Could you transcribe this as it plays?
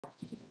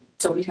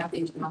So we have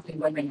these monthly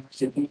webinars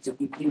that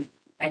we do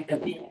at the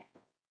end.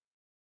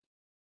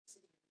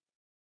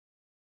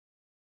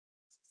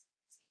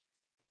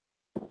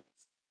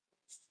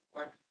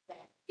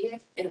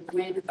 If and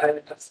when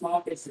a small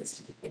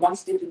business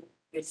wants to do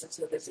business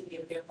with the city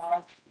of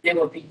Dearborn, there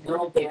will be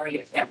no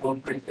barrier that will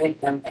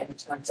prevent them in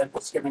terms of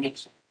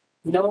discrimination.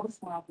 No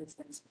small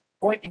business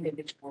or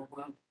individual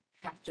will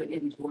have to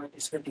endure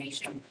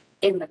discrimination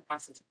in the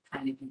process of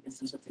trying to do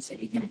business with the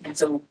city. And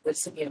so the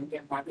city of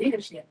Dearborn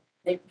leadership,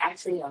 they've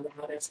actually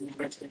allowed us in the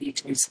university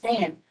to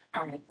expand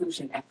our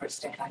inclusion efforts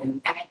to have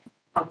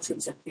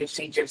policies and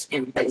procedures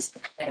in place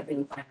that have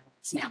been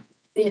finalized now.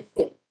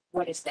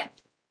 What is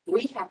that?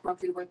 We have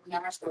monthly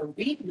webinars where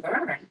we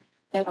learn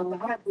that a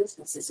lot of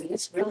businesses, and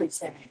it's really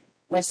sad,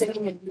 when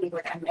sitting in a meeting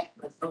where I met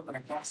with over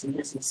 1,000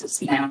 businesses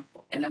now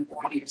in the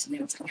Warriors, and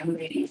there was a young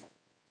lady,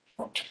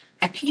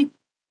 I keep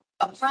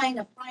applying,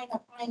 and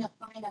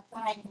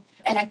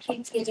I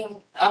keep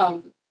getting,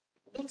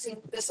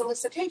 losing the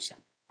solicitation.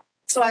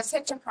 So I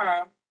said to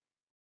her,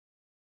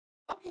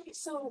 okay,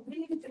 so we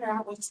need to figure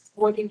out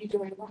what are you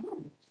doing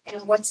wrong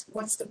and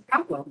what's the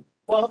problem?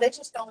 Well, they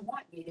just don't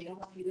want me. They don't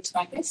want me to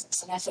try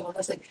business. And I said, well,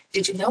 listen,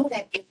 did you know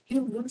that if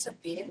you lose a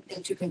bid,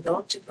 that you can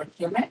go to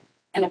procurement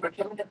and the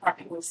procurement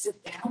department will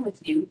sit down with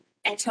you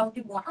and tell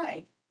you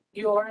why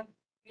your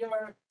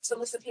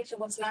solicitation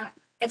was not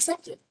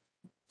accepted?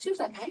 She was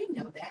like, I didn't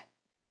know that.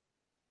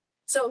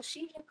 So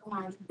she had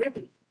gone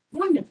really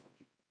wonderful.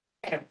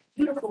 Had a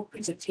beautiful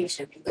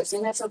presentation because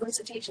in that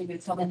solicitation, you're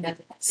telling the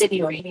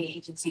city or any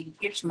agency,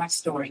 here's my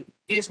story.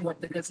 Here's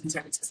what the goods and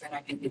services that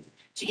I can do.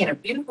 She had a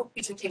beautiful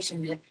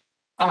presentation that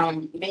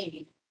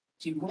made.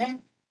 She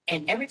went,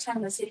 and every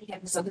time the city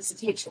had a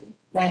solicitation,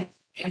 that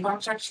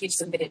involved her, she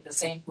submitted the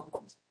same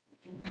proposal.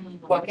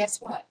 Well,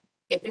 guess what?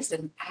 If it's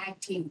an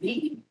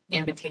ITB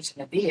invitation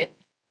to bid,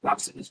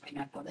 lawsuits may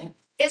not go there.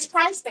 It's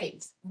price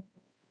based.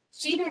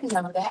 She didn't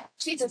know that.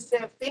 She just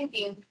started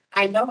thinking,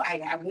 I know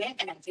I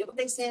went and I did what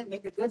they said,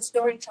 make a good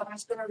story, tell my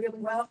story really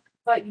well,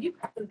 but you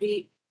have to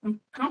be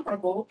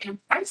comparable in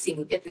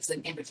pricing if it's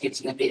an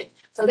invitation to bid.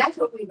 So that's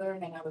what we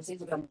learned, and I was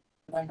able to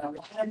learn a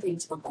lot of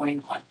things were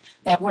going on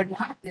that were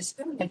not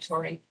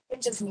discriminatory.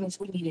 It just means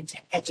we needed to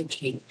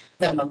educate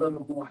them a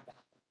little more about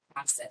the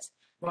process.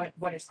 What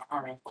is the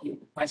RFQ?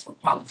 What's for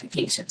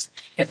qualifications?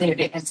 If they're,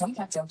 and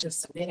sometimes they'll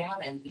just submit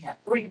out and we have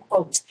 3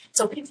 quotes.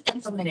 So we've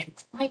implemented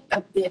quite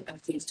a bit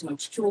of things to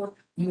ensure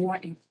more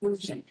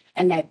inclusion.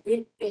 And that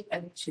bid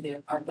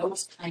initiative are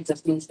those kinds of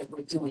things that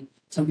we're doing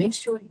to make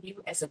sure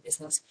you as a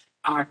business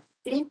are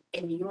fit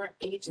in your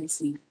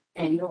agency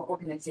and your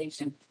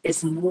organization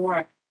is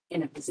more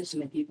in a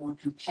position to be more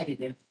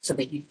competitive so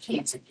that you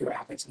can secure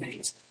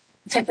opportunities.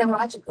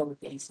 Technological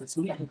advancements,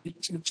 we have a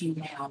B2G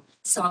now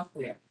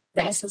software.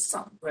 That's a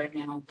software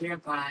now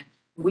whereby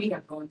we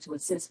are going to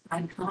assist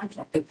prime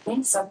contractors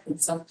and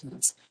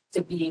sub-consultants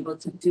to be able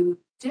to do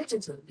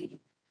digitally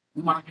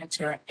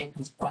monitor and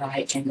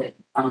comply and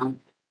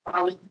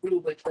follow through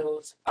with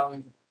those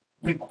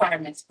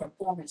requirements,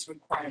 performance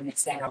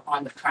requirements that are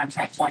on the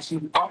contract once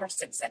you are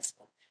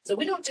successful. So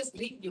we don't just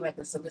leave you at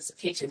the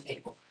solicitation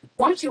table.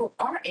 Once you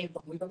are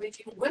able, we believe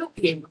you will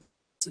be able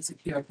to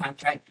secure a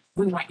contract.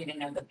 We want you to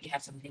know that we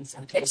have some things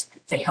in place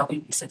to help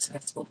you be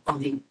successful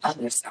on the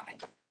other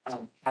side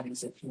of having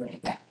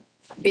secured that.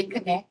 Big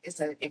Connect is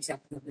an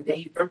example of the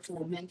day.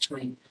 Virtual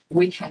mentoring.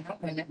 We have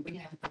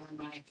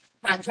my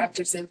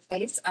contractors in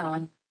place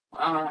on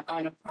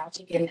a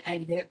project,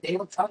 and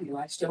they'll tell you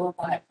I show up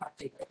on a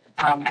project.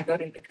 I go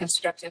to the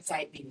construction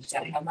site meetings.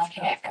 I have my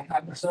hat. I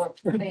have my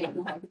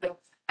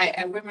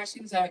I wear my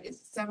shoes out. It's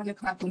 7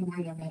 o'clock in the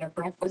morning. I'm at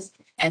breakfast,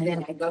 and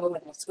then I go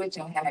and I switch.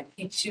 I have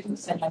heat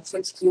shoes, and I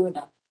switch to and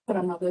I put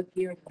on my other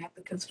gear and have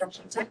the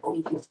construction site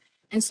meetings.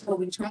 And so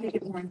we try to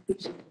get more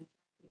inclusion.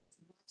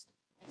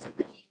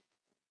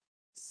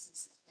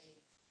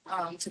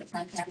 To the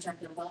front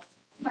contractor level,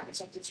 I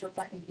just sure if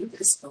I can do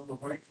this for the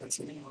work that's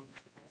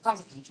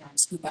probably trying to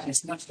scoop out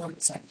as much work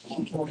as I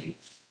can for you.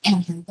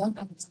 And he don't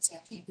say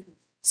I can't do it.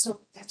 So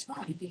that's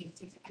why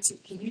I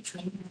said, can you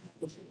train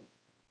me?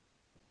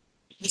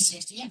 He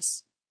says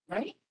yes,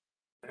 right?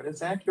 That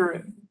is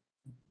accurate.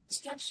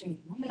 Instruction,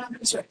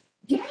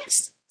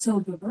 yes. So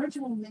the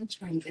virtual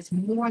mentoring is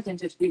more than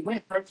just we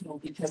went virtual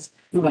because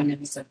we were in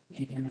the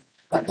pandemic.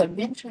 But the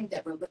mentoring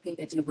that we're looking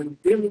at, we're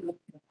really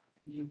looking at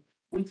you.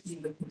 We see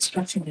the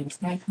construction and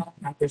site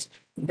contractors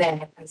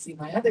that I see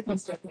my other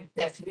construction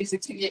that's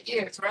music to your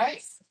ears,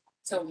 right?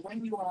 So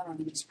when you are on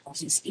these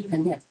process,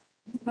 even if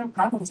no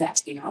problems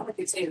asking, all I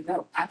can say is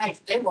no.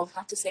 They will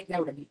have to say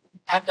no to me.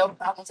 I have no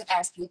problems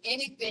asking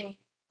anything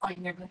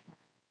on your behalf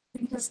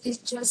because it's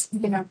just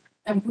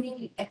and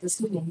we at the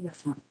city here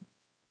from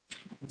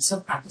so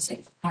proud to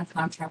say our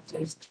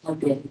contractors have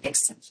been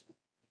exceptional.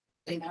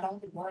 They not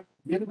only work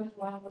really, really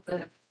well with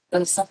the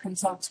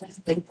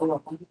sub-consultants, they go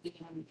up on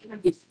even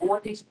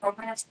before these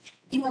programs,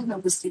 even though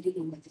the city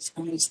and the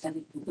disability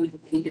study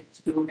needed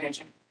to do a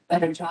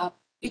better job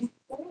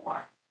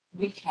before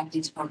we had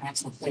these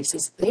programs in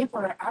places,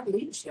 our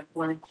leadership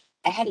were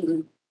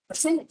adding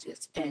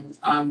percentages and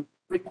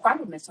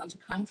requirements on the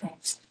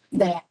contracts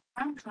that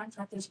our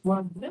contractors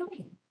were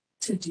willing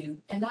to do.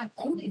 And not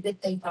only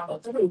did they follow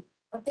through,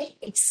 but they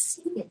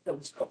exceeded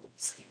those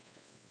goals.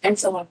 And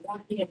so I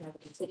want you to know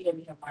the city of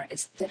Miramar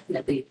is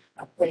definitely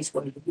a place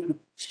where you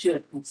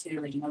should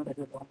consider, know that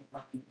we're going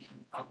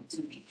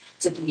to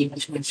be able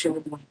to ensure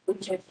we're going to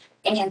future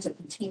and to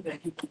continue to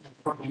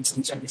implement programs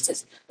and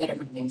services that are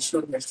going to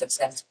ensure your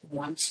success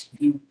once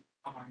you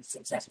are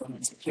successful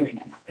in securing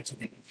an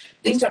opportunity.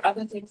 These are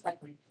other things like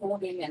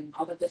reporting and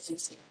all of the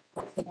things that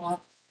we're talking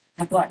about.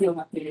 I brought you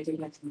up here to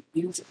get some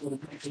musical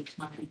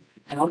time.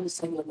 I always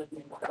say a little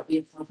bit what I'll be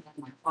a program,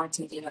 my heart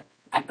together.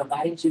 I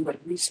provided you with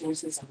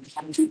resources on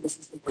how to do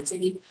business in the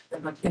city, the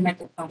procurement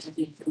department,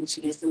 the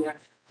information is there.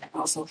 I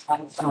also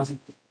have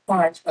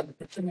charge for the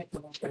procurement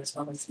director as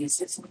well as the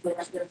assistant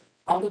director,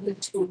 all of the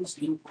tools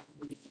you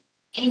need.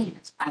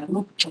 And I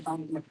will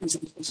provide a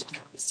presentation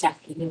this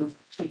afternoon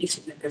for each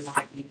of the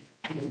providing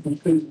and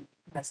improve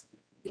because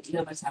the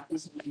of us have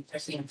this meeting,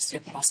 especially in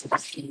still possible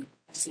scheme,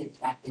 I see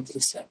it back and do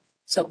so.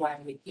 So why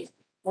are we here?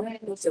 One of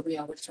the things that we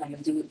always try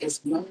to do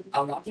is learn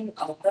a lot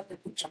of the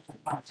construction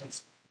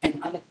projects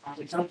and other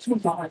projects are too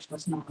large for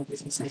small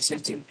businesses to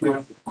do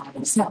by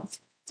themselves.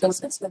 So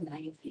since the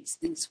 90s,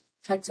 these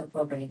types of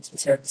programs and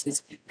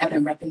services have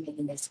been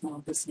recommending that small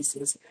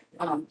businesses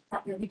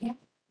partner together.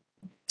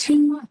 2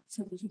 months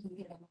so that you can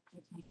get a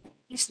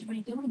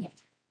history doing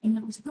it. And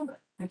it was good.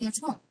 But guess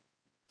what?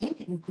 It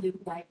didn't include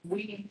like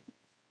we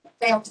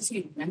failed to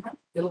see, remember?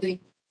 Building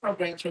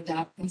programs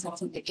without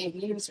consulting the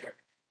end user.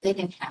 They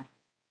didn't have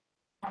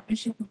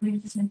partnership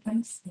agreements in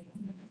place.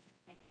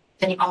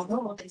 They,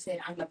 although they said,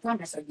 I'm a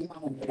plumber, so you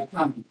don't want to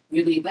plumbing.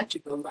 You're the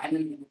electrical, I know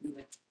you do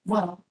it.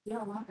 Well, there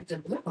are a lot of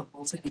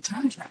deliverables in the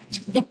contract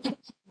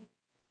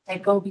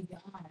that go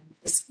beyond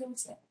the skill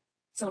set.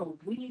 So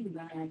we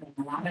learned that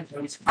a lot of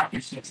those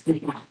partnerships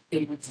did not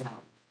fit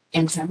out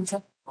in terms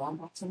of going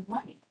back to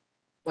money,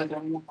 whether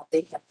or not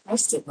they have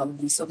trusted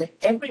them so that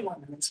everyone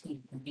on the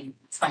team can be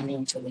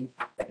financially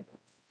profitable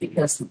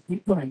because the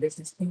people in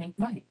business can make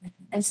money.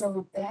 And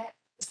so that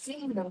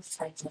seeing those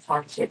types of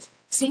hardships,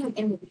 seeing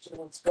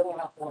individuals go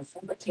out on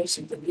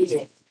invitation to bid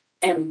it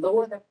and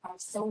lower the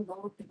price so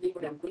low to be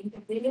able to win the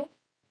bid,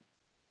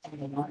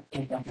 and they not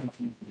end up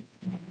in.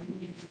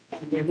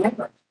 And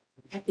remember,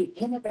 at the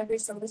end of every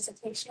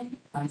solicitation,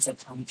 comes a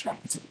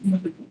contract.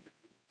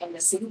 And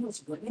the city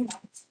was really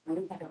nice.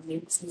 Really had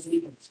amazing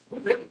leaders.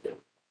 Really good.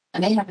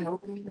 And they have an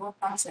open door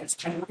process.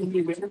 And it can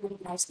be really, really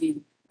nice to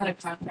you. But a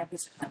contract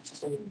is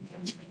contract.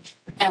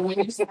 And when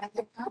you sign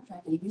that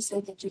contract, and you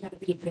say that you're going to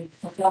be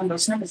fulfilling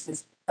those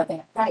services for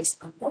that price,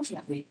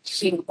 unfortunately,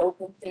 being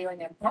open, fair,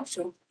 and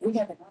impartial, we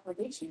have an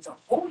obligation to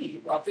hold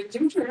you up in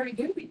fiduciary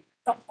duty,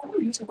 to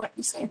hold you to what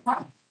you say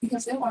upon.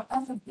 Because there were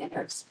other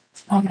bidders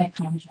on that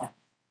contract.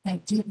 They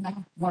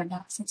were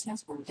not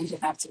successful. They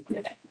did not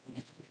secure that.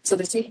 So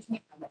the city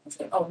can't come up and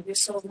say, oh, you're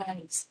so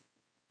nice.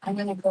 I'm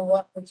going to go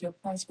up with your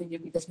price for you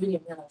because we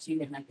didn't realize you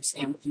didn't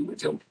understand what you were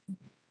doing.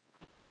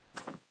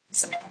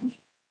 So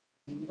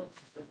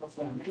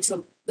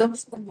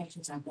those are the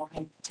measures on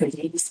why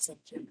today's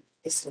section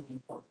is so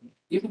important.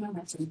 You can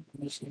imagine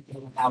information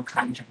about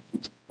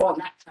contract, well,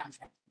 not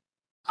contract,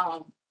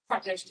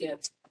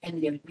 partnerships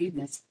and the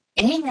agreements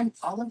and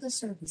all of the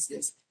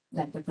services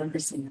that the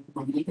person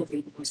will legally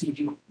able to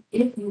do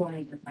if you are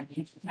in the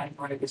financial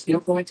category, if you're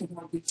going to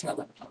more retail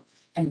level.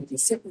 And if you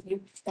sit with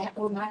you, that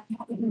will not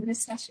happen in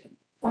this session.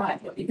 Why?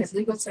 Because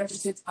legal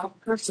services are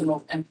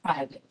personal and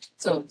private.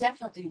 So it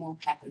definitely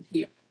won't happen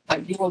here.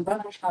 But you will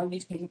learn how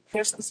you can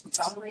Christmas it's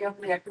all the way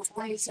over there. Good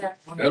morning, sir.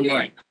 Good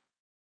morning.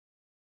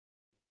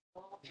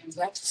 And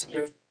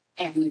register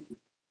and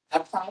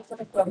apply for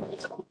the program.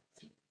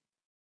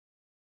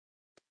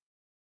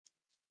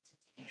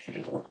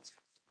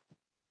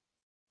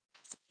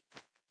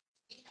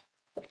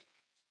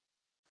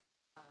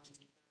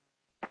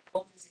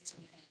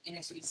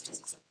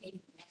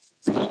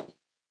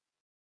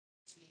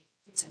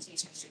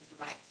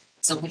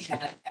 So we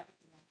have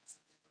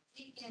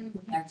everything.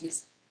 We have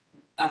this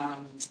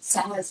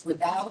salads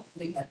without.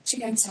 We have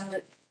chicken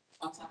salad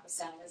on top of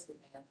salads. We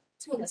have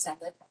tuna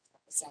salad on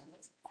top of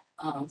salads.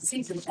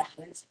 Seasoned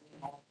salads. We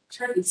have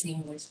turkey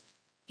sandwich,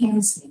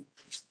 ham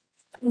sandwich,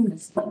 tuna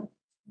salad,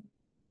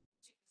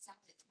 chicken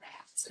salad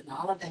wraps, and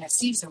all of that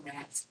Caesar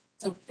wraps.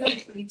 So feel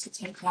free to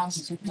take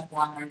classes with the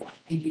water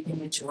and you can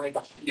enjoy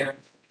the beer.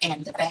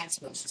 And the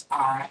bathrooms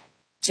are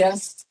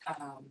just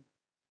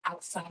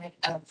outside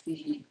of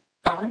the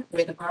bar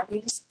where the bar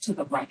is to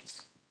the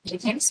right.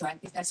 Okay, so I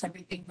think that's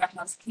everything for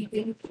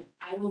housekeeping.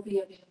 I will be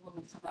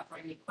available to come up for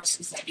any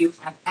questions that you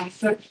have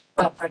after.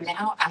 But for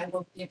now, I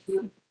will give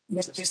you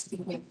Mr.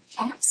 Stephen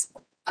Katz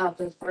of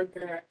the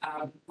Burger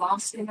Law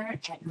Center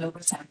at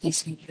Nova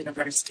Southeastern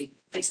University.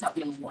 Please help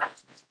me on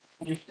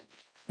that.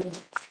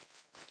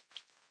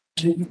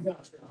 Thank you,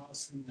 Dr.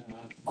 Austin.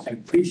 I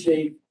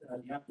appreciate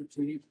the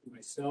opportunity for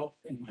myself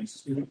and my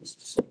students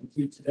to speak with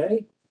you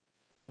today.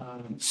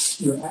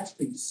 We're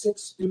actually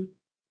 6 students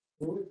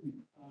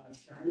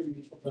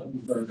starting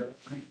with Burger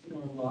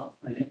Law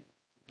Clinic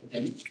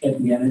at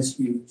the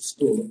NSU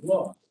School of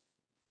Law.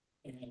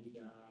 And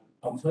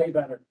I'll tell you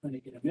about our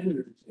clinic in a minute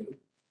or two.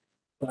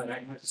 But I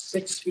have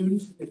 6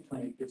 students at the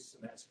clinic this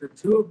semester,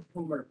 2 of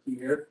whom are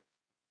here.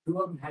 2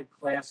 of them had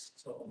class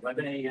till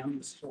 11 a.m.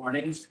 this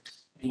morning,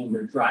 and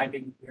they're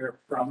driving here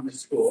from the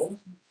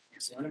school.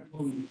 One of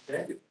whom is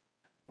dead.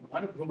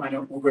 One of whom I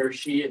don't know where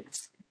she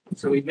is.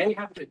 So we may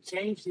have to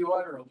change the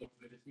order a little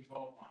bit as we go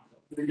along.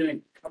 We're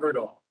going to cover it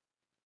all.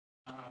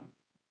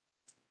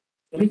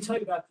 Let me tell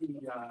you about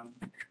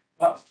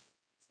the,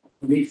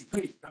 please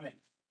come in.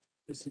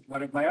 This is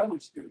one of my other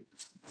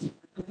students.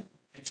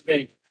 It's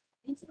big.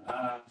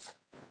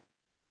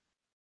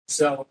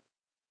 So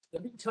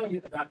let me tell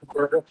you about the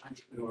Burger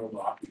Entrepreneur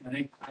Law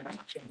Clinic.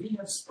 We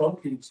have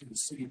spoken to the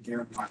city of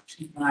Dearborn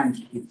 2 times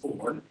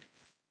before,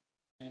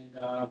 and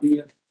we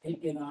have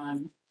taken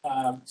on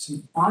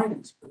some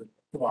clients for the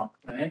law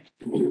clinic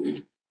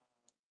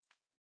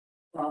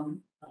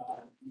from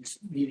these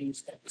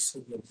meetings at the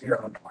city of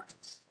Dearborn.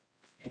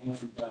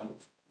 And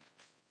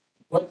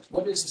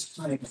what is this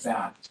clinic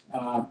about?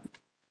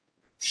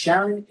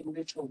 Sharon and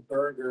Mitchell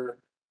Berger.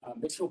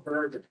 Mitchell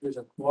Berger is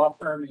a law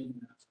firm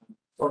in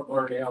Fort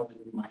Lauderdale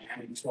in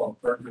Miami. It's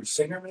called Berger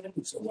Singerman.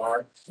 It's a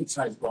large,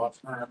 good-sized law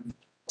firm,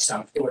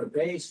 South Florida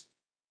based,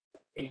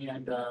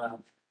 and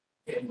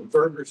the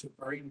Bergers are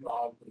very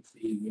involved with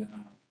the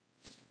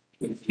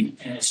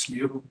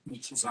NSU,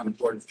 which is on the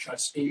board of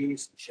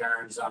trustees.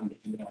 Sharon's on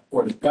the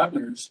board of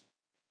governors,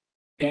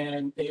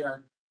 and they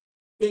are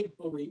big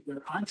believers.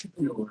 They're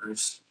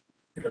entrepreneurs.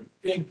 They're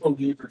big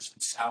believers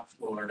in South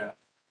Florida.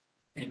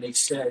 And they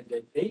said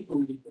that they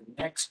believe the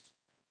next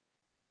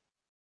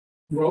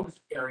growth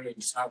area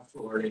in South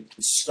Florida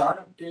is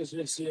startup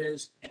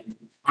businesses and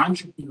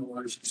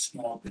entrepreneurs and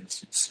small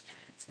business.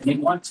 And they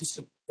want to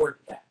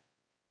support that.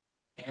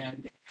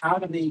 And how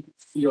do they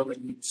feel they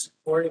need to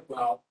support it?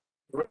 Well,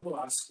 we're at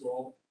law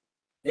school.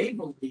 They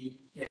believe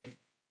that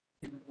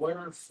in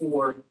order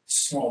for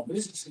small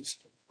businesses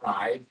to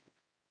thrive,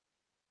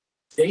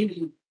 they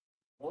need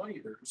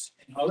lawyers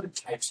and other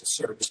types of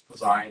service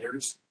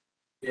providers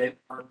that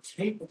are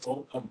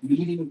capable of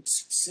meeting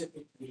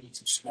specific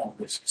needs of small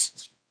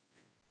businesses.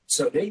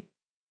 So they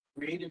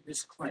created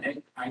this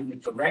clinic. I'm the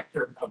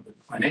director of the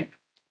clinic.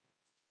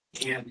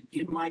 And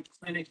in my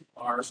clinic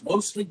are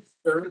mostly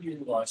third-year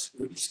law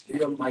students.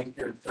 3 of them like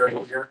their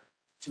third year.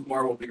 2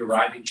 more will be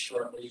arriving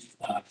shortly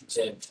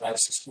to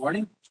class this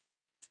morning.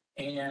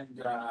 And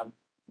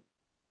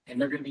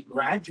they're going to be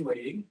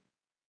graduating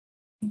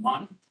in a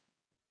month.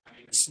 I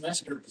mean, the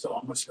semester is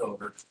almost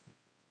over.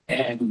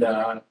 And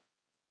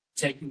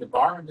taking the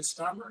bar in the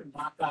summer, and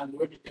knock on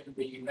wood, they're going to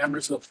be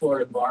members of the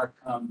Florida Bar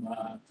come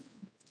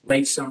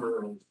late summer,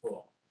 early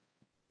fall.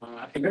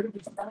 They're going to be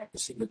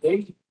practicing, but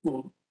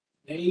for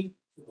the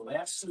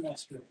last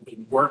semester, have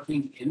been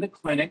working in the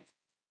clinic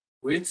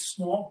with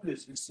small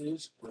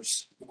businesses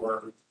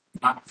or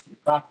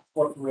not-for-profit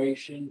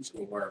corporations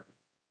or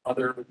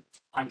other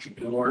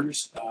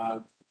entrepreneurs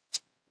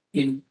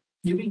in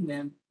giving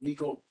them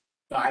legal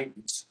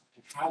guidance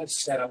on how to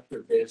set up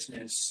their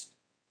business,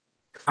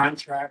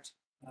 contract.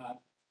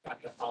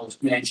 Dr.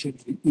 Hollis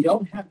mentioned, we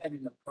don't have that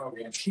in the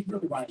program. She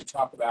really wanted to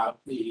talk about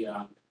the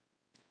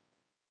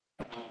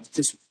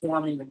just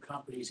forming the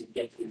companies and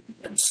getting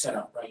them set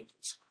up right.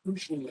 It's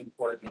crucially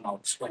important, and I'll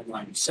explain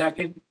why in a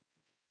second.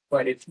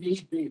 But if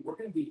need be, we're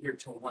going to be here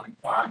till 1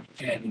 o'clock,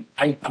 and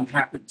I'm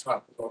happy to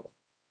talk about it.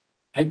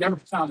 I've never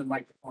found a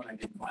microphone I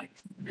didn't like.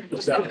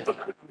 So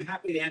I'm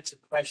happy to answer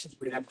questions.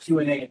 We have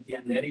Q&A at the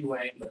end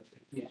anyway, but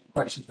if you have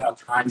questions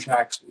about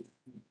contracts,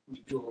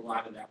 we do a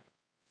lot of that.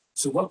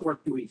 So what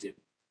work do we do?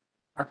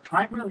 Our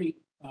primary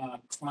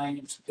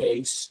client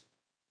base,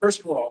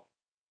 first of all,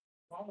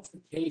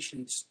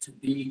 qualifications to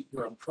be,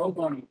 we're a pro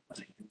bono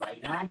clinic. And by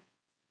that,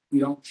 we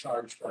don't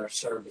charge for our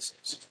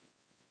services.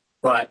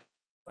 But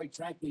quite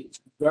frankly, it's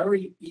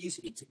very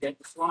easy to get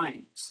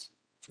clients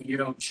when you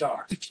don't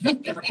charge.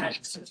 I've never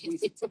had such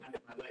easy time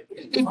in my life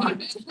getting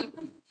clients.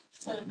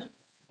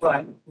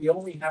 But we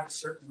only have a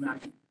certain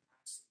amount of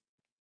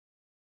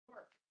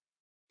work.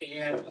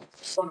 And a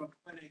pro bono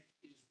clinic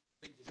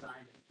is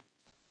designed.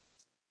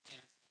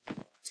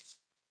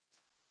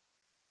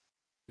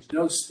 There's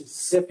no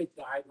specific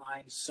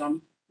guidelines.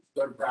 Some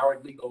go to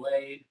Broward Legal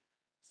Aid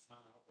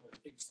or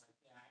things like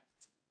that.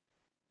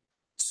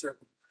 A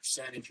certain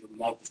percentage or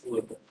multiple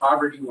of the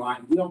poverty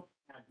line. We don't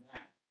have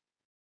that.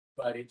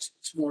 But it's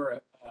more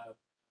a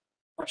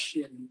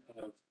question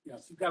of,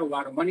 if you've got a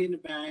lot of money in the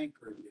bank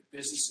or your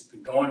business has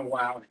been going a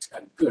while and it's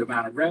got a good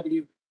amount of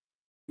revenue,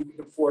 you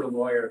can afford a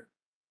lawyer.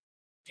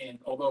 And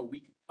although we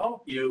can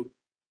help you,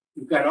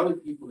 we've got other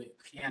people that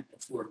can't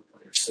afford a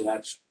lawyer. So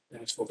that's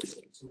what we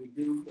do. So we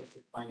do look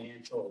at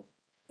financial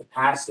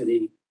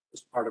capacity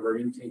as part of our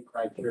intake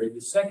criteria.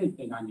 The second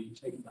thing on the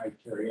intake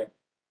criteria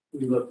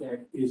we look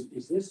at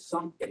is this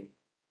something?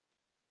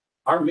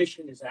 Our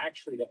mission is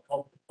actually to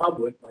help the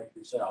public like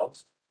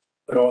yourselves,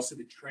 but also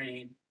to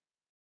train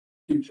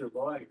future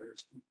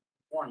lawyers in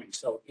performing.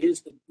 So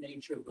is the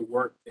nature of the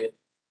work that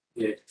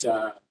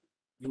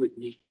you would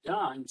need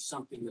done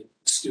something that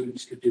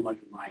students could do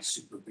under my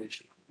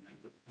supervision? I'm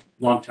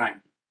a long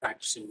time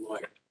practicing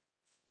lawyer.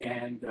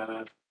 And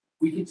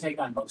we can take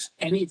on most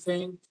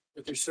anything,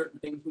 but there's certain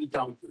things we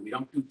don't do. We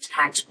don't do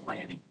tax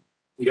planning.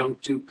 We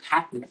don't do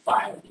patent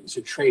filings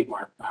or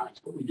trademark filings,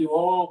 but we do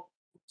all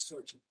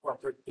sorts of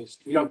corporate business.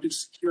 We don't do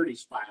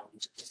securities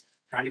filings,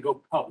 trying to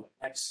go public.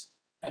 That's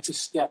a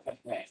step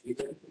ahead.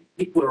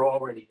 People are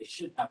already, they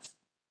should have.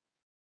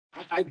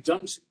 I've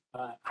done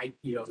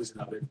IPOs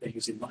and other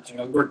things.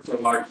 I worked for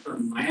a large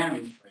firm in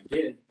Miami. I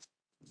did.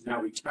 I'm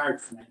now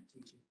retired from that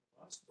teaching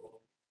law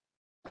school.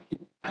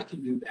 I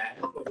can do that,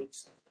 but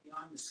it's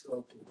beyond the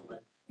scope of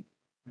what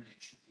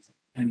clinicians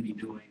can be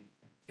doing.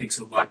 It takes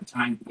a lot of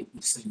time to get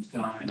these things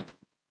done,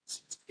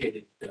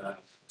 sophisticated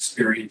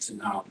experience and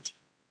knowledge.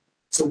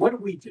 So what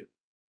do?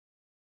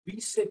 We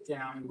sit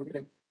down and we're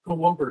going to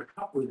go over a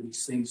couple of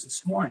these things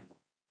this morning.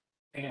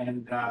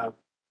 And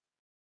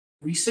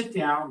we sit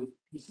down with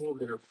people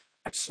that are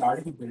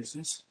starting a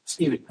business.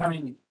 Stephen, come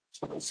in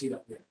and sit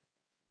up there.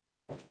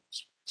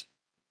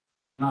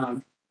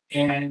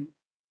 And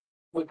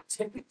what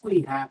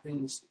typically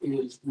happens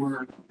is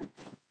we're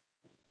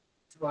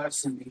to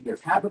us and either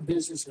have a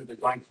business or they're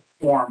going to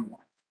form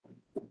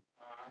one.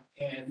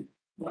 And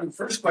one of the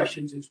first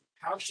questions is,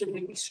 how should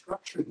we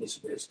structure this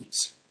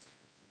business?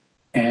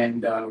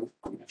 And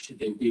should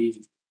they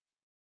be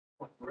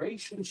a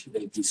corporation? Should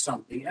they be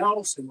something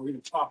else? And we're going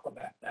to talk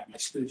about that. My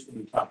students will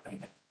be talking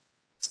about that.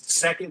 The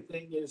second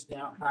thing is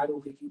now, how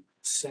do we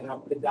set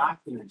up the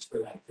documents for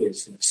that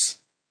business?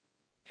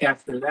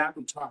 After that,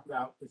 we talk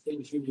about the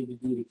things you need to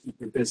do to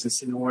keep your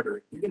business in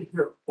order. You're going to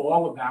hear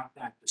all about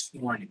that this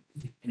morning,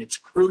 and it's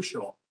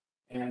crucial.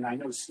 And I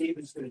know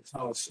Stephen's going to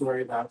tell a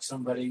story about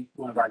somebody,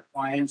 one of our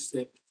clients,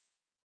 that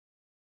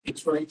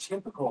it's very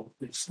typical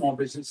that small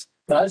business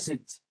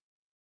doesn't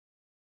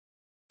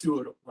do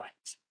it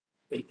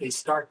right. They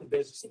start the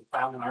business and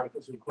file an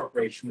articles of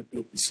incorporation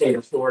with the state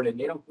of Florida, and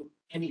they don't do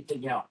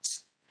anything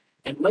else.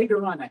 And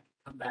later on, that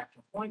can come back to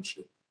haunt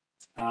you.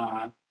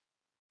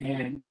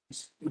 And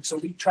so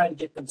we try to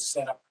get them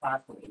set up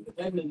properly. But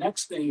then the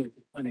next thing that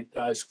the clinic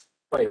does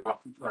quite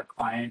often to our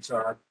clients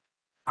are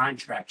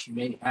contracts. You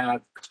may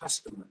have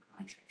customer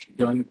contracts. You're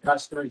dealing with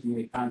customers, you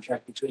may have a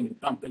contract between the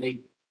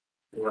company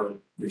or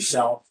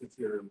yourself if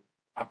you're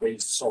operating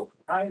as a sole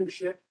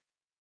proprietorship,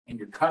 and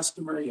your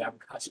customer, you have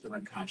a customer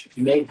contract.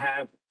 You may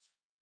have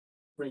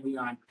bringing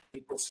on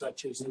people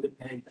such as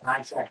independent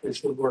contractors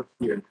who work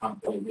for your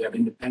company. We have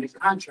independent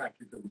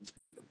contractors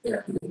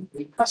there.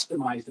 We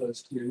customize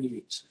those to your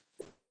needs.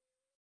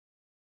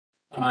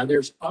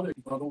 There's other,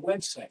 you go to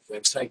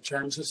website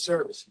terms of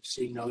service.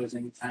 So you know there's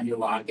anytime you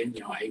log in,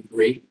 I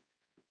agree.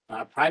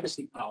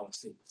 Privacy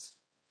policies.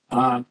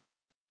 And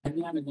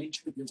then on the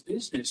nature of your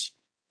business,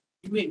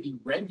 you may be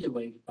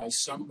regulated by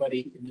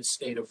somebody in the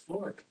state of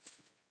Florida.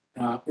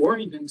 Or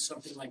even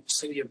something like the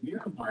city of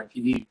Miramar, if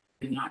you need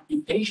an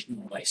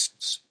occupational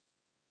license.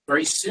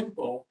 Very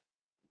simple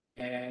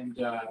and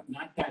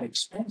not that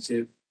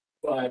expensive,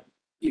 but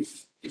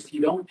if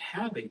you don't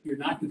have it, you're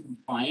not in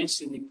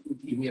compliance and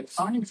you get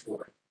fined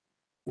for it.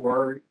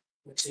 Or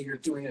let's say you're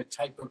doing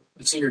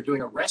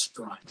a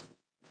restaurant.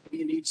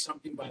 You need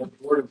something by the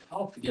Board of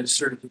Health to get a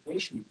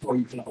certification before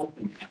you can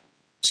open it.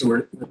 So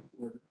we're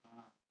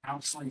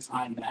counseling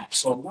on that.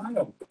 So a lot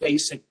of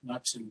basic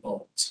nuts and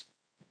bolts.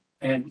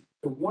 And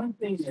the one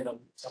thing that a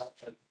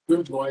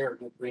good lawyer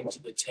will bring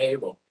to the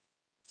table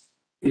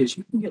is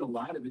you can get a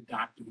lot of the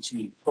documents you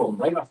need to pull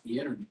right off the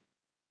internet,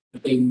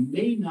 but they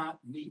may not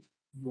meet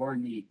your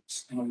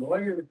needs. And a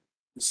lawyer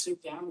will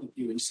sit down with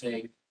you and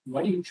say,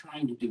 what are you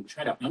trying to do?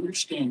 Try to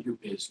understand your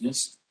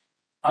business,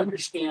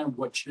 understand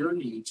what your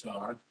needs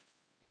are,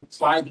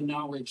 apply the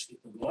knowledge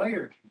that the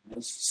lawyer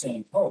has,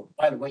 saying, oh,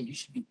 by the way, you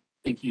should be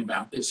thinking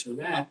about this or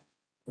that,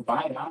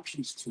 provide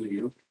options to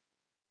you.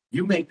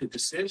 You make the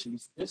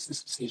decisions,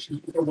 business decisions,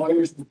 but the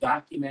lawyers will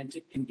document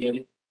it and get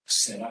it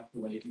set up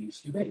the way it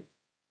needs to be.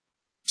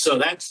 So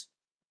that's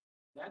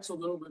a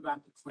little bit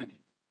about the clinic.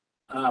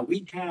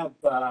 We have,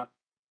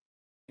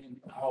 and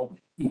I'll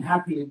be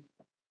happy to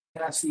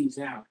pass these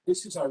out.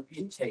 This is our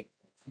intake.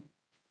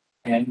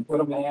 And what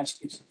I'm going to ask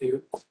you to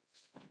do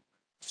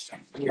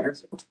here,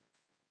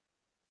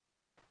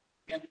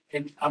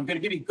 and I'm going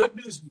to give you good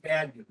news and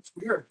bad news.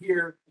 We are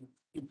here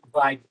to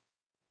provide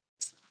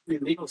free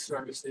legal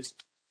services.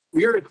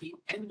 We are at the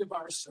end of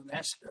our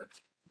semester,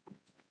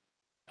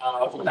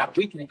 about a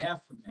week and a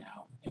half from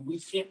now, and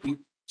we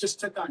just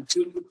took on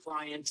 2 new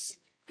clients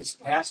this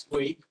past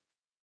week,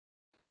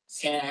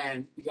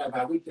 and we got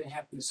about a week and a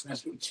half in the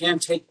semester. We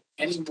can't take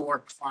any more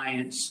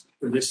clients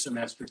for this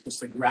semester because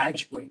they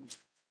graduate.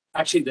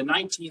 Actually, the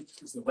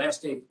 19th is the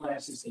last day of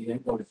classes. They then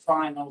go to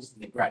finals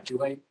and they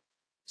graduate.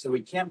 So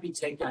we can't be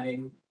taking on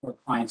any more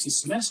clients this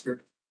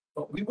semester,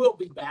 but we will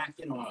be back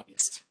in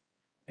August.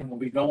 And we'll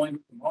be going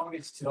from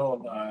August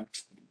till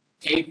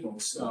April.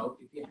 So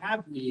if you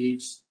have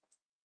needs,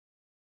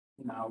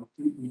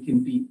 we can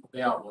be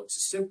available. It's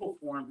a simple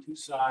form, 2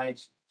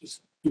 sides.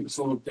 Just give us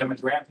a little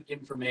demographic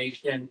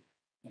information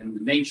and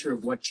the nature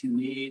of what you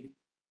need.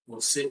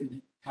 We'll sit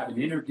and have an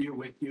interview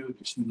with you.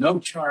 There's no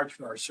charge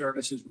for our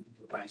services. We can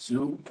do it by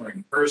Zoom or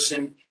in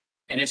person.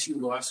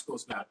 NSU Law School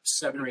is about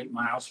 7 or 8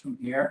 miles from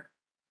here.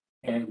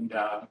 And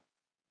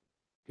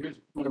here's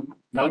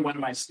another one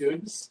of my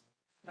students.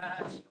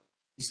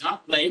 He's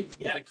not late.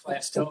 He had a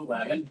class till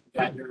 11.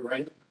 Got here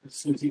right as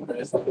soon as he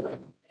could.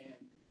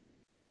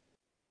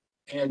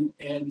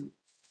 And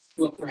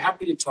look, we're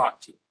happy to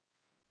talk to you.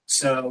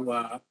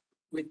 So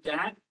with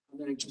that, I'm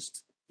going to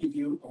just give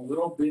you a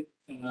little bit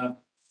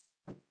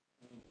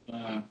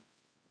a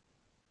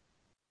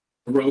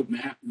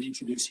roadmap and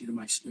introduce you to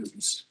my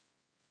students.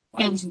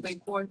 And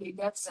before we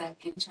get that,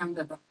 in terms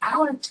of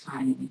our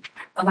time,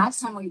 the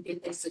last time we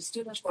did this, the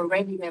students were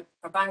ready to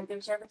provide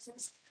their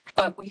services,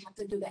 but we have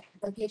to do the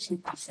application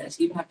process.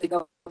 You have to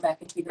go back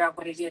and figure out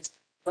what it is.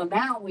 So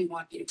now we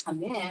want you to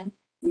come in,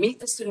 meet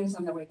the students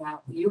on the way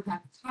out. You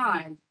have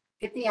time,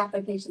 get the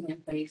application in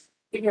place,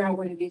 figure out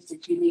what it is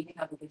that you need to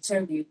help to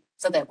serve you,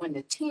 so that when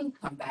the team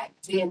come back,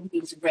 then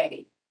he's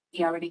ready.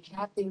 He already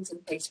have things in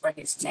place for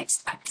his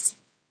next class.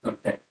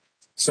 Okay.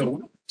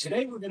 So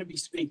today we're going to be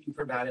speaking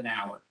for about an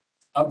hour,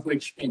 of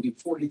which maybe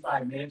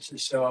 45 minutes or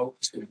so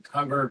is going to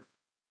cover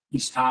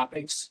these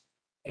topics,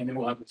 and then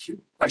we'll have a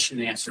question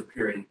and answer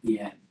period at the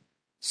end.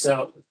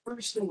 So the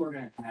first thing we're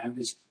going to have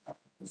is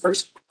the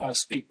first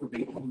speaker will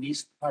be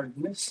Denise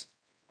Cardenas,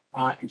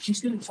 and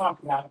she's going to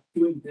talk about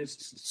doing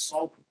business as a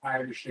sole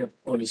proprietorship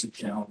or as a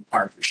general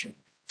partnership.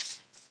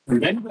 We're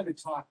then going to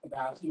talk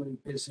about doing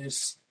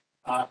business.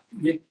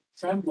 Nick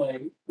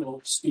Tremblay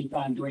will speak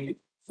on doing it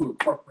through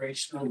a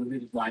corporation or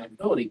limited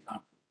liability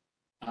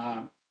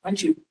company.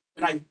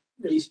 When I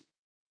raise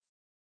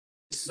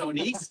this is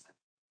Onise,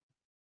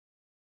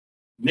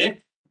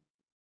 Nick,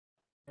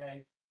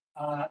 okay,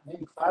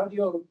 then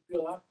Claudio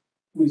Villa,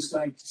 who's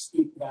going to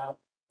speak about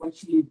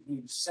what you need to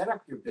do to set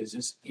up your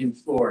business in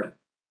Florida.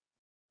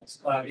 That's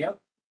Claudio.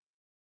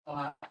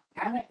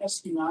 Anna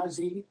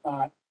Eskenazi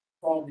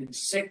called in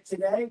sick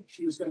today.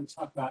 She was going to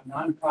talk about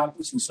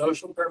nonprofits and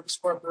social purpose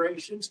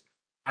corporations.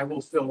 I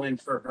will fill in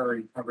for her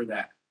and cover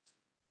that.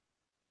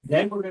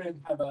 Then we're going to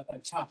have a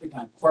topic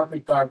on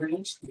corporate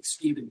governance with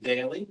Stephen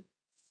Daly.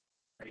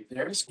 Right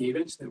there,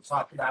 Stephen's going to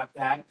talk about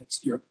that.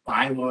 It's your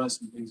bylaws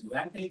and things of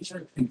that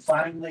nature. And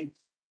finally,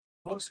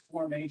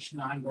 post-formation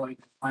ongoing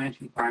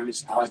compliance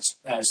requirements,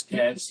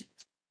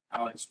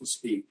 Alex will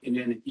speak. And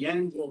then at the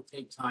end, we'll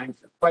take time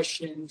for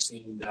questions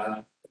and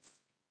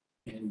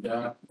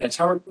that's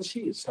how it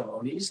proceeds.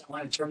 So, Onise, I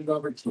want to turn it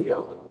over to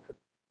you.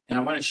 And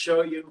I want to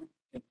show you,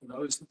 and for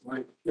those that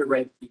weren't here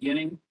right at the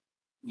beginning,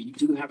 we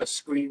do have a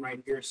screen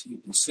right here so you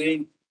can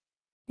see.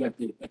 You have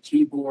a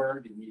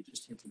keyboard and you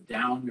just hit the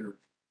down or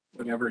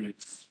whatever and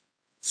it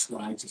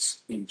slides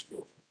its things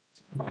through.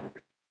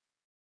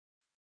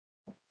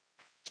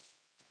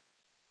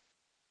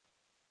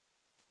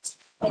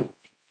 As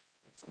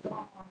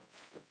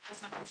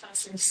my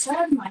professor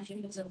said, my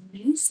name is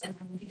Elise, and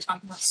I'm going to be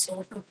talking about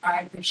sole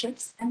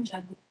proprietorships and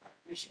general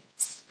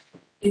partnerships.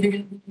 These are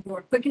going to be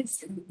your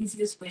quickest and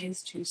easiest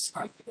ways to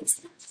start a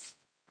business.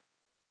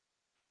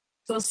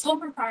 So a sole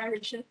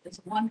proprietorship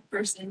is one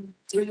person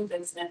doing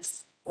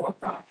business for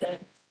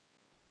profit.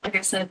 Like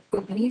I said,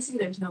 quick and easy,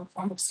 there's no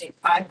formal state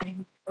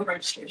filing or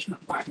registration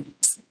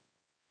requirements.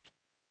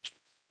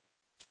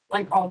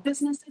 Like all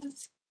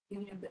businesses, you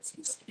need a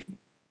business name.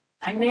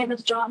 My name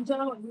is John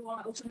Doe, and we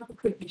want to open up a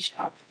cookie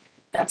shop.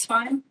 That's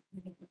fine.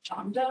 You name it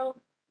John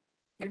Doe,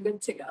 you're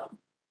good to go.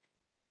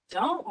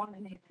 Don't want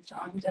to name it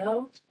John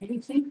Doe, and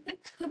you think the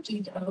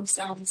cookie dough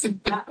sounds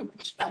that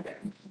much better.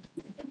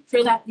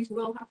 For that, you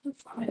will have to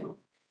file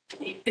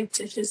a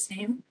fictitious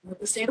name with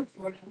the state of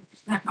Florida.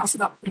 That costs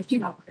about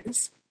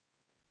 $50.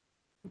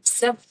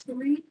 Step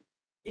 3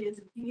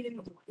 is needing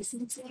a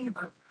licensing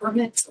or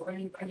permits or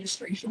any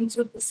registrations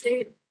with the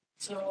state.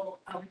 So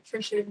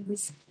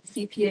electricians,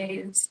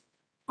 CPAs,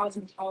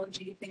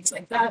 cosmetology, things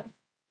like that.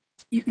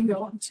 You can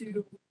go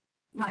onto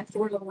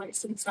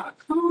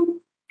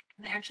myfloridalicense.com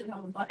and they actually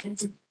have a button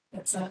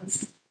that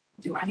says,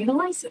 do I need a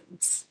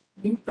license?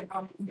 You click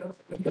on it and go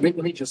through. Let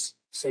me just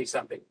say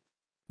something.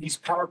 These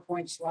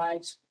PowerPoint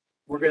slides,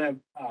 we're going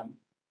to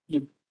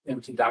give them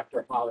to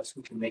Dr. Hollis,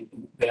 who can make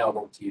them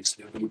available to you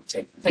so you can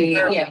take them. So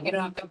yeah, you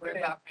don't have to worry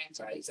about Right.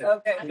 franchise.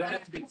 Okay. You don't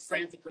have to be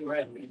frantically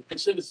ready. I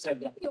should have said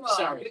that.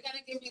 Sorry. We're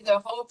gonna give you the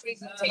whole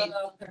presentation.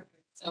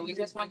 So we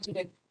just want you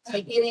to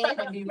take it in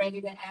and be ready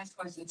to ask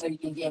questions so you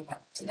can get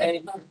help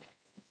today.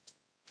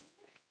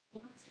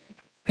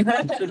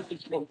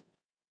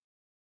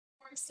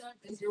 First up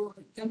is you're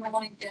gonna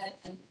want to get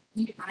an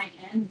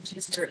EIN, which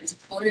is your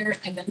employer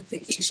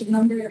identification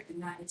number,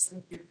 and that is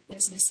your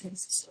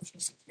business's social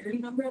security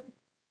number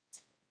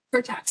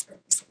for tax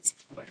purposes,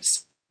 of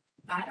course.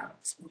 That I'll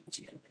explain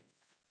to you.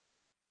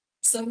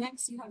 So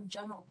next you have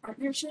general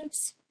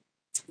partnerships.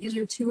 These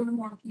are 2 or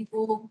more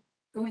people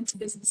go into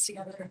business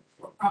together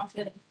for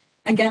profit.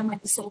 Again,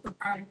 like the sole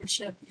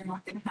proprietorship, you're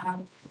not going to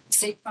have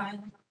state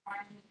filing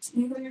requirements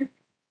either.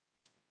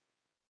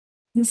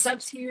 The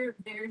steps here,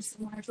 very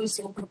similar to a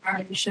sole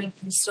proprietorship.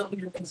 You still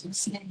need your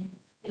business name.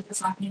 If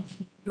it's not going to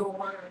be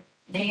your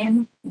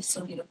name, you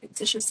still need a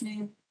fictitious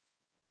name.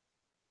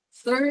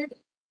 Third,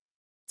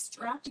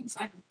 drafting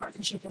signing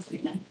partnership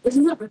agreement. This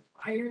isn't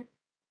required,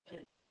 but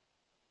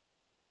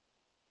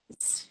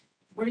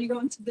where you go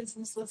into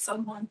business with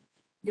someone,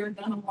 you're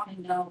gonna want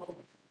to know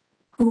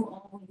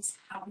who owns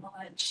how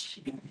much,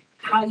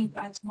 how you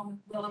guys want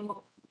to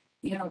go,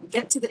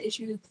 get to the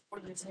issues before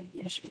there's any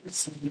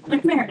issues.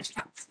 Like marriage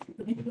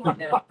counseling. If you want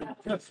to talk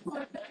about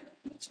that.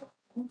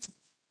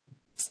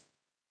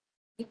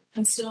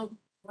 And still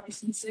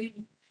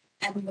licensing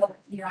and the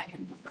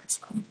EIN number as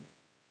well.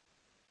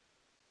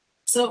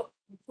 So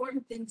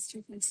important things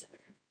to consider.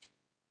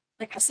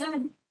 Like I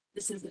said,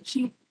 this is a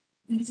cheap,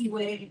 easy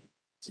way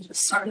to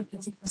just start a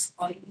business.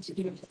 All you need to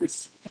do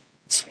is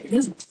start a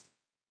business.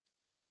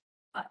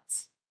 But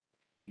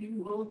you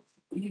will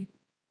be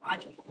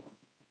liable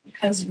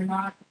because you're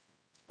not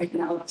like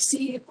an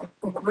LLC or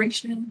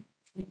corporation.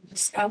 We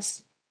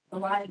discuss the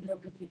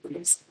liability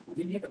based on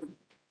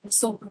the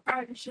sole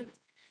proprietorship.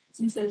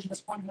 Since there's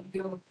just one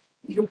of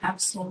you have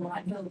sole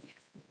liability.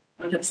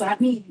 What does that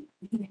mean?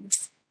 It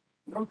means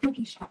you're a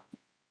cookie shop.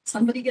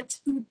 Somebody gets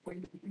food for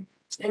you.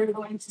 They're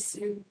going to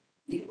sue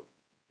you.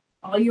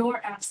 All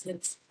your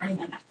assets are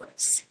then at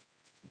risk.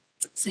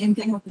 Same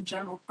thing with the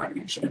general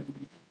partnership.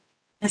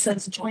 It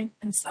says joint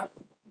and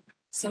several.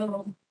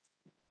 So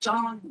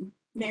John and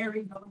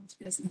Mary go into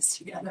business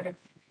together.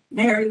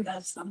 Mary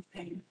does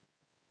something,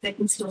 they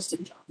can still sue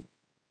John.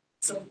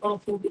 So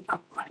both will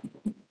become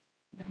liable.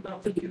 And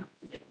both of you have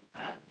to deal with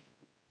that.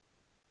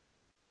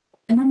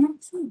 And then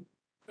next thing,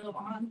 go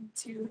on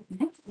to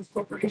with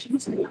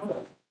corporations.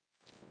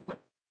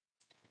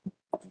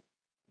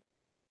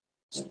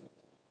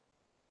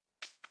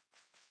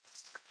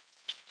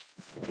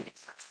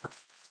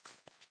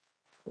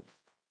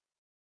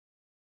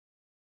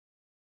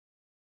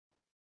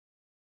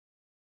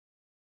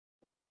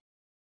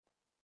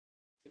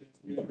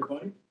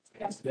 Everybody,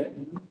 today,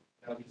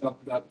 we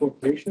talked about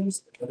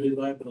corporations and limited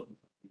liability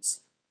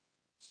companies.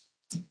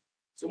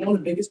 So one of the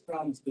biggest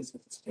problems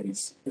businesses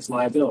face is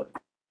liability.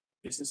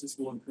 Businesses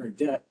will incur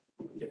debt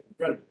from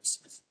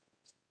creditors.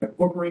 Now,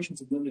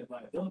 corporations and limited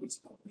liabilities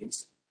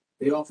companies,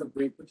 they offer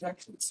great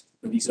protections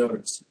for these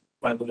owners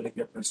by limiting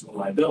their personal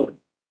liability.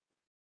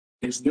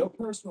 There's no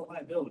personal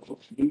liability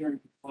when you're in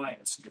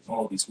compliance with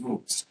all these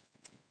rules.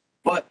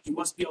 But you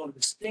must be able to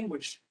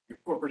distinguish your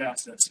corporate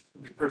assets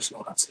from your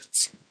personal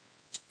assets.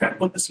 To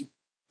put this in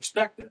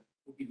perspective,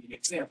 we'll give you an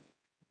example.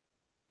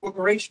 A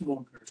corporation will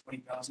incur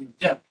 $20,000 in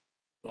debt,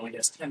 but only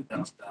has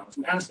 $10,000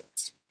 in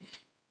assets.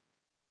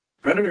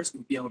 Creditors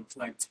will be able to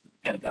collect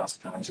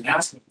 $10,000 in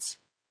assets,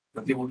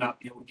 but they will not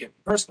be able to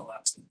get personal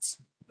assets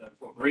of the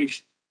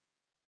corporation.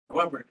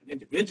 However, an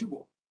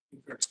individual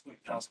incurs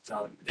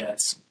 $20,000 in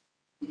debts,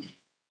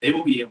 they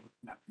will be able to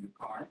connect a new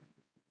car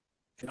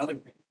and other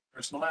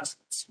personal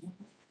assets.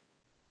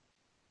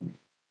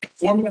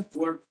 Forming a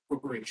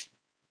corporation,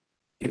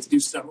 you have to do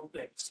several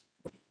things.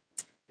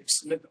 You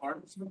submit the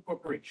articles of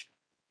incorporation.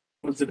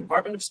 Once the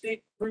Department of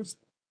State approves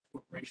the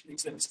corporation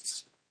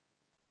exists,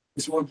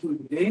 this will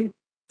include the name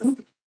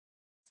and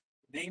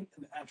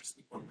the address of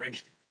the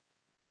corporation.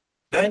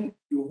 Then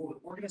you will hold an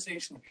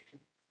organizational meeting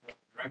of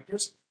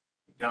directors,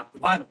 adopt the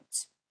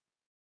bylaws.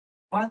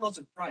 Bylaws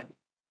are private,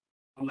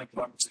 unlike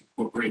documents of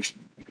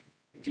corporation.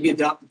 It can be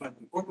adopted by the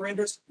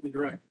incorporators and the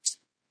directors.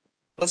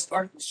 Thus, the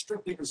article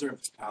strictly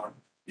reserves its power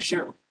to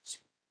shareholders.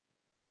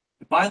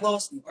 The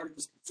bylaws and the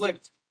articles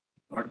conflict,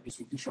 the articles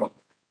will control.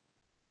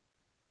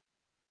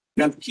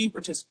 Now, the key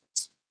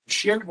participants, the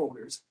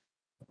shareholders,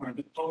 are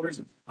the owners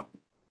of the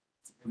company.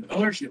 And the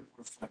ownership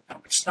will reflect how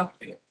much stock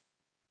they have.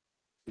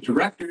 The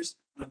directors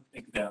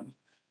think of them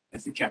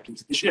as the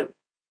captains of the ship.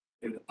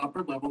 They're the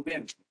upper level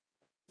management,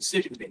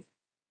 decision making.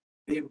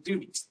 They have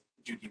duties,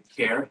 the duty of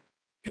care,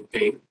 and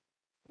faith,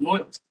 and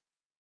loyalty.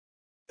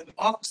 And the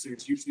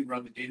officers usually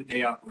run the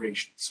day-to-day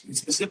operations with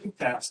specific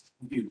tasks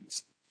and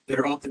duties that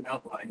are often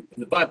outlined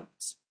in the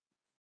bylaws.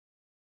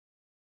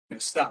 Now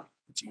stop.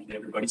 It's usually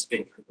everybody's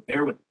favorite, but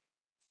bear with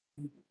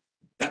me.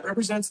 That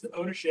represents the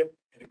ownership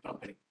in a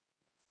company.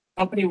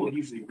 The company will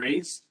usually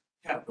raise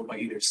capital by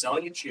either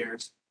selling its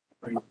shares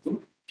or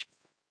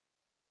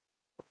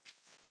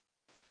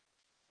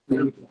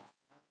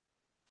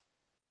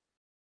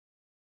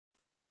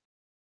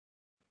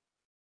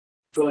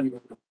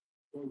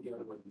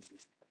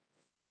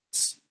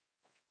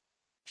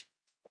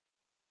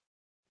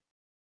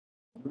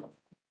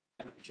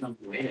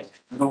Jump way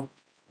in.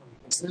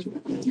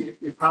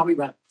 You're probably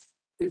about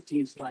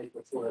 15 slides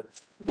before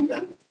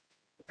that.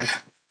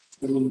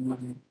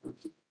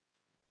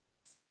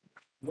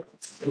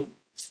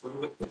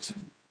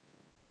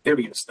 there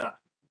we go. Stop.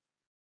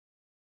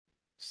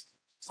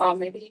 So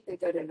maybe you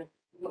could go to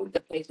move the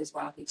pages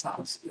while he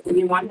talks. Do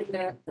you want me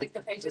to click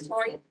the pages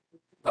for you?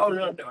 Oh,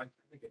 no. I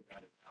think I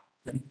got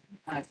it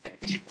now.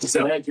 Okay.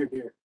 So, Glad you're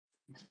here.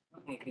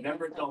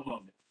 never a dull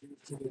moment.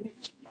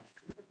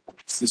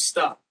 So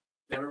stop.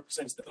 That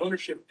represents the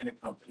ownership in a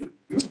company.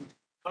 The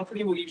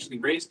company will usually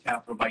raise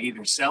capital by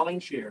either selling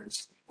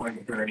shares or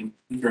incurring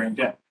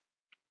debt.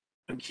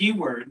 A key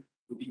word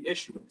would be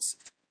issuance.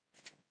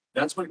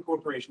 That's when a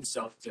corporation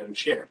sells its own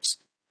shares.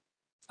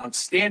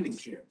 Outstanding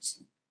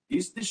shares.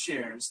 These are the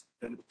shares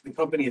that the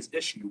company has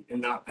issued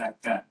and not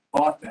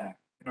bought back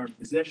and are in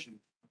possession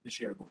of the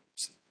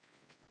shareholders.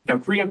 Now,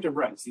 preemptive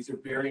rights, these are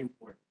very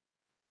important.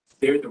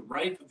 They're the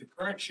right of the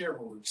current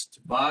shareholders to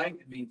buy and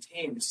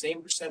maintain the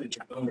same percentage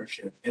of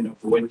ownership and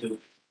avoid the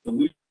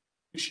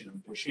dilution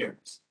of their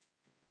shares.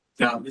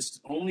 Now, this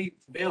is only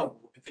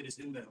available if it is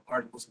in the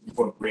articles of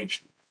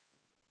incorporation.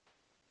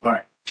 All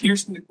right,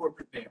 piercing the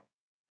corporate veil.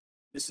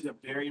 This is a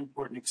very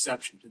important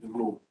exception to the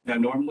rule. Now,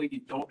 normally you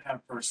don't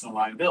have personal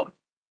liability.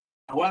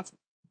 However,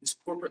 this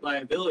corporate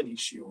liability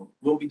shield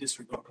will be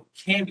disregarded,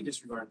 can be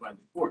disregarded by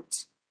the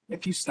courts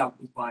if you stop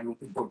complying with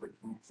the corporate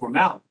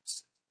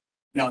formalities.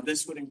 Now,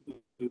 this would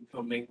include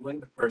commingling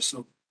the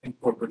personal and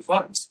corporate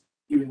funds.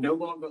 You are no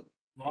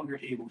longer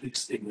able to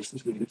distinguish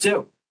between the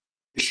two.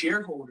 The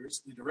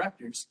shareholders, the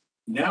directors,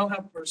 now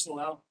have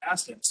personal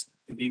assets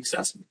to be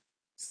accessible.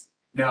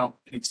 Now,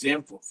 an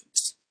example of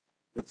this: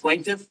 the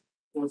plaintiff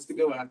wants to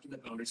go after the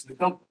owners of the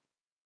company,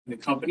 and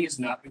the company has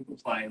not been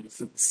compliant with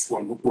the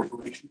formal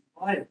corporation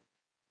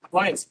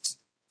compliances.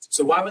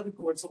 So, why would the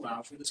courts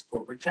allow for this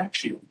corporate tax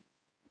shield?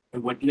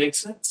 It wouldn't make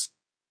sense.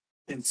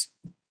 Its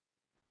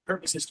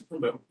purpose is to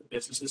promote the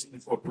businesses and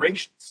the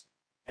corporations.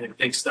 And if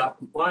they stop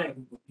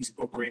complying with these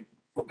corporate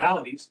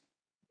formalities,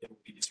 it will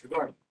be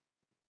disregarded.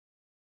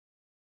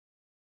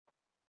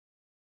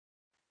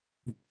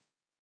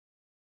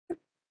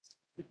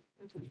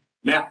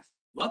 Now,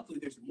 luckily,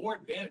 there's more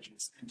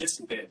advantages and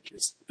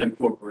disadvantages than a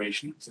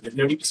corporation, so there's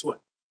no need to sweat.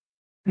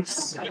 And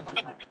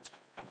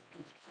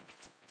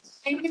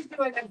you're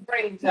doing a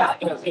great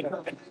job.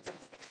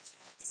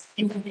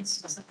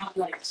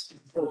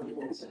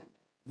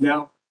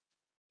 Now,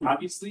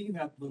 obviously, you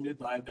have limited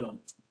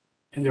liability,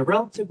 and they're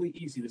relatively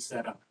easy to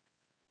set up.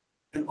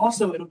 And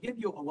also, it'll give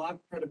you a lot of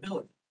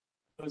credibility.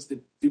 Opposed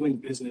to doing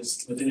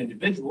business with an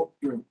individual,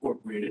 you're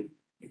incorporated,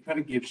 it kind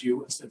of gives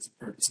you a sense of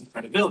purpose and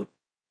credibility.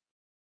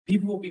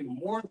 People will be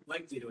more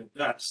likely to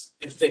invest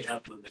if they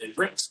have limited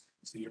risk,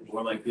 so you're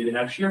more likely to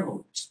have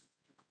shareholders.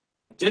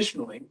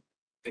 Additionally,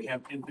 they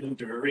have infinite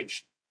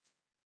duration,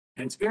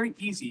 and it's very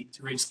easy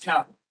to raise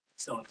capital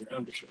selling their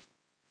ownership.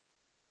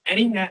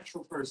 Any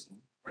natural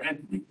person or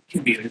entity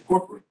can be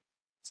incorporated.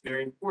 It's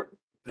very important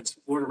because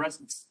Florida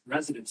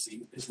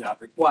residency is not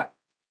required.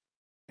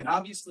 And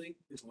obviously,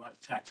 there's a lot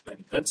of tax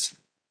benefits,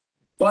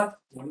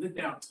 but one of the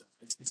downsides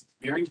is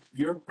very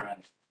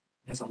bureaucratic.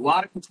 There's a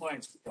lot of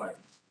compliance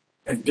requirements,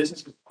 and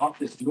businesses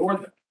often ignore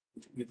them,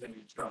 which can get them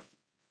in trouble.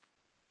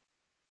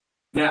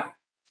 Now,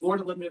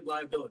 Florida limited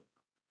liability.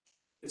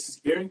 This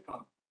is very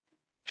common,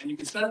 and you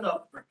can set it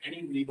up for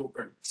any legal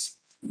purpose.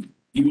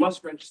 You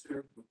must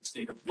register with the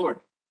state of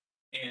Florida,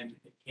 and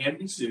it can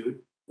be sued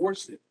or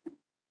sued.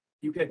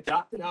 You can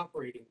adopt an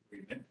operating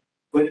agreement,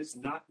 but it's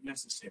not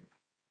necessary.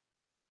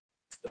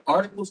 The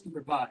articles can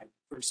provide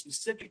for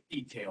specific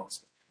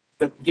details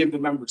that give the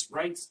members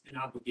rights and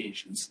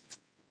obligations,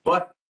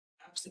 but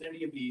absent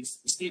any of these,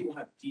 the state will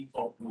have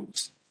default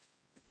rules.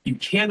 You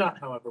cannot,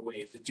 however,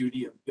 waive the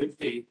duty of good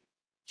faith,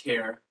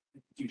 care,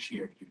 and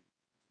fiduciary duty.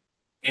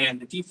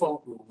 And the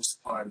default rules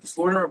are the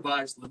Florida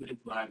Revised Limited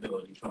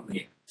Liability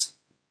Company Act.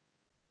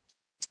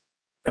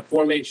 The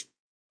formation,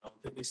 a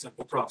relatively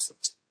simple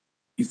process.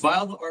 You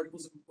file the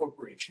articles of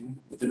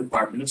incorporation with the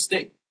Department of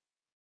State.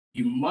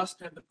 You must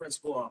have the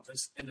principal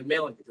office and the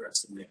mailing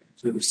address in there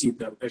to receive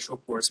the official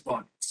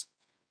correspondence.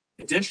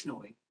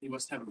 Additionally, you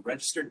must have a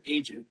registered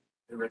agent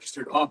and a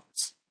registered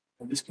office,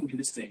 and this can be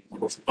the same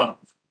as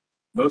above.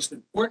 Most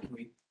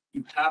importantly,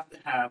 you have to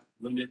have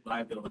limited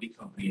liability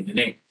company in the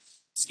name.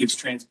 This gives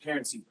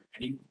transparency for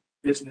any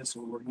business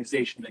or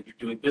organization that you're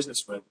doing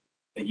business with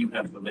that you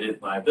have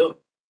limited liability.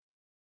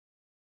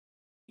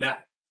 Now,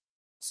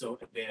 so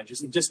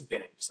advantages and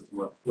disadvantages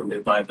of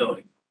limited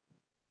liability.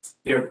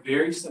 They're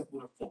very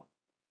simple to form,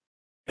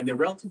 and they're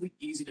relatively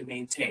easy to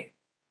maintain.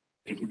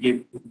 It can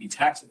be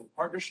taxable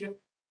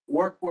partnership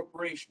or a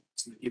corporation,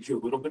 so it gives you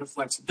a little bit of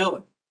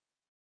flexibility.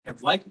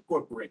 And like a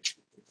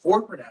corporation, the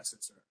corporate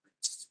assets are at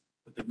risk,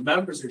 but the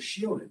members are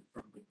shielded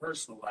from the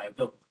personal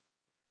liability.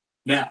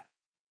 Now,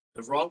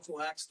 the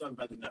wrongful acts done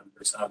by the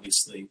members,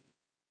 obviously,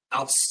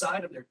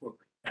 outside of their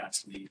corporate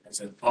capacity as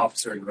an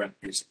officer and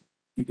directors,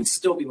 you can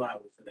still be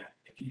liable for that.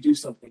 If you do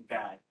something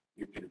bad,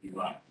 you're going to be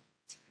liable.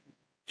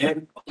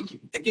 And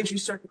it gives you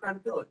certain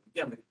credibility.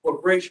 Again, the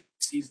corporation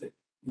sees that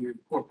you're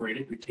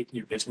incorporated, you're taking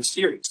your business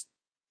seriously.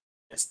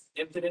 It's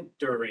infinite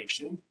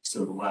duration,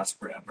 so it'll last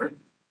forever.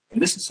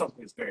 And this is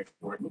something that's very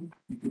important.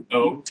 You can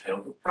own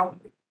title to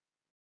property.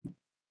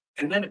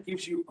 And then it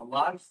gives you a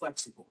lot of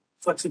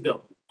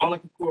flexibility.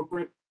 Unlike a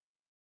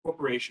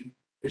corporation,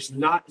 there's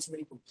not as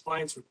many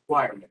compliance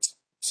requirements,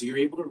 so you're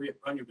able to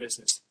run your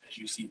business as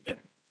you see fit.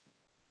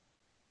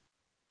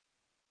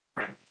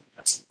 Right,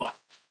 that's the plot.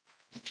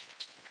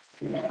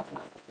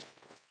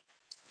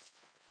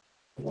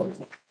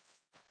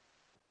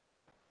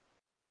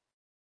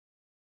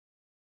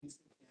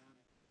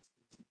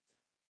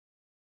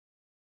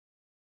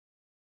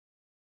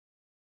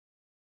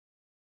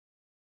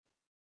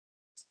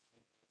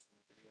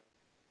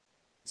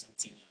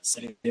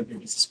 Setting up your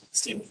business with the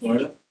state of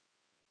Florida,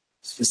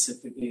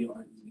 specifically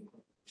our union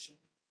corporation.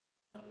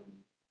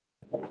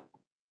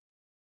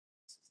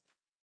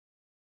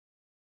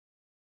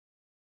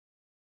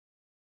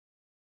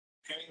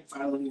 Preparing and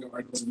filing your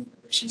articles of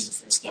incorporation is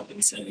the first step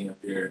in setting up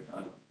your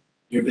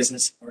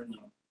business or no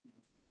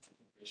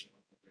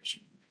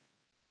corporation.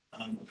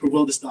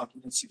 Approval of this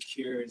document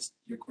secures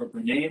your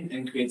corporate name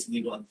and creates a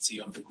legal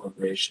entity of the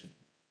corporation.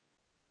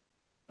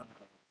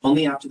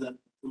 Only after that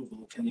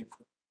approval can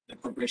the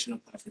corporation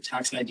apply for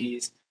tax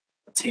IDs,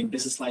 obtain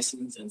business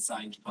license, and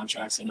sign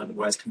contracts and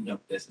otherwise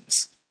conduct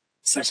business.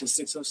 Section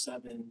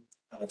 607,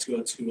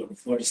 202 of the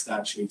Florida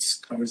statutes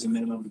covers the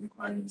minimum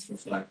requirements for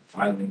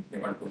filing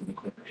the article of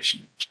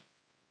incorporation.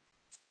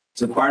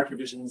 The required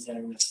provisions that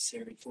are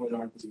necessary for the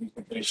articles of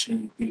incorporation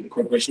include the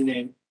corporation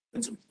name,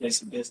 principal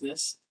place of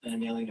business, and a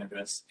mailing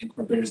address,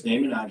 incorporator's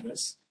name and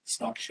address,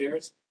 stock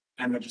shares,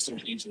 and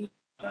registered agent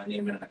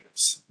name and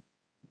address.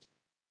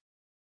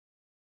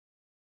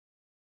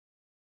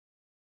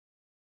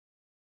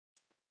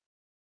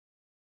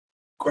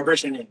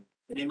 Corporation name.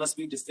 The name must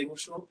be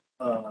distinguishable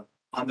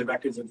on the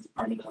records of the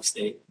Department of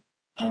State.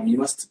 You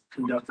must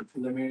conduct a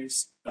preliminary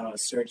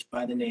search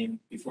by the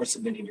name before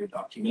submitting your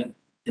document.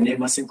 The name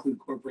must include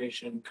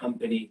corporation,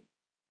 company,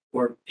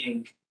 or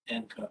Inc.,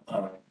 and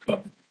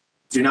co.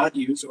 Do not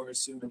use or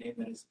assume a name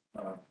that is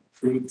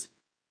approved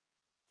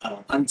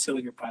until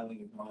you're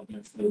filing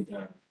acknowledgement for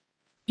the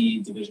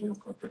E Division of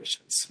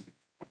Corporations.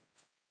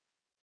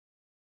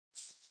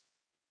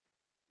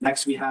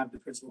 Next, we have the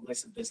principal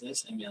place of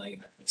business and mailing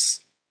address.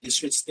 This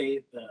should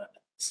state the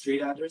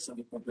street address of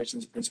the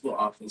corporation's principal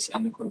office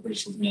and the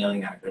corporation's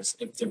mailing address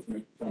if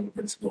different from the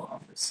principal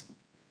office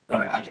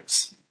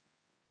address.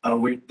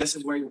 This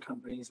is where your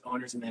company's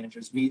owners and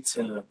managers meet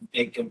to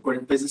make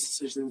important business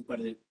decisions, but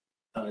it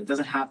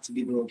doesn't have to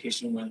be the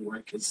location where the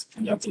work is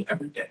conducted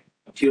every day.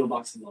 A PO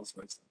box is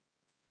also exempt.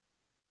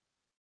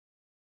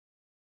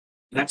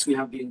 Next, we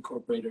have the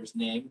incorporator's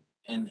name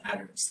and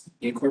address.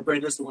 The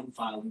incorporator is the one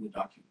filing the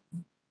document.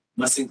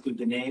 Must include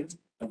the name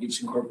of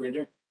each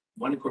incorporator.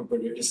 One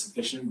incorporator is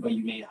sufficient, but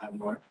you may have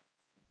more,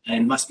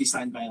 and must be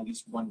signed by at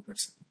least one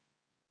person.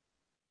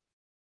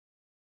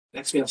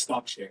 Next, we have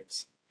stock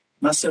shares.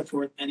 Must set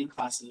forth any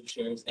classes of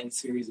shares and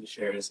series of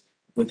shares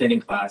within a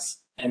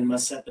class, and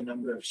must set the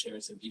number of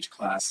shares of each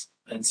class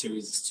and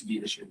series to be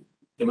issued.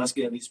 There must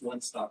be at least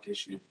one stock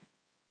issued.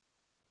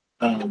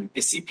 A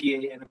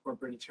CPA and a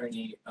corporate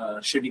attorney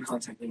should be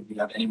contacted if you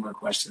have any more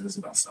questions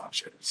about stock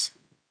shares.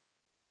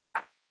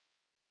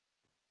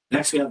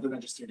 Next, we have the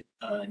registered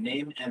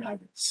name and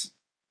address.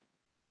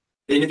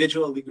 The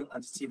individual legal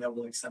entity that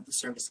will accept the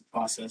service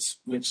process,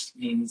 which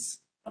means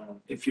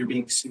if you're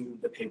being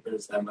sued, the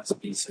papers that must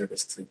be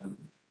serviced to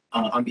them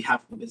on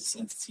behalf of the business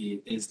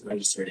entity is the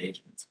registered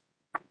agent.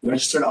 The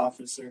registered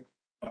office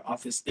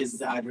is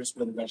the address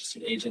where the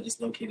registered agent is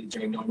located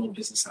during normal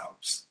business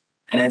hours.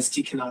 An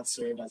entity cannot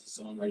serve as its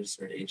own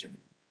registered agent.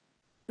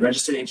 The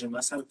registered agent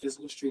must have a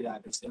physical street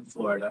address in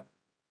Florida,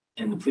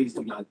 and please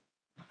do not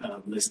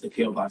list the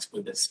PO box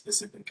for this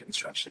specific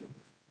instruction.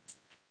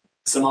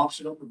 Some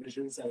optional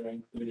provisions that are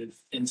included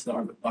into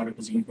the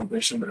articles of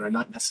incorporation but are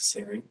not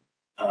necessary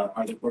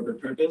are the corporate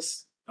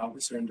purpose,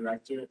 officer and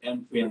director,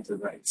 and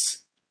preemptive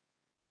rights.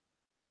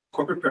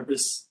 Corporate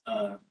purpose,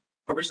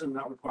 corporations are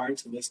not required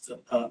to list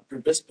a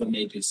purpose, but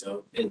may do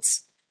so.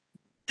 It's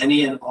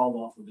any and all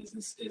lawful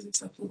business is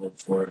acceptable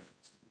for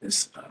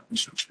this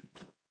instruction.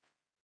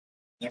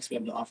 Next, we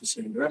have the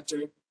officer and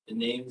director. The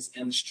names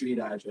and the street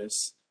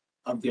address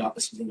of the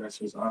officers and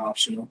directors are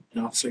optional.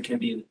 An officer can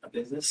be a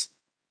business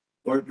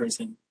or a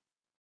person.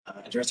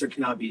 A director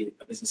cannot be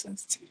a business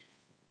entity.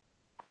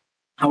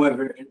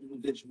 However, an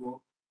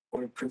individual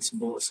or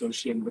principal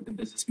associated with the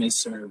business may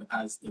serve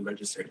as the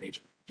registered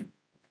agent.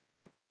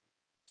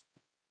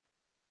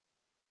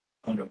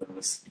 Oh no, that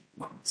was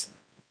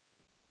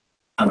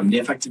the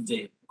effective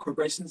date.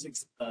 Corporation's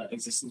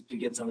existence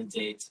begins on the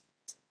date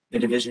the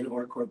division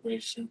or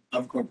corporation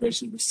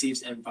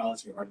receives and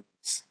files your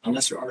articles,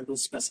 unless your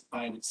articles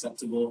specify an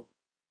acceptable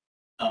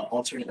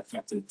alternate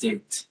effective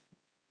date.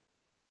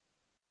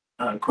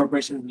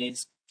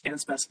 Corporations can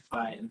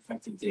specify an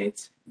effective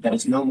date that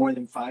is no more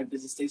than 5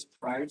 business days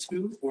prior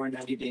to or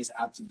 90 days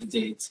after the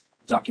date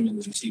the document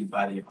was received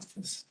by the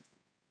office.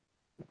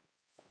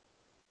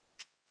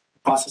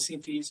 Processing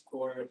fees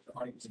for the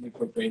articles of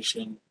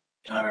incorporation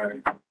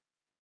are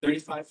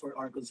 $35 for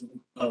articles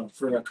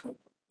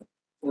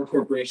for a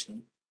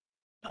corporation,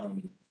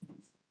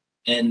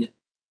 and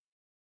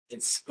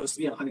it's supposed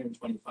to be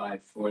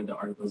 $125 for the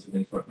articles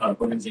of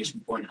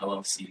organization for an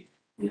LLC.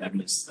 We have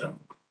missed that.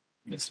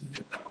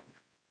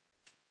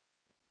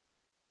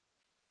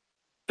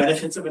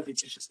 Benefits of a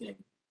fictitious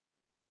name.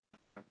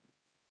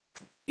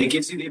 It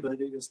gives you the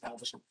ability to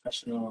establish a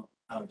professional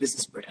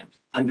business brand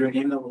under a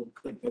name that will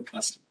click with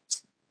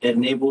customers. It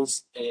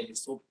enables a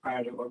sole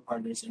proprietor or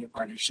partners in a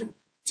partnership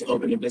to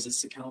open a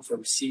business account for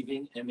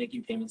receiving and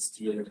making payments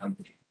through their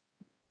company.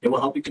 It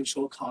will help you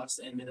control costs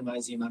and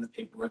minimize the amount of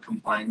paperwork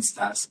compliance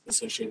tasks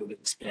associated with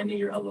expanding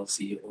your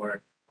LLC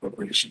or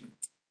corporation.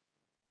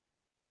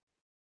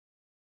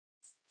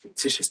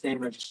 Fictitious name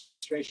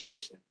registration.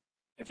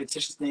 A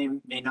fictitious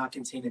name may not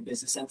contain a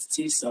business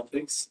entity,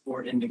 suffix,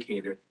 or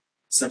indicator,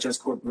 such as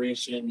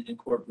corporation,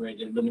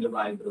 incorporated, limited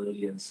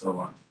liability, and so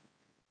on.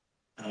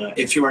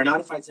 If you are not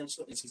a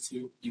financial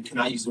institute, you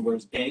cannot use the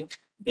words bank,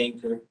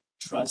 banker,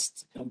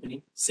 trust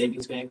company,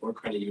 savings bank, or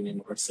credit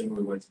union, or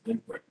similar words of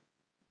import.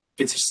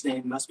 Fictitious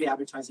name must be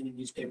advertised in a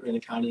newspaper in the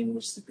county in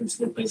which the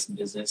principal place of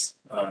business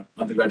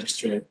of the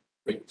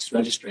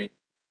registrant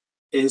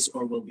is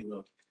or will be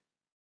located.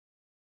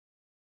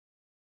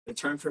 The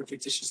term for a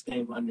fictitious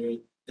name under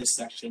this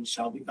section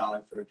shall be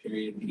valid for a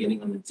period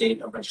beginning on the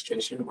date of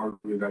registration or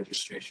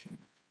re-registration.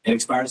 It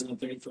expires on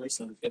the 31st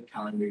of the 5th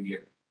calendar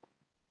year.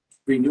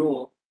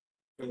 Renewal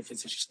for the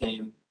fictitious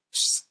name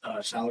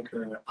shall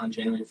occur on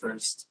January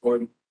 1st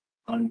or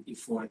on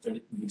before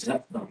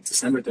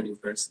December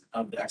 31st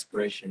of the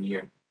expiration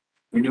year.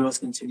 Renewal is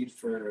continued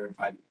for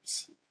 5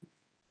 years.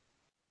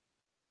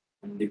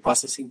 And the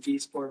processing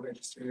fees for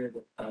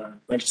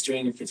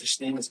registering a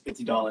fictitious name is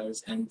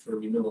 $50, and for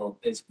renewal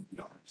is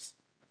 $50.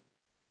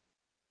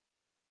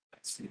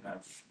 Next, we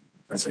have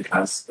Professor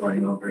Cass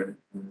going over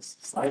this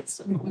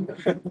slides.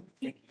 Thank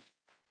you.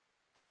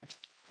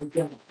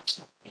 Okay.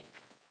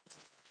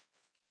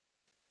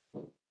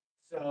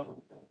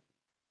 So,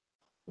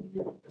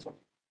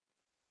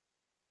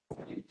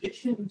 in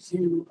addition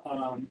to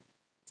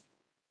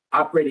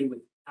operating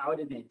without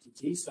an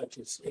entity such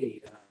as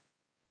a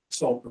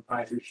sole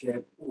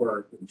proprietorship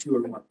or two or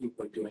more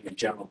people doing a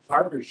general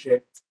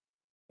partnership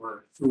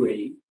or through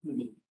a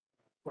limited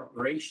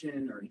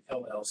corporation or an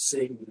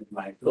LLC with a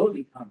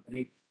liability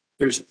company,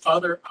 there's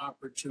other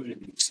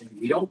opportunities, and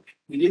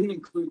we didn't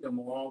include them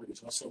all.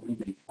 There's also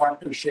limited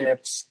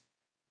partnerships,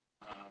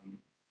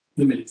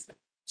 limited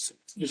things.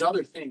 There's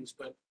other things,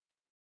 but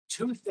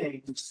two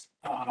things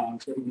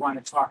that we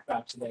want to talk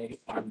about today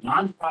are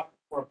nonprofit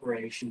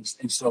corporations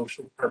and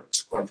social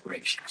purpose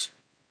corporations.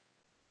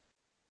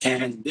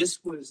 And this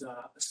was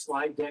a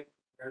slide deck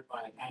prepared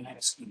by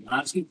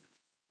NSU,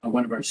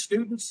 one of our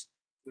students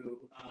who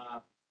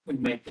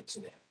couldn't make it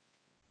today.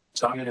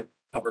 So I'm going to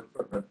cover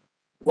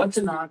what's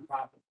a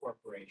nonprofit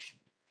corporation.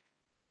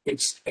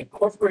 It's a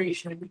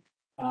corporation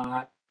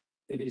that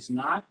is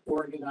not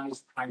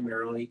organized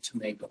primarily to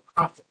make a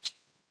profit.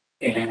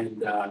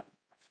 And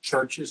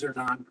churches are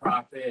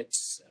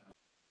nonprofits.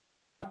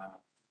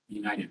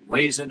 United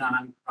Way is a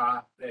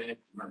nonprofit.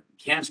 American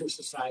Cancer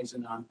Society is a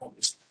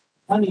nonprofit.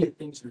 Plenty of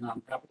things are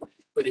nonprofit,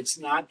 but it's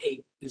not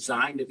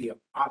designed to be a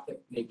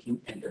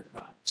profit-making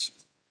enterprise.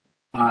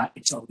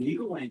 It's a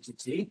legal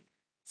entity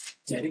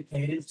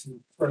dedicated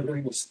to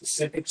furthering a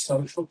specific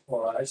social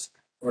cause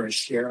or a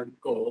shared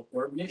goal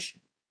or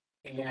mission.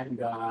 And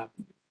a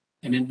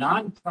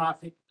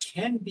nonprofit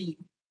can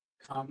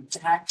become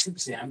tax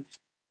exempt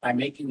by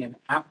making an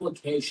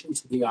application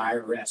to the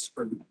IRS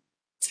for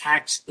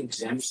tax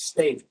exempt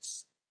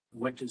status.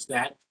 What does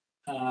that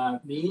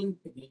mean?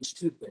 It means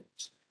two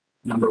things.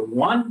 Number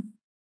one,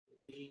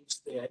 it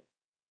means that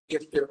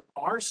if there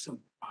are some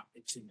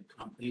profits in the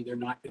company, they're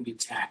not going to be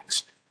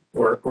taxed.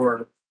 Or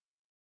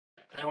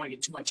I don't want to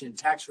get too much into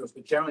tax rules,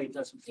 but generally it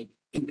doesn't take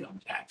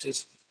income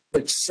taxes.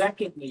 But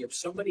secondly, if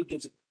somebody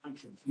gives a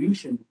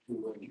contribution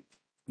to a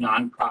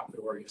nonprofit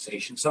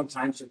organization,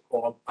 sometimes they're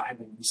called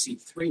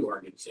 501c3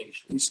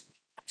 organizations,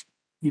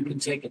 you can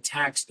take a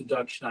tax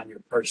deduction on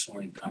your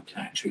personal income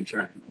tax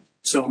return.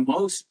 So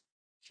most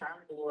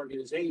charitable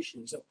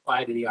organizations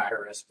apply to the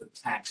IRS for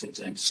tax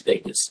exempt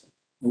status.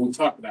 And we'll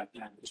talk about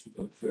that as we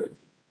go through.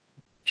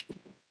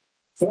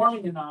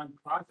 Forming a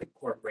nonprofit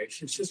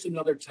corporation is just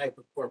another type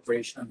of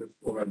corporation under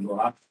Florida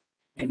law,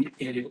 and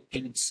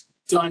it's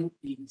done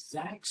the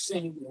exact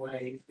same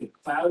way that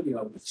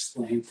Claudio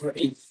explained for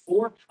a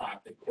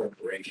for-profit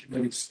corporation,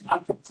 but it's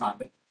not for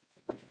profit.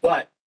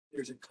 But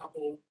there's a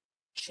couple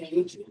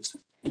changes.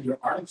 In your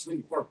articles of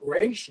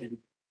incorporation,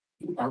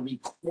 you are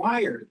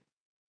required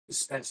to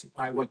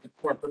specify what the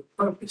corporate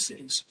purpose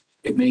is.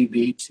 It may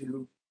be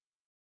to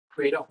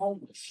create a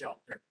homeless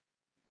shelter,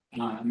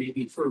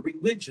 maybe for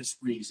religious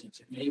reasons.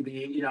 It may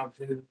be,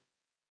 to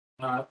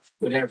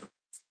whatever.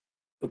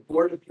 The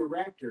board of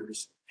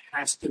directors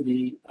has to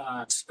be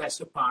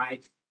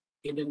specified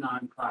in a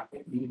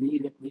nonprofit. You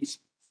need at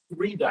least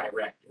 3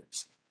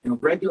 directors. In a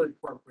regular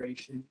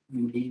corporation,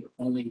 you need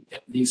only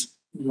at least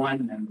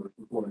 1 member of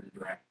the board of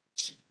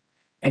directors.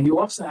 And you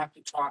also have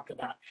to talk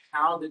about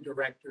how the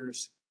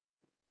directors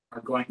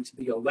are going to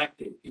be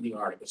elected in the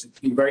articles. It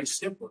can be very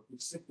simple. You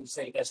simply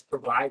say as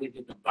provided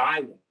in the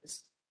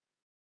bylaws,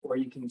 or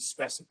you can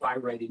specify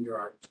right in your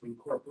articles of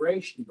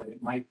incorporation, but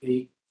it might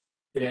be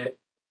that,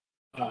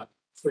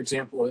 for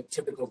example, a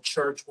typical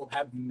church will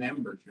have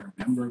members. You're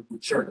a member of the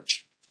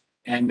church.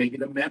 And maybe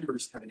the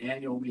members have an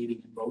annual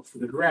meeting and vote for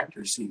the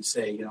directors. So you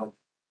say,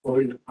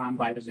 voted upon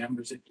by the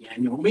members at the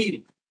annual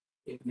meeting.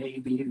 It may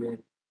be that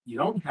you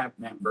don't have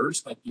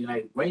members, like the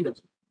United Way doesn't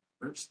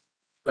have members,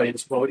 but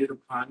it's voted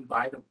upon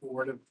by the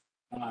board of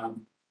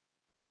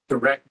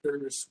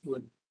directors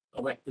would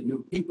elect the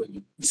new people.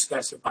 You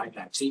specify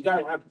that. So you got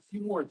to have a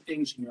few more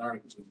things in your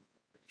articles of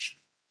incorporation.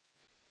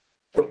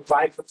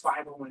 Apply for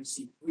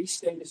 501c3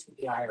 status with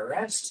the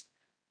IRS.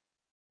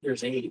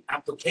 There's a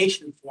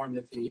application form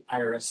that the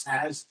IRS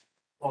has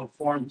called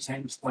Form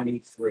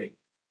 1023.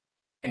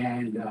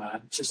 And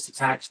just a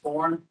tax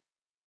form.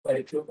 But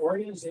if your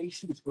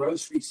organization's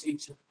gross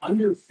receipts are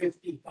under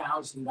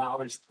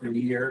 $50,000 per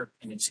year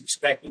and it's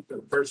expected for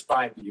the first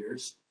 5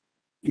 years,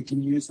 you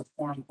can use a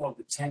form called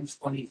the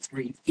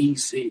 1023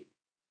 EC.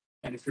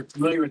 And if you're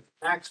familiar with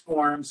the tax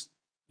forms,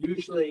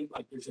 usually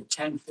like there's a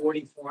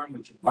 1040 form,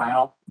 which you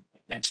file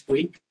next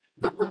week.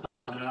 But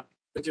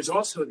there's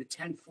also the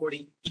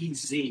 1040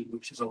 EZ,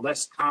 which is a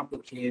less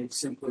complicated,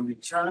 simpler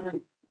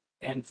return.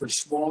 And for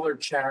smaller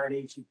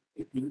charities,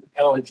 if you're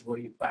eligible,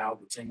 you file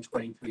the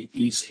 1023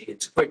 EZ.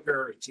 It's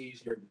quicker, it's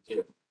easier to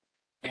do.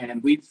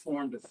 And we've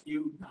formed a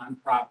few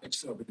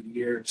nonprofits over the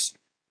years.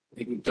 I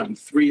think we've done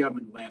 3 of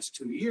them in the last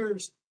 2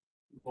 years.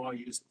 We've all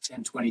used the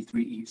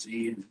 1023 EZ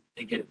and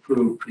they get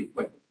approved pretty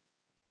quickly.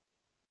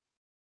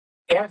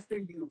 After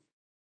you,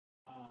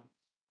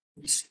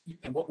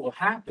 and what will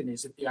happen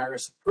is if the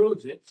IRS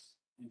approves it,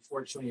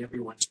 unfortunately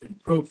everyone's been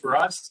approved for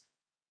us,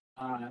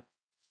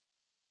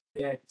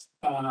 that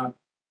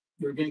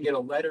you're going to get a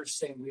letter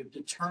saying we have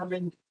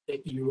determined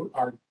that you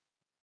are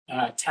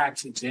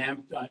tax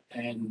exempt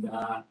and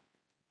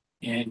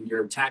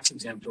you're a tax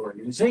exempt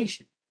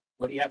organization.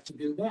 What do you have to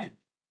do then?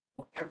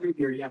 Well, every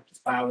year you have to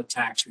file a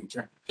tax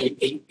return,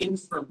 a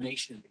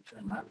information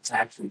return, not a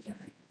tax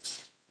return.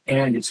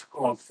 And it's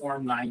called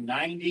Form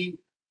 990.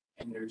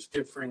 And there's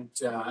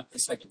different,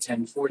 it's like a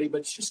 1040, but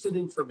it's just an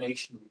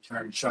information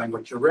return showing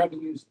what your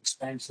revenues,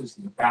 expenses,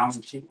 and the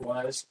balance sheet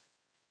was.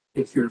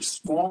 If you're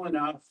small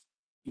enough,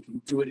 you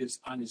can do it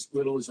on as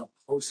little as a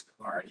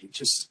postcard. You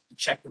just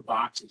check the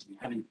boxes. You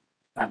haven't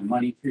got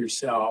money for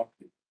yourself.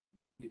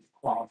 You've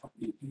qualified,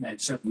 you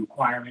met certain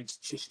requirements.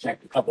 Just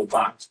check a couple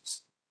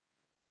boxes.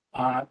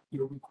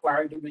 You're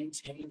required to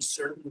maintain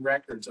certain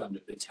records under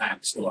the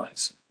tax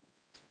laws.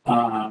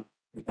 And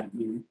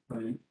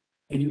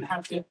you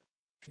have to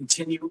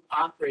continue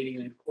operating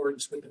in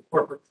accordance with the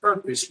corporate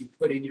purpose you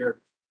put in your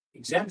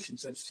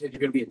exemptions. Let's say you're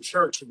going to be a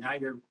church and now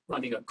you're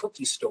running a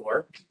cookie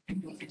store. You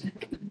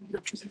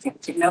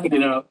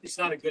know, it's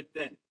not a good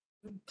thing.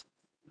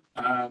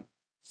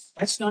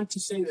 That's not to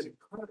say that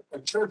a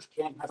church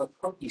can't have a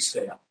cookie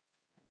sale.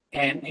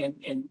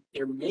 And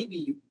there may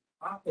be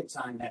profits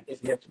on that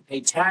if you have to pay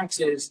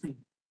taxes,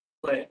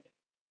 but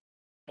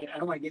I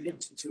don't want to get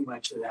into too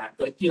much of that.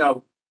 But, you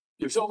know,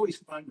 there's always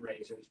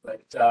fundraisers,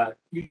 but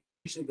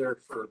usually they're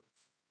for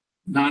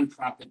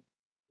nonprofit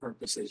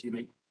purposes. You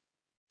may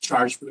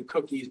charge for the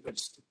cookies,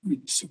 but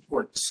you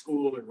support the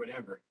school or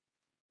whatever.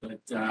 But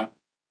a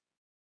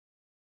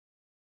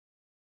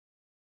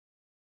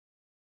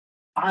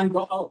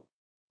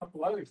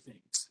couple other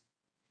things.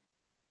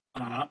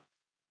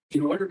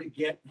 In order to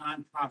get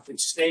nonprofit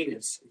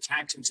status,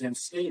 tax exempt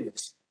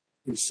status,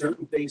 there's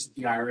certain things that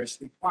the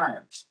IRS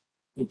requires.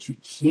 That you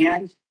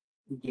can't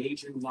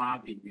engage in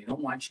lobbying. They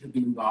don't want you to be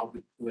involved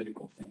with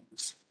political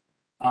things.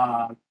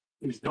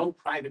 There's no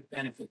private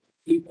benefit.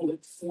 People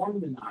that form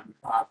the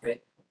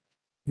nonprofit,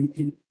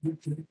 you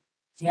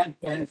can't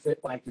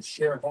benefit like a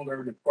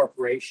shareholder in a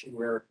corporation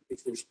where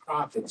if there's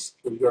profits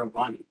for your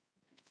money.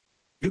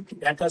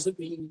 That doesn't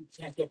mean you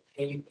can't get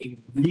paid a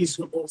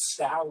reasonable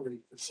salary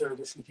for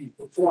services you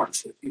perform.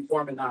 So if you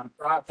form a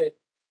nonprofit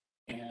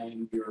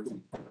and you're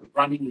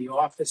running the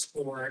office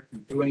for it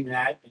and doing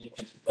that,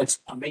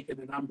 I'm making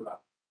a number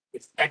up.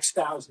 If X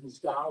thousands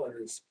of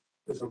dollars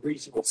is a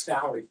reasonable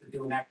salary for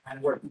doing that kind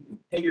of work, you can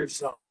pay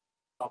yourself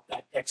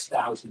that X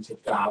thousands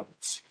of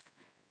dollars.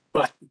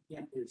 But you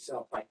can't pay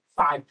yourself like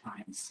 5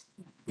 times,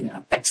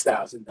 X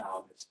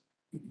 $1,000.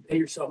 You can pay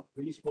yourself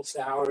a reasonable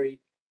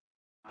salary,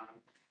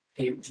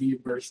 pay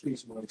reimburse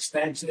reasonable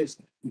expenses.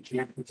 You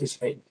can't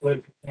participate in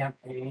political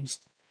campaigns.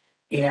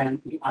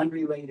 And the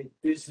unrelated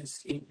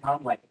business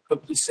income, like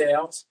cookie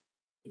sales,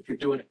 if you're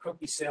doing a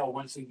cookie sale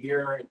once a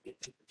year at the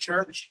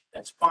church,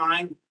 that's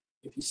fine.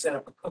 If you set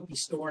up a cookie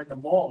store in the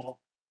mall,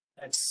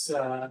 that's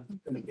going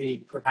to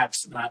be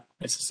perhaps not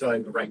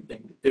necessarily the right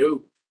thing to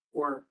do.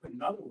 Or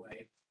another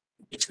way,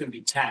 it's going to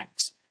be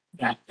taxed,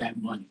 that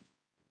money.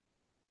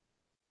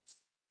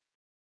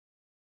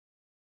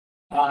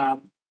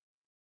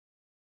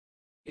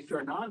 If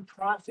you're a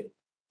nonprofit,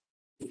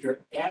 if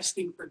you're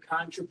asking for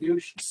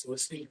contributions,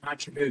 soliciting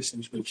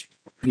contributions, which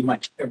pretty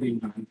much every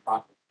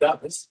nonprofit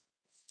does,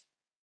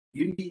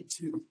 you need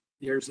to,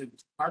 there's a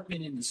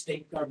department in the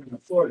state government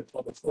of Florida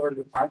called the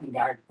Florida Department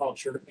of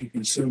Agriculture and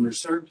Consumer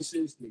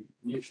Services. The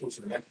initials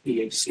are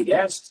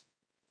FDACS,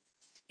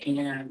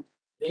 and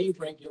they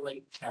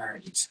regulate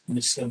charities in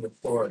the state of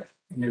Florida.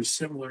 And there's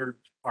similar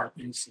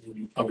departments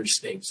in other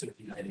states of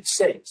the United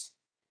States.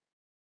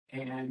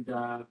 And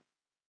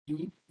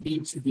you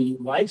need to be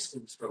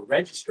licensed or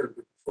registered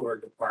with the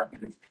Florida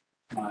Department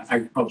of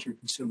Agriculture and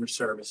Consumer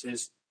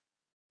Services,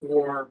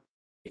 or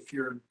if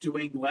you're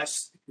doing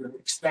less, if your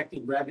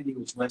expected revenue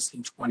is less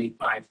than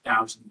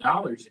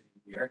 $25,000 in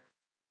a year,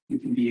 you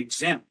can be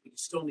exempt. You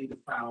still need to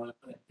file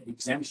an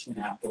exemption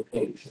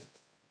application.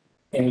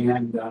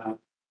 And the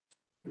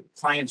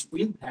clients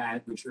we've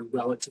had, which are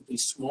relatively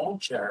small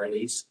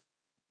charities,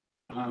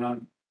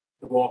 have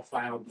all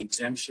filed the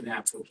exemption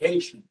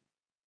application.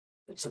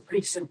 It's a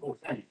pretty simple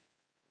thing.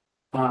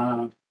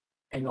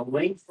 And the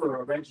link for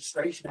a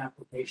registration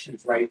application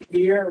is right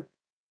here,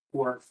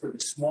 or for the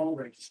small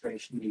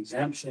registration, the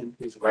exemption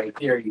is right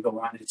there. You go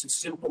on, it's a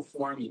simple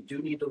form. You do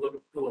need to look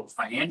at the little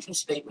financial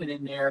statement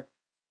in there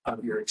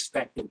of your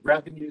expected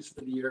revenues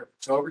for the year. If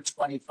it's over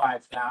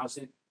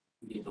 25,000,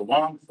 you need the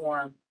long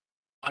form.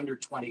 Under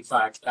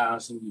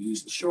 25,000, you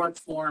use the short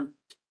form.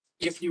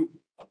 If you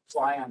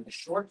apply on the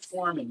short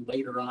form and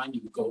later on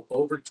you go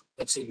over,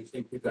 let's say you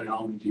think you're going to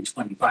only do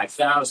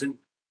 25,000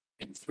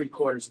 and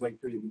 3/4 way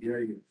through the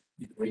year, you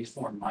raise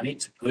more money.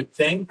 It's a good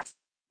thing,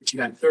 but you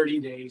got 30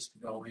 days to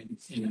go in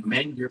and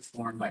amend your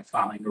form by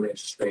filing a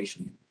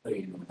registration and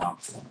putting in the long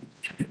form.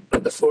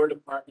 But the Florida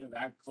Department of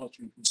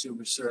Agriculture and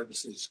Consumer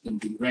Services can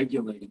be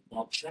regulating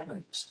all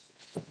charities.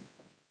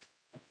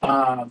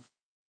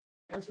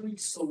 Every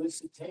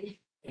solicitation,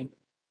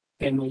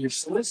 and when you're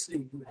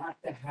soliciting, you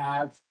have to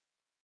have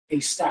a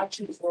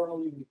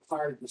statutorily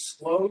required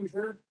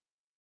disclosure.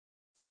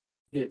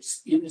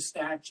 It's in the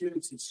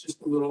statutes. It's just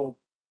a little,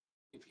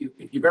 if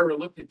you've ever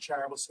looked at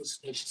charitable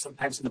solicitation,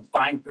 sometimes in the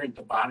fine print at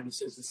the bottom, it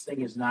says this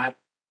thing is not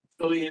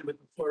affiliated with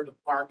the Florida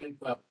Department,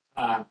 but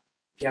if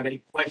you have any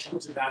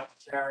questions about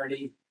the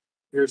charity,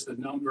 here's the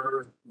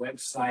number,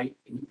 website,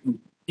 and you can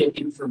get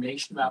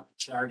information about the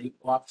charity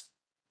off.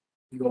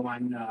 You go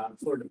on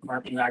Florida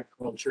Department of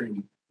Agriculture,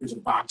 and there's a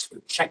box for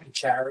check a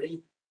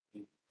charity.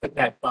 You put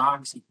that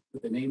box, you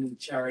put the name of the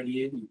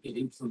charity in, you get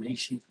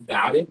information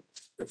about it,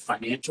 the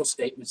financial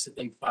statements that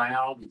they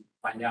filed, you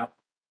find out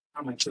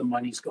how much of the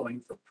money is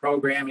going for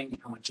programming,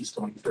 how much is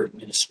going for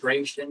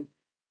administration,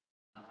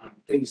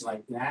 things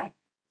like that.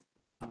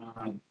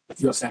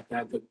 You also have to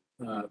have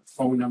the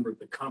phone number of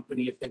the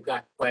company if they've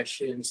got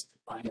questions to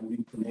find out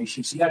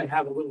information. So you got to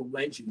have a little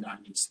legend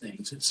on these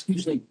things. It's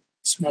usually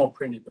small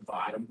print at the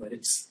bottom, but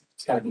it's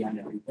got to be on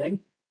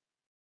everything.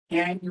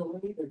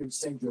 Annually, they're going to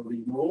send you a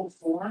renewal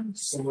form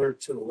similar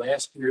to the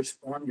last year's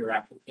form, your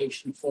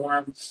application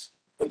form,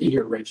 whether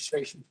your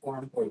registration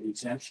form or the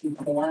exemption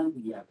form.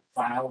 You have to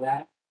file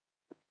that.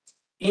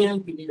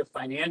 And you need a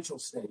financial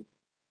statement.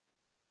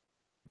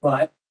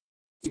 But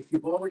if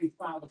you've already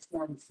filed a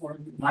form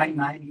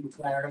 990 with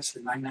IRS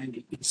or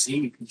 990 EC,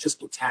 you can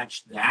just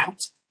attach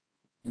that,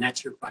 and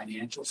that's your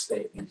financial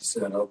statement.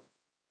 So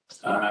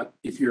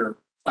if you're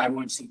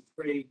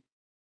 501c3,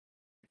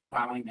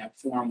 filing that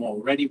form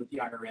already with the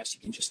IRS, you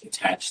can just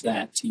attach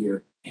that to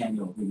your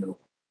annual renewal.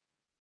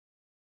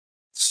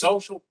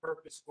 Social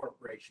purpose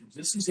corporations.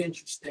 This is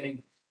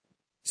interesting.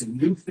 It's a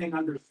new thing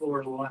under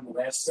Florida law in the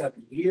last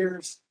 7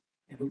 years,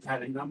 and we've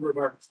had a number of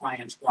our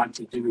clients want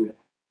to do that.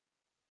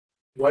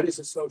 What is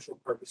a social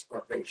purpose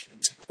corporation?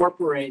 It's a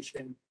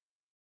corporation,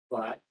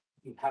 but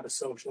you have a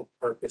social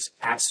purpose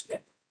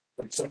aspect.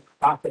 But it's a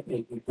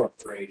profit-making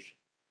corporation.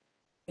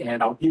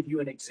 And I'll give you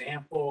an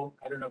example.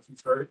 I don't know if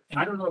you've heard, and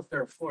I don't know if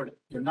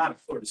they're not a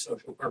Florida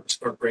social purpose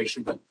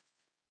corporation, but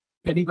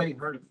anybody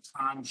heard of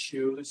Tom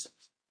Shoes?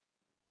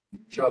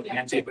 Show of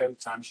hands, anybody with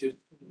Tom Shoes?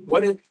 How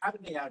do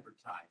they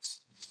advertise?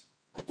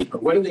 Or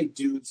what do they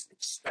do that's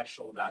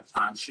special about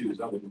Tom Shoes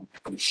other than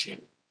the shoe?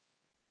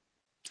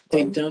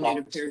 They donate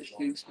a pair of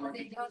shoes.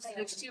 They donate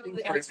a shoe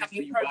every time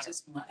you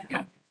purchase one.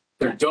 Yeah.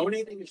 They're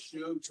donating a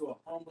shoe to a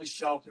homeless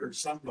shelter or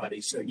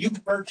somebody, so you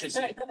purchase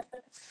it.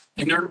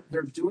 And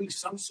they're doing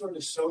some sort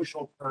of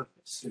social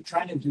purpose. They're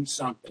trying to do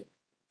something.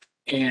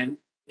 And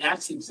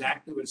that's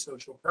exactly what a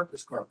social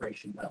purpose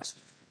corporation does.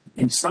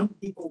 And some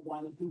people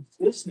want to do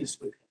business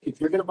with it.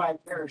 If you're going to buy a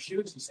pair of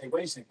shoes and say,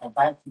 wait a second, I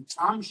buy it from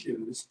Tom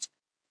Shoes,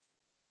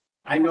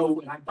 I know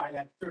when I buy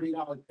that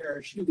 $30 pair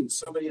of shoes,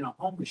 somebody in a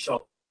homeless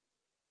shelter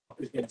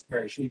gets a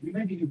pair of shoes. You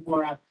maybe do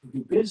more out to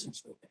do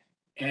business with it.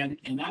 And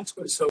that's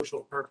what a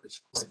social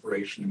purpose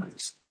corporation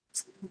is.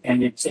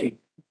 And it's a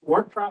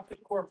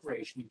for-profit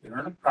corporation. You can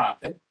earn a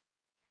profit.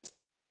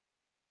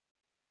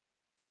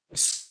 A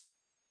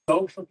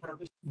social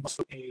purpose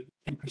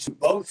can pursue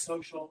both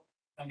social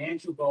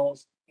financial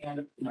goals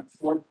and in a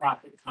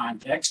for-profit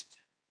context.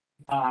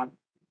 And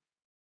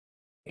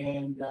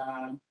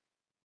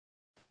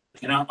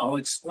I'll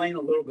explain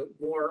a little bit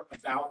more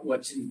about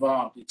what's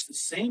involved. It's the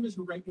same as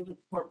a regular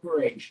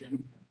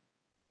corporation,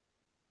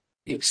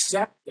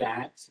 except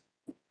that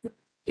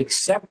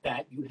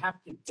you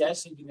have to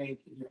designate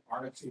in your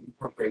article of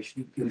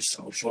incorporation your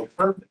social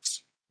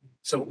purpose.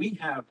 So we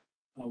have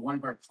one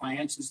of our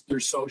clients is their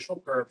social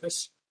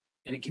purpose,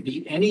 and it can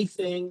be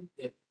anything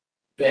that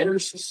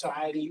betters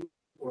society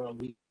or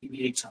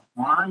alleviates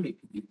harm. It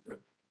can be for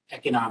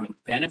economic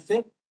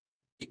benefit.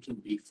 It can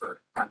be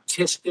for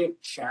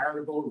artistic,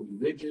 charitable,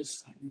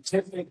 religious,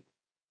 scientific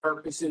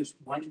purposes.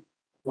 One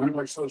of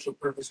our social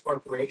purpose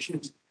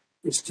corporations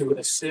is to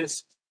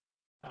assist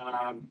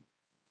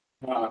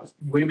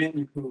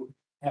women who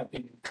have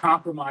been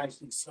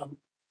compromised in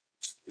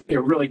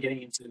they're really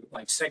getting into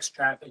like sex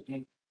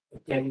trafficking,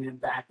 getting them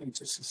back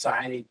into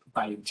society,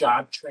 providing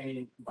job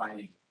training,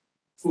 providing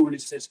food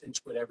assistance,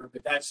 whatever.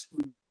 But that's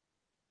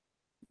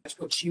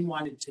what she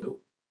wanted to do.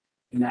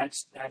 And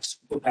that's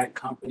what that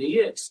company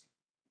is.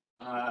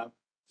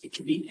 It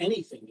can be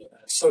anything.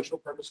 A social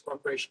purpose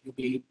corporation could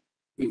be,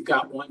 we've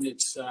got one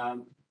that's,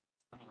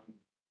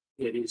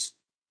 it is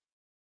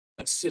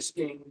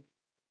assisting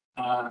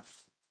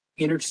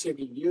inner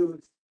city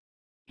youth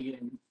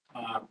in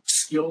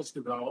skills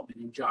development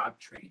and job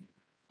training,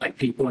 like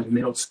people in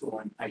middle school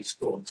and high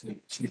school to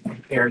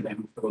prepare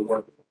them for the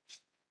workforce.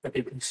 But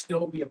they can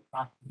still be a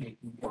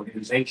profit-making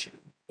organization.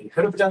 They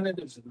could have done it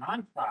as a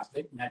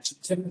nonprofit, and that's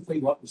typically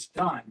what was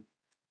done,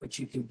 but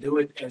you can do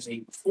it as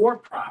a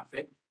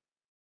for-profit,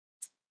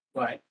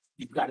 but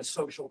you've got a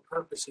social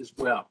purpose as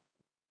well.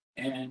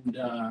 And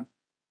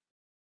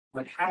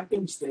what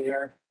happens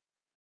there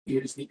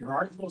is that your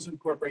articles of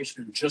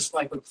incorporation are just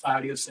like what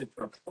Claudio said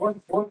for a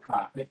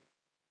for-profit,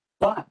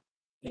 but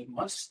they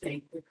must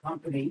state the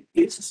company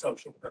is a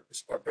social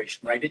purpose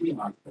corporation, right in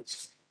the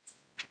articles,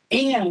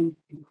 and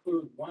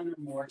include one or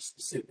more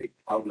specific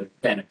public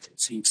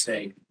benefits. So you'd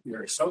say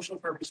you're a social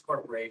purpose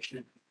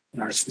corporation,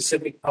 and our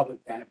specific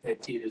public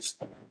benefit is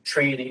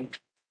training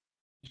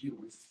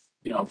youth,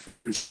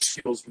 for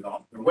skills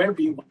development, or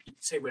whatever you want. You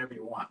can say whatever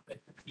you want, but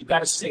you've got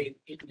to say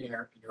it in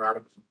there in your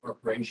articles of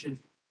incorporation.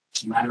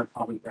 It's a matter of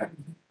public benefit.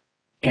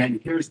 And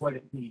here's what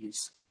it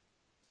means.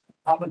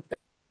 Public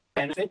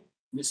benefit,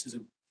 this is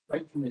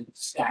right from the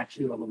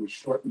statute, although we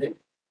shortened it,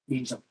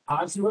 means a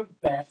positive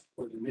effect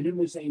or the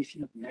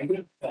minimization of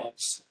negative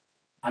effects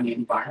on the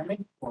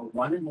environment or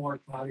one or more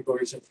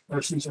categories of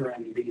persons or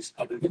entities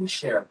other than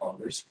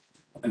shareholders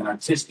of an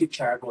artistic,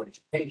 charitable,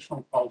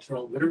 educational,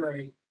 cultural,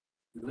 literary,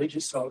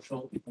 religious,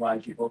 social,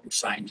 ecological, or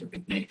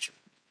scientific nature.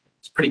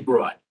 It's pretty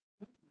broad.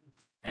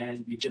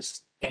 And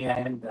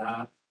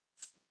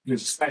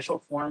there's a special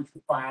form for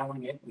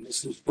filing it, and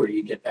this is where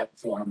you get that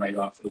form right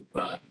off of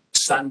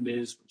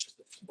Sunbiz, which is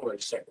the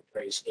Florida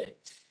Secretary of State.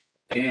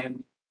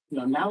 And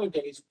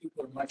nowadays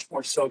people are much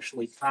more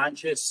socially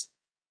conscious.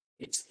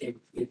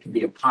 It can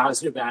be a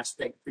positive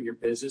aspect for your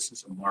business.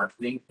 It's a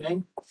marketing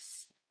thing,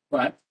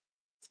 but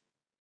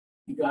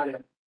you got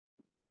to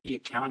be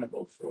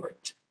accountable for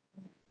it.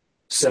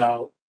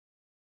 So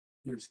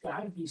there's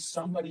got to be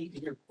somebody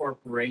in your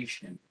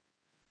corporation,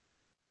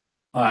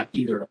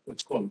 either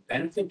what's called a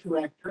benefit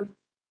director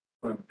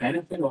or a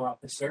benefit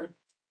officer,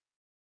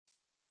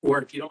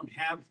 or if you don't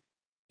have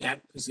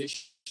that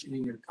position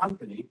in your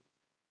company,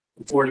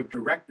 the board of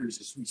directors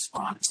is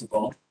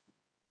responsible,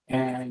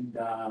 and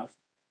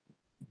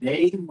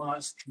they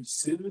must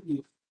consider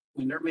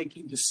when they're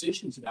making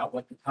decisions about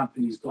what the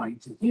company is going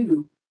to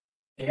do,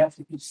 they have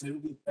to consider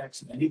the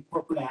effects of any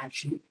corporate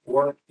action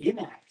or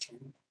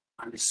inaction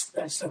on a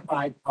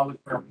specified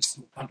public purpose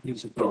of the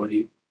company's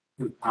ability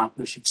to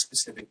accomplish its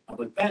specific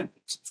public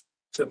benefits.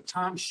 So if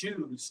Tom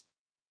Shoes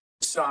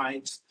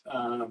decides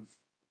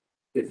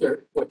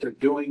that what they're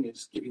doing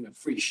is giving a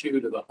free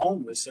shoe to the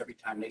homeless every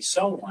time they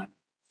sell one,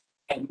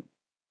 and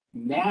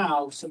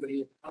now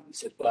somebody at the company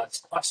said, well, it's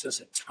cost us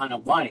a ton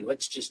of money.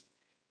 Let's just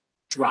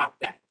drop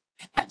that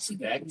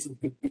aspect.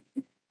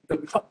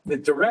 The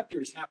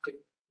directors have to,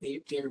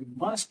 they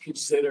must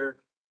consider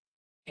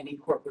any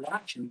corporate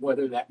action,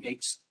 whether that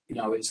makes,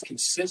 is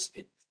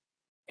consistent.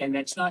 And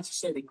that's not to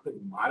say they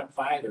couldn't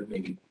modify it, or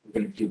maybe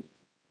we're going to do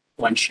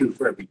one shoe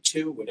for every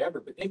two,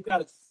 whatever, but they've got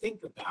to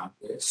think about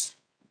this.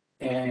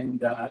 And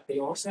they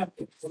also have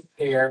to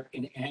prepare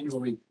an annual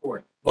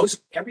report.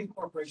 Every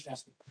corporation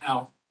has to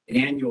file an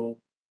annual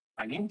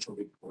financial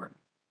report,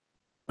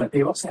 but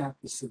they also have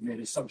to submit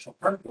a social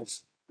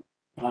purpose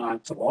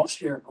to all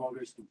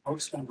shareholders and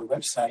post on the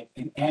website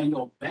an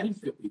annual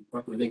benefit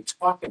report where they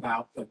talk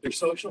about what their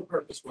social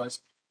purpose was,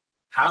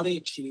 how they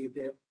achieved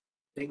it,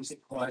 things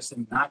that caused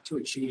them not to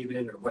achieve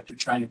it, or what they're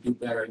trying to do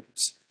better.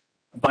 It's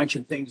a bunch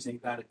of things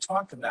they've got to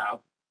talk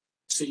about.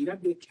 So you got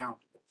to be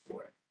accountable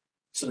for it.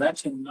 So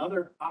that's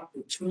another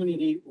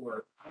opportunity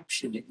or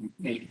option that you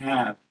may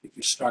have if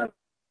you start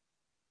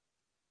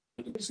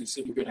a business.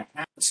 If you're going to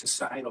have a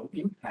societal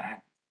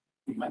impact,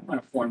 you might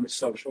want to form a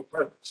social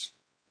purpose.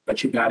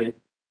 But you got to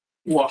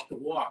walk the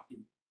walk,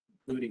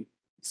 including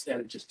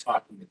instead of just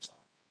talking the talk.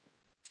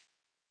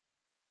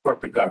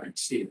 Corporate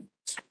governance, Stephen.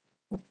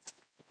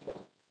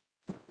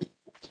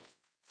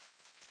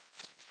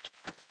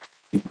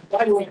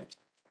 By the way,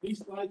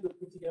 these slides were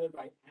put together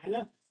by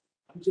Anna.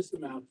 I'm just a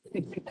mouth.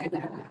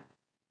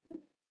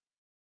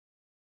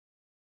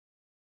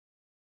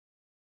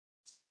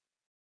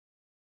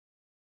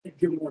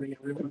 Good morning,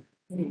 everyone.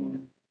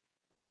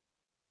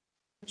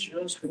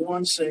 Just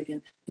 1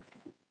 second.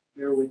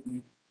 Bear with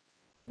me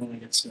when I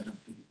get set up.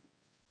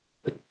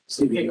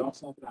 See, they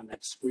also have it on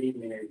that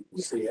screen there. You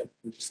can see it,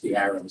 just the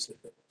arrows.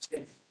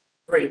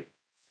 Great.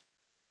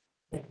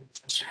 Good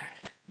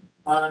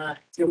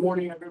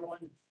morning,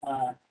 everyone.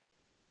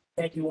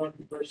 Thank you, one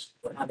first,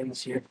 for having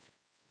us here.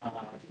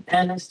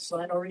 And as the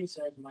slide already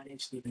said, my name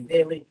is Stephen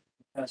Daly,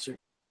 professor.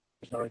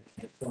 Sorry,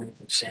 I'm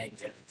saying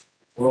that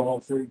we're all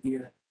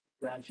third-year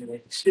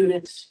graduating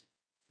students.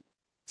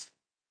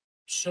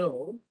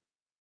 So,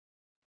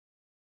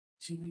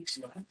 2 weeks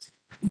left.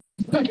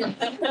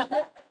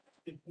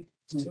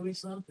 2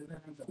 weeks left, and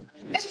then I'm done.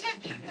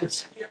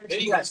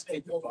 Maybe you guys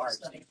take the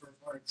bars.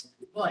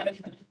 But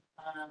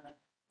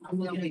I'm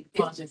looking at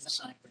positive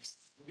cycles.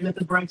 We're at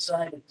the bright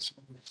side of this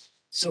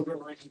silver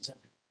linings.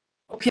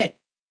 Okay,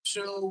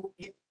 so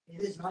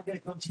it is not going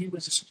to come to you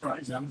as a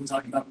surprise. I'm going to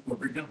talk about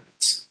corporate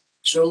governance.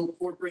 So,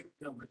 corporate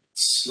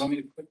governance. You want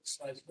me to put the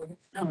slides for you?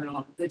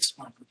 No, it's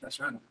fine,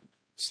 Professor.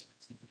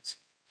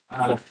 I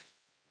don't know.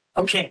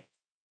 Okay.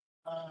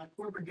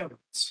 Corporate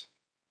governance.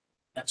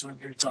 That's what I'm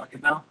here to talk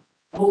about.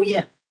 Oh,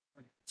 yeah.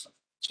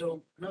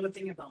 So, another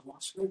thing about law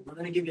school, I'm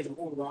going to give you the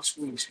whole law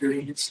school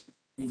experience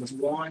in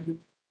one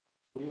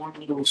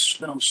little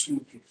spell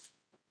swoop here.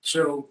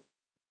 So,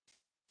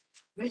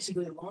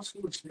 basically, the law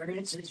school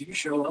experience is you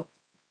show up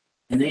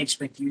and they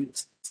expect you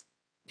to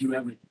do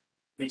everything.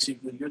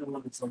 Basically, you're the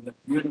one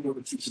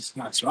that teaches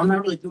class. So I'm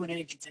not really doing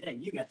anything today.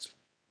 You guys.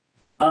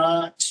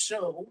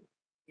 So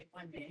if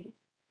I may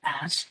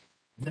ask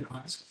the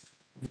class,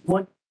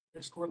 what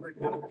does corporate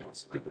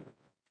governance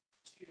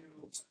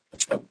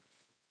to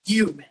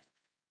you, man?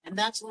 And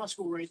that's law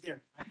school right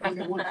there. I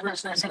only one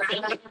person. Sorry,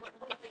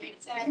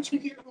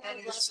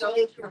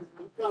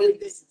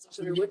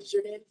 what's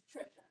your name?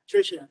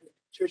 Trisha.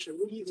 Trisha,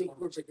 what do you think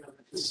corporate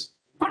governance?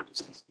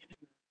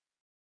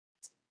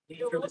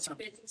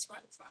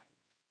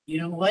 You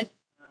know what?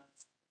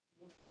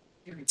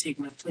 You're gonna take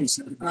my place.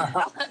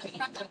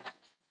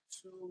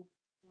 So,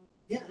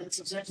 yeah, that's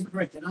exactly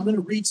correct. And I'm gonna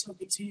read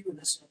something to you, and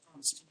this I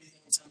promise to be the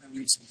only time I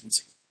read something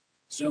to you.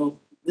 So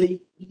the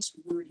least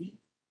wordy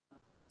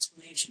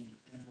explanation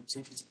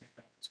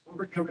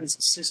corporate governance is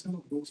a system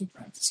of rules and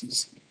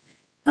practices,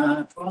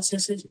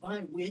 processes by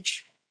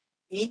which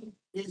a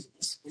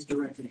business is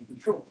directed and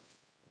controlled.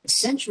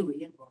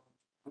 Essentially involved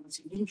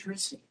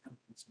interests in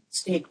companies,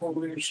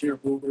 stakeholders,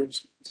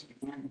 shareholders,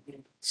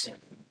 etc.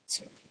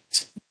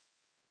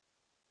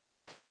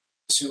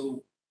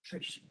 So,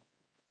 Trish,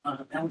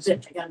 that was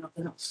it. I got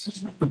nothing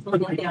else.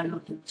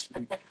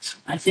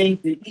 I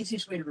think the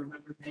easiest way to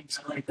remember things,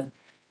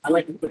 I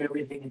like to put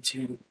everything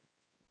into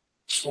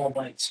small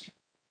bites.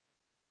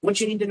 What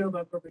you need to know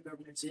about corporate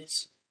governance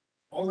is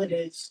all it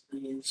is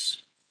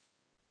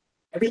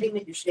everything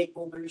that your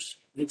stakeholders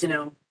need to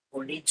know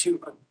or need to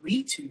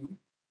agree to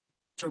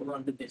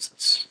run the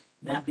business.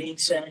 That being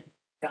said,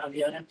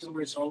 caveat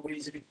emptor is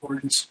always in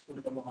accordance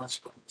with the laws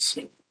of the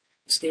state.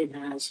 The state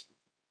has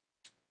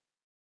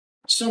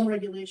some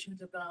regulations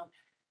about,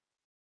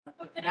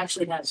 it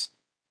actually has,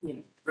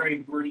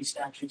 very wordy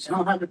statutes. And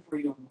I'll have it for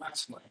you on the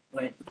last slide,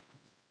 but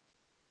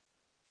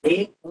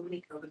they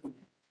only cover the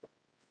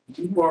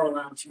you are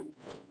allowed to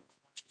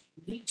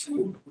need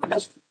to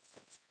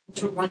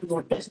run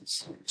your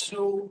business.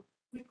 So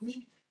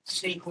quickly,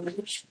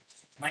 stakeholders.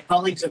 My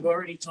colleagues have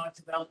already talked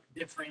about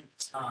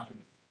different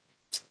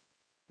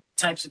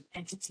types of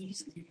entities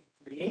that you can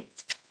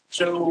create.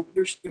 So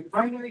your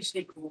primary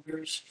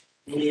stakeholders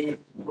in a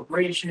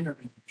corporation or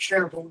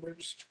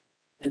shareholders,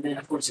 and then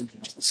of course in the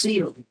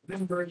LLC or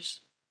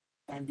members,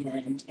 and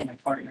then in a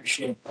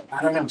partnership.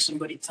 I don't know.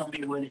 Somebody tell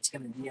me what it's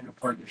going to be in a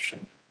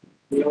partnership.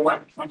 You know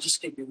what? I'll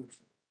just take your word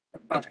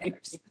for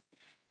it.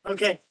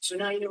 Okay. So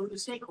now you know who the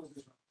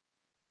stakeholders are.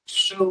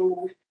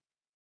 So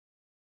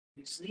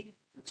obviously,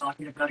 we're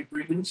talking about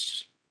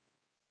agreements.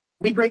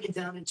 We break it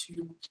down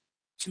into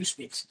two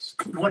spaces.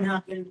 What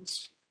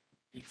happens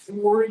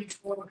before you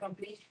form a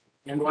company,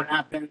 and what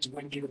happens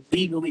when you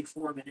legally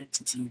form an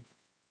entity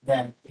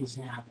that is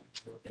now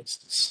your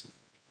business.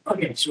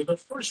 Okay, so the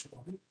first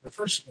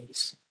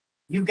space,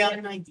 you've got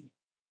an idea.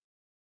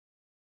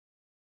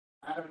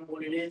 I don't know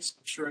what it is.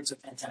 I'm sure it's a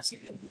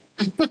fantastic idea.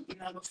 You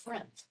have a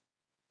friend.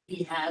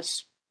 He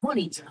has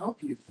money to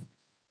help you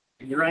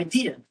in your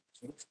idea.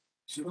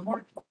 So the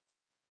market.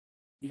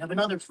 You have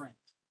another friend.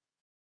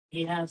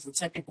 He has the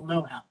technical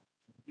know-how.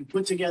 You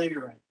put together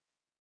your idea.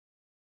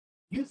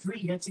 You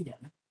three get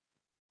together,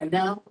 and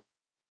now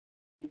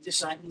you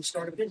decide to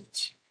start a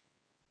business.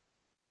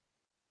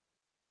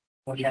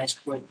 Well, you guys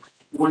put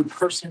one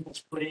person has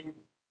put in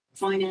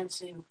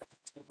financing,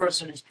 the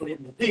person has put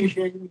in the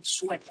vision,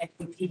 sweat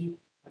equity,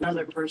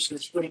 another person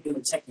is putting in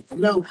the technical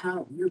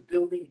know-how. You're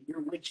building, your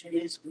which it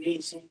is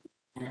amazing,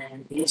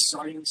 and it's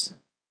starting to.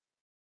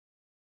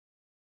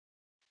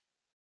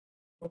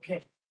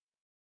 Okay.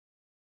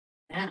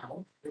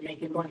 Now they're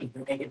making money,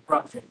 they're making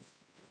profit.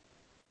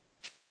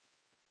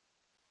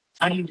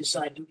 How do you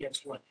decide who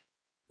gets what?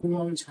 Who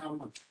owns how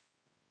much?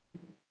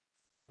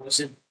 Was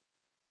it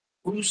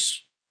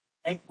whose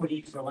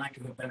equity, for lack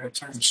of a better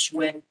term,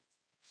 sweat,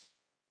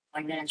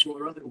 financial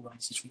or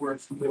otherwise, is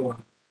worth more?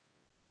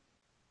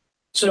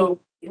 So,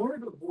 in order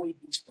to avoid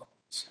these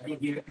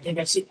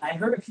problems, I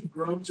heard a few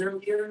groans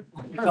earlier.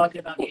 You're talking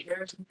about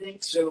shares and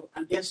things. So,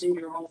 I'm guessing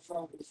you're all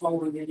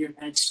following in your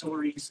head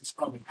stories. It's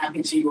probably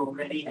happened to you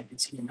already. I can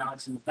see your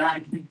nods in the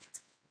back.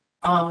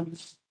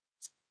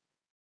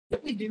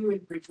 What we do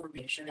in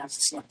pre-formation, as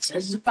the slide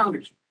says, is a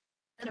founder's agreement.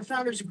 And a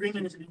founder's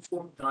agreement is an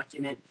informal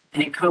document,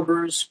 and it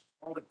covers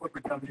all the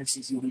corporate governance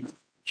you need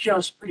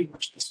just pretty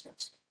much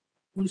discussed.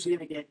 Who's going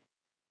to get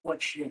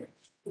what share?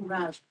 Who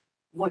has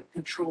what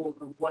control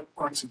of what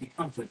parts of the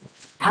company?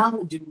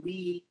 How do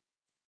we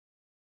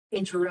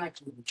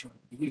interact with each other?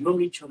 Do we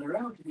vote each other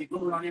out? Do we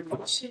vote on every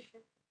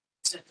decision?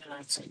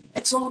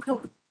 It's all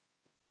covered.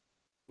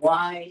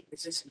 Why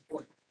is this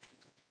important?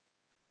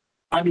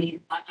 I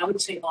mean, I would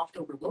say oft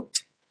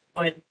overlooked,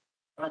 but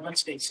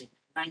let's face it,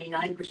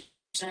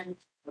 99%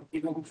 of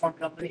people who form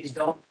companies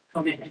don't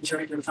come in and enter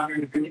into a founder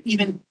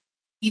agreement.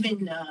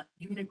 Even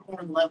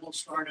unicorn level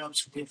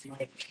startups with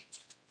like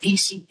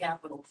VC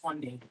capital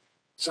funding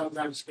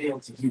sometimes fail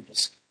to do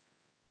this.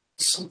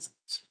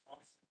 Sometimes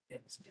often fail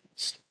to do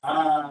this.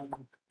 And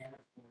of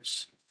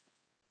course,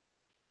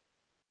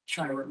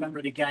 trying to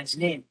remember the guy's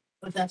name,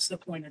 but that's the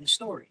point of the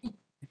story.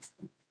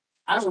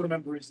 I don't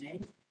remember his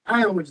name. I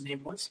don't know what his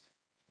name was.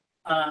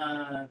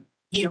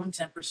 He owned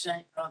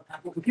 10% of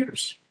Apple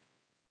Computers.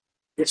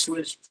 This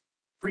was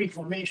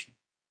pre-formation.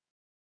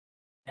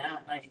 Yeah,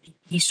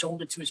 he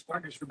sold it to his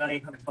partners for about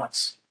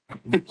 $800.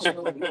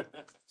 So,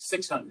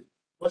 600.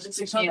 was it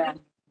 600? Yeah.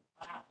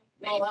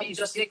 Well, Maybe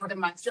just just for the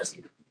month. just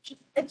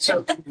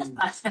so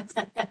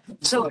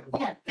so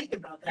yeah, think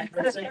about that for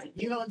a second.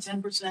 You own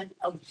 10%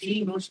 of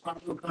the most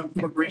popular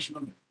corporation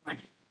on the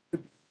planet.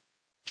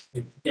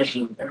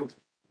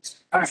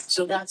 All right,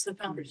 so that's the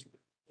founders.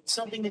 It's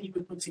something that you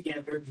could put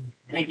together,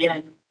 and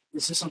again,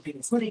 this is something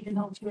the clinic can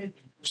help with,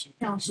 personal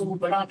counsel,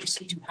 but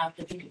obviously you have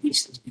to think of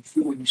these things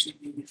before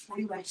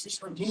you actually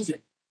start using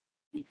it,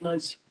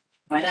 because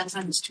by that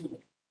time it's too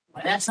late.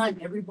 By that time,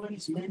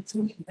 everybody's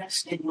mentally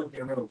invested with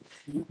their own.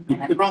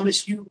 And I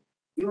promise you,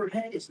 your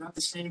head is not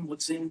the same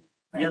what's in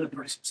the other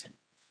person's head.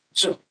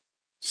 So,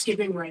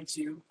 skipping right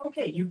to,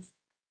 okay,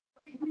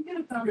 we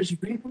did a founders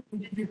agreement, we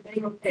did your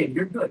thing, okay,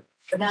 you're good.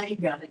 But now you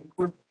got it,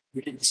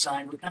 you can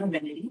decide what kind of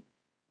entity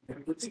you're going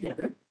to put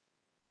together.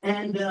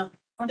 And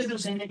under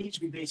those entities,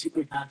 we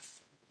basically have,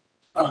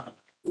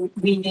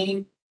 we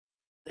name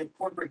the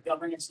corporate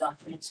governance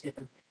documents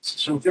different.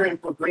 So if you're in a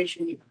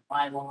corporation, you have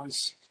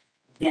bylaws.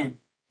 Again,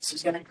 this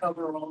is going to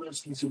cover all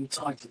those things that we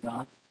talked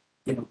about.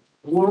 Who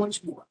owns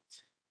what,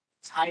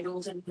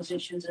 titles and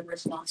positions and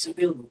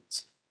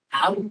responsibilities.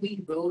 How do we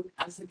vote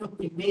as the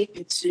company make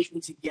a decision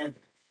together?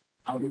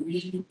 How do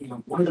we,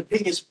 one of the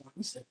biggest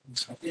ones that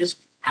comes up is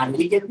how do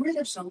we get rid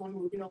of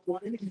someone we don't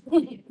want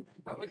anymore?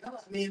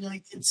 I mean,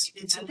 like it's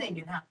a thing.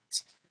 It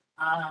happens.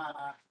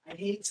 I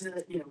hate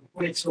to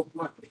put it so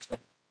bluntly, but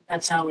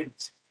that's how it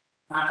is.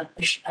 I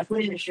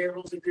put in a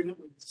shareholders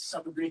agreement with a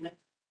sub agreement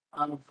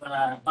of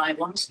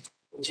bylaws,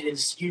 which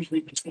is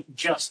usually between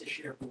just the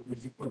shareholders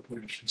of the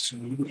corporation. So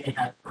you may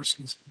have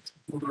persons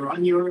who are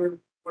on your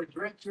board of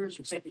directors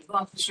or executive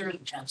officers,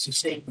 which have some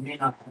stake, you may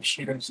not have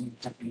shares in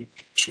the company.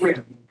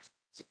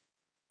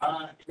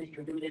 And then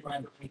you're limited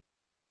liability.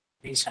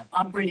 These have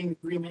operating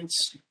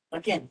agreements.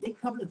 Again, they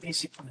cover the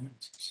basic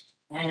fundamentals.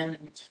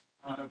 And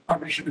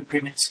partnership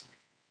agreements,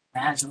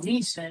 as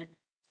Lee said,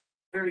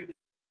 very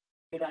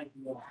good idea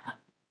to have.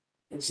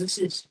 Because this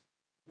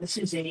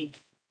is a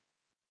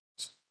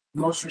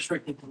most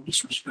restricted to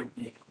least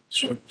restricted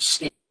sort of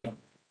state.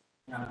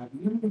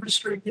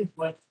 Restricted,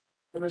 but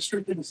the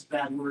restricted is a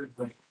bad word,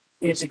 but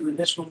basically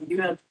this one,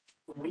 you have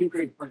when you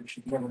create a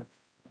partnership, you have a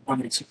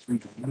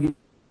 1.63. When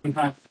you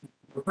have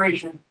a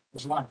corporation,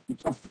 there's a lot of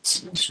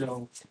components.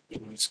 So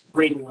it's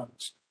grading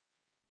levels.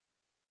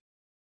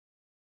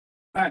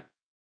 All right.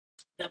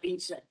 That being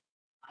said,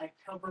 I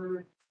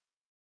covered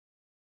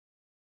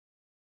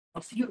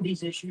a few of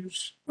these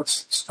issues.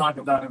 Let's talk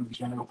about them in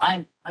general.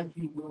 I'd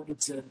be willing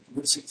to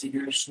listen to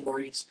your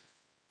stories,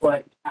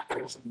 but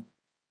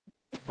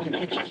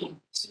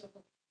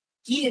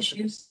key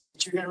issues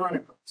that you're going to run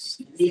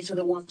across. These are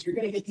the ones you're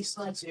going to get these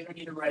slides, so you don't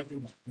need to write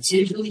them. It's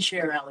usually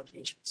share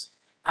allocations.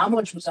 How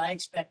much was I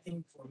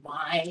expecting for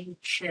my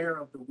share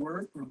of the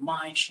work, or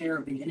my share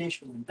of the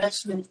initial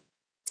investment?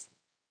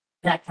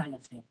 That kind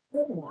of thing.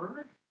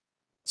 Or,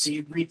 so you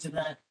agreed to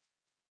that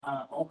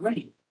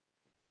already.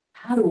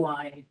 How do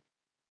I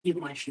give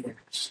my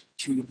shares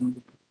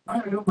to, I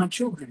don't know, my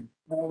children,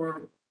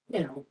 or,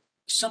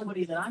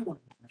 somebody that I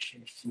want to give my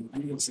shares to? I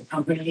mean, it's a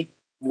company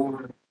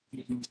or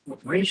a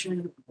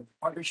corporation or a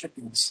partnership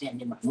that is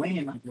standing in my way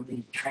and my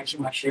ability to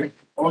transfer my share.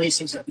 All these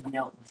things have been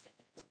dealt with.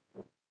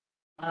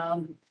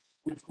 And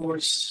of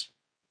course,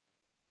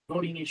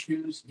 voting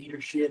issues,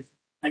 leadership,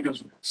 that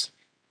goes with us.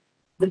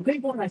 The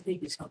big one, I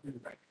think, is company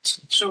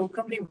records. So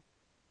company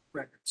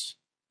records.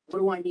 What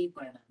do I mean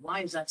by that? Why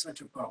is that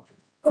such a problem?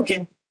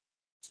 Okay.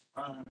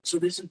 So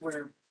this is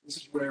where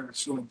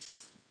sort of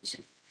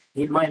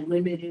in my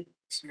limited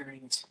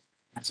experience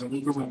as a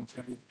legal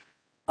attorney,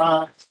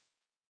 I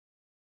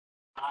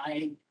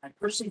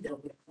personally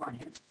dealt with a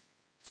client,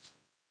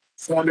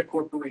 formed a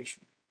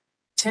corporation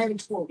 10,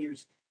 12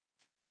 years ago.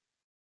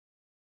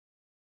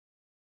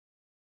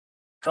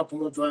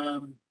 Couple of,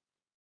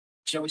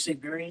 shall we say,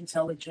 very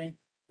intelligent,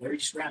 very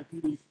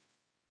scrappy,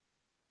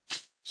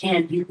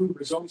 can-do,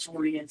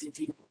 results-oriented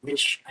people,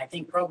 which I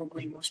think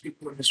probably most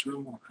people in this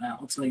room will.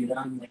 I'll tell you that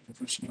I'm like the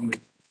first one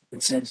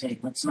that says, hey,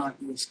 let's not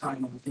waste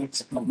time on things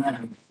that don't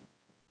matter.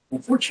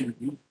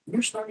 Unfortunately, when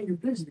you're starting your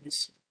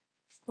business,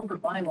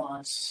 corporate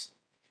bylaws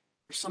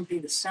are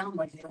something that sound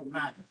like they don't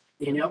matter.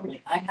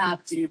 Like I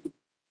have to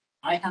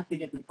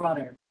get the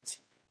product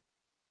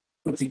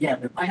put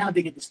together. I have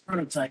to get this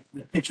prototype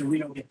with a picture. We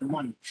don't get the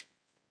money.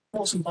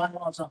 Pull some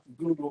bylaws off of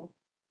Google,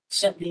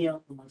 set me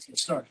up, and let's get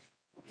started.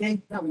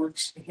 Okay, that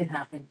works. It can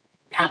happen.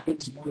 It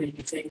happens more than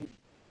you think.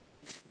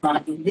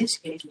 In this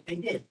case, what they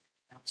did,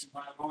 announced the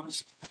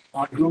bylaws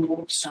on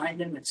Google, signed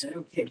them, and said,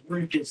 "Okay, we're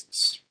in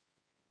business."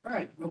 All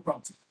right, no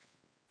problem.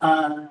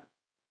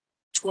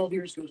 12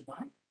 years goes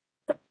by.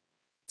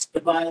 The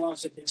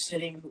bylaws have been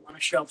sitting on a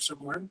shelf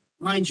somewhere.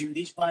 Mind you,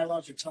 these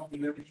bylaws are telling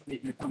you everything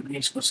that your company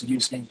is supposed to do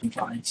to stay in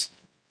compliance.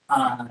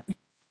 How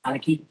to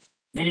keep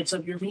minutes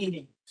of your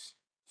meetings,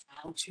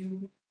 how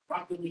to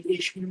properly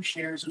issue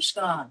shares of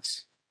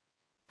stocks,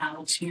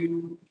 how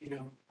to,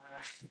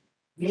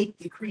 make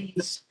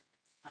decrees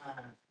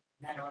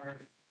that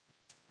are,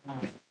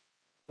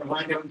 for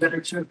lack of a better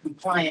term,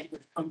 compliant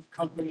with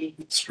company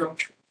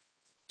structure.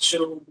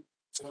 So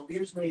 12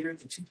 years later,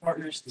 the two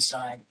partners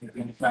decide they're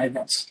going to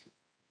divest.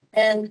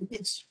 And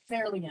it's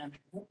fairly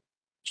amicable.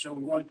 So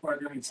one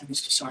partner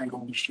intends to sign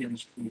all the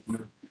shares for the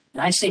group.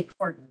 And I say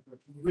partner, but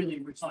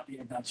really we're talking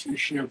about two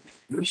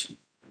shareholders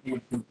in a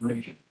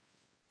corporation.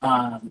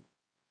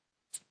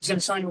 He's going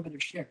to sign over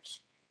their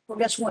shares. Well,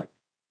 guess what?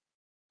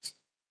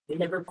 They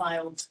never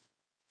filed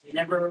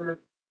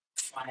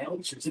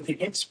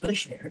certificates for the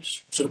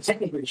shares. So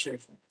technically the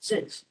shares don't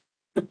exist.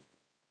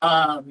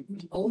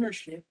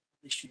 Ownership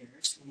of the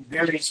shares and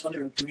various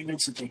other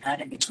agreements that they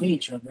had in between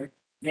each other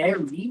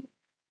vary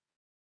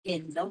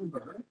in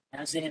number,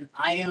 as in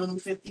I own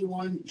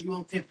 51, you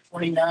own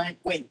 49.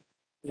 Wait,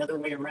 the other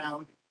way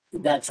around.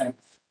 That type.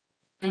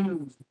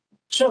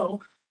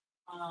 So,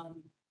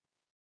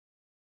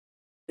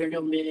 there are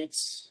no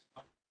minutes.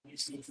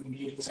 Obviously, for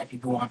meetings, I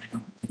could go on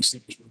and on.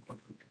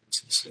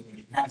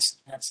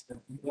 That's the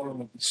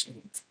moral of the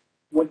story.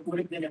 What would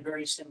have been a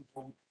very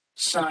simple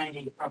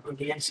signing,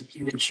 properly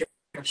executed share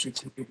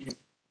certificate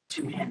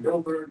to hand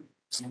over,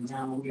 and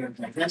now we are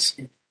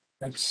divested.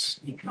 That's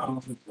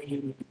become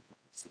the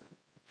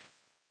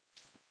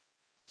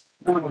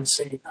I want to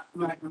say,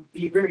 I'm going to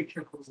be very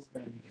careful with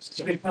that. It's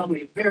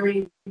probably a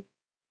very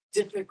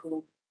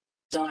difficult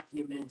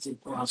documented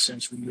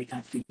process where we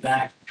have to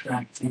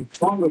backtrack and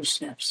follow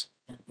steps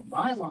that the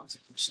bylaws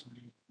that were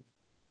signed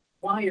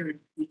required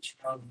each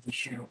of the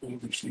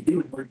shareholders to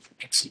do in order to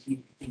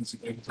execute things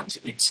that they want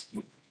to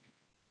execute.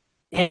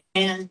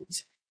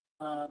 And,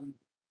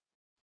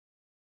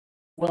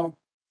 well,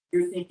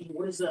 you're thinking,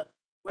 what is the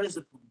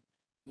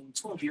point?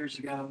 12 years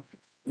ago,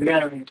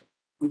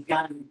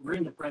 we're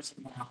in the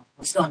present now.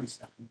 What's done is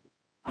done.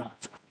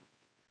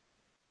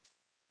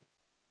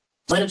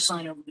 Let us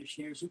sign over the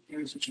shares. Who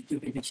cares what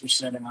certificates were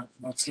set out?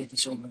 Let's get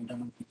this over and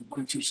done with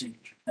 1 or 2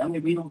 signatures. That way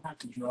we don't have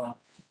to draw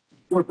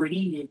corporate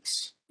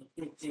edicts that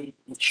dictate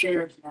the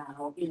shares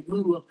now, in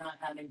lieu of not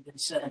having been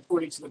set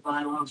according to the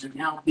bylaws, are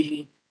now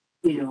being,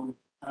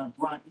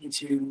 brought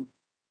into,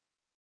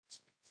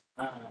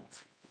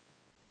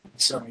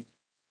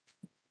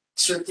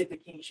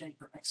 certification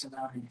for X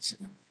amount and X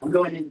amount. I'm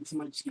going into too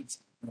much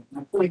detail.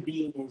 My point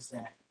being is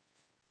that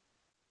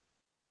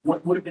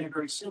what would have been a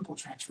very simple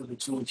transfer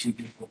between two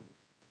people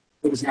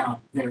is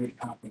now very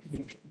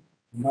complicated.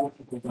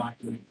 Multiple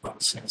document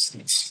process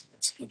that's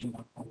taking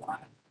up a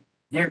lot of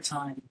their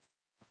time.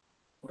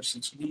 Of course,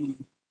 since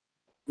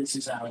this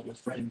is out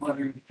of bread and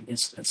butter, I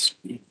guess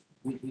we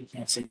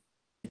can't say.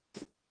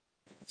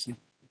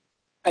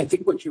 I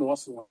think what you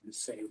also wanted to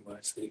say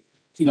was that,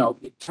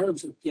 in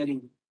terms of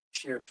getting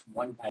shares from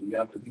one guy to the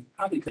other, you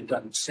probably could have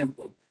done it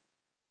simple.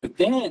 But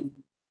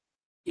then,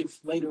 if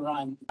later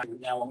on you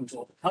now owns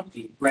all the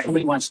company, right,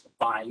 somebody wants to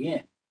buy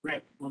in.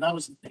 Right. Well, that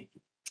was the thing.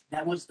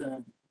 That was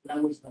the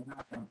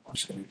knock-on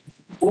question.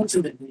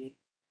 Ultimately,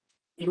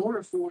 in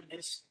order for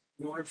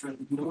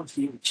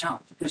you to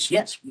challenge, because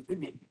yes, we could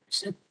make it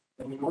simple,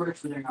 but in order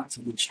for there not to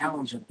be a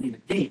challenge at a later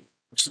date,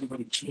 or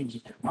somebody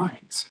changing their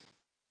minds.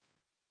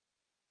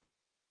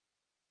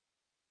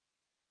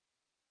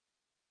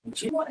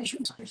 Do you know what I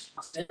should sign?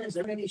 Is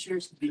there any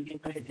shares to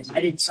begin with?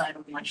 I didn't sign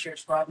up my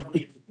shares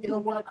properly. You know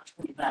what? I'll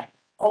put it back.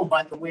 Oh,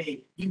 by the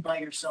way, you by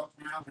yourself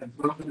now have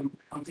broken the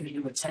company to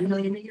a $10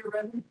 million a year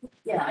revenue.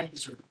 Yeah, I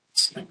deserve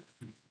it.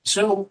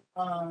 So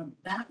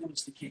that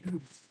was the case.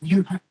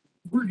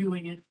 We're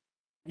doing it,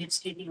 and it's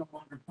taking a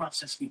longer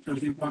process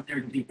because we want there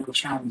to be no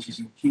challenges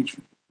in the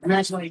future. And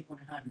that's why you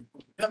want to have your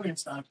corporate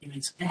governance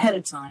documents ahead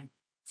of time.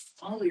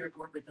 Follow your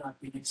corporate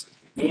documents,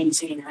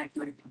 maintain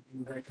accurate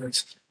company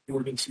records,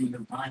 according to your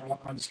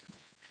bylaws,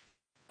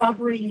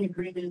 operating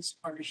agreements,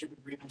 partnership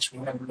agreements,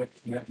 whatever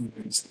you have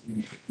agreements.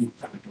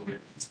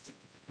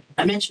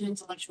 I mentioned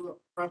intellectual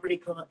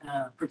property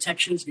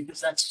protections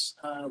because that's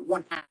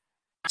one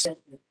asset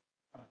that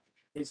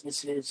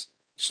businesses,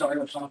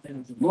 startups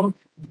often overlook,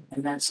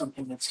 and that's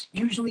something that's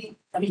usually,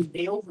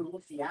 they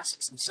overlook the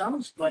assets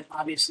themselves, but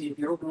obviously if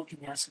you're overlooking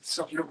the assets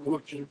themselves, you're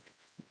overlooking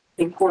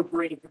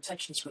incorporating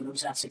protections for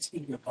those assets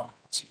in your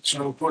bonds.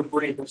 So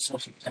incorporate those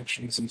social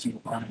protections into your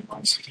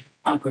bonds,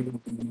 operating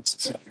agreements,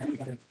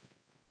 etc.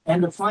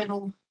 And the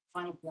final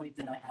point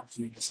that I have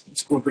for you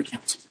is corporate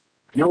counsel.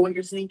 I know what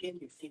you're thinking.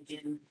 You're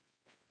thinking,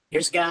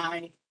 here's a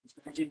guy, he's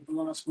graduated from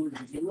law school,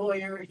 he's a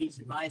lawyer, he's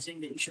advising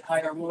that you should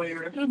hire a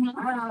lawyer.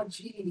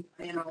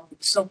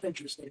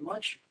 Self-interested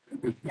much.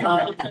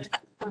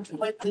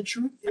 But the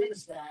truth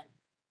is that,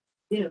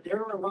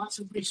 there are lots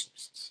of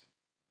resources.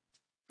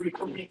 Free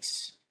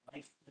clinics,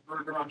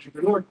 burger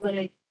entrepreneur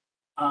clinic.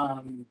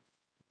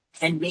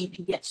 And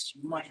maybe, yes,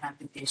 you might have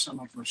to pay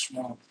someone for a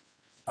small,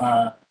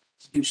 to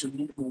do some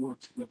legal work,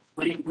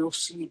 but it will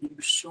save you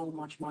so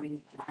much money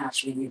and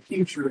hassle in your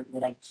future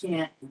that I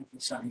can't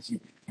emphasize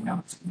it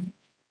enough.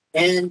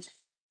 And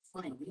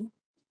finally, in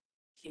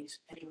case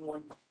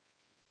anyone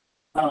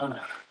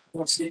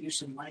wants to do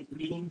some light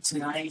reading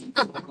tonight,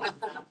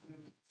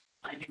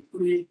 I've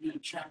included the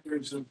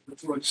chapters of the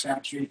Florida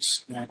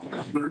statutes that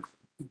cover.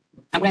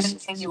 I'm gonna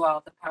send you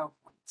all the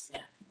PowerPoints.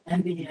 Yeah,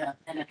 and the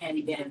and a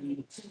handy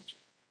dandy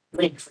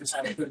link for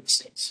Title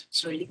 36.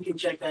 So you can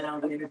check that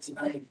out later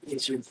tonight in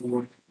case you're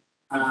bored.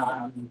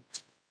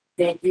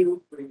 Thank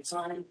you for your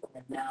time.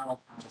 And now,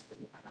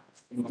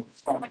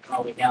 call my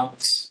colleague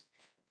Alex.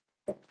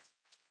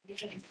 You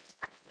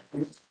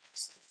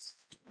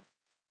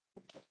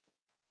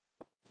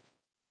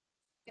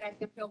guys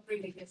can feel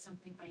free to get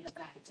something on your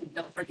back, and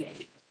don't forget.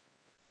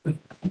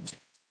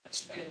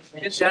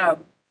 Good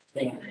job.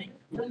 Thank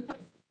you.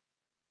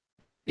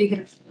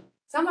 Because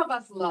some of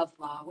us love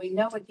law. We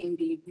know it can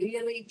be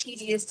really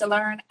tedious to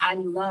learn. I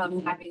love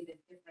having the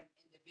different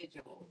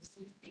individuals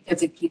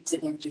because it keeps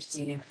it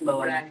interesting and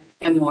flowing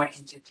and more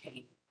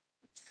entertaining.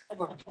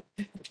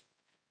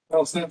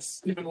 Well, since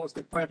Stephen was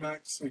the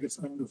climax, I guess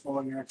I'm the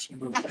following action.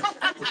 You're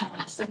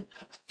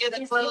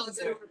the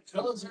closer.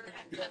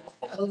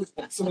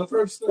 So the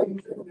first thing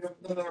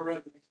that I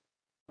read,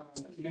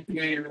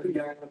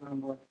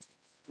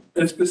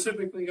 is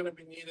specifically going to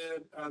be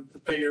needed to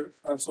pay your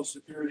Social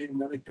Security and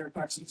Medicare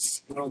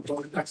taxes,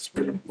 employee taxes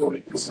for your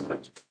employees.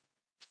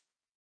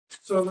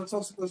 So that's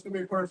going to be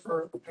required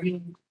for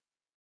any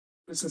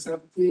business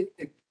entity,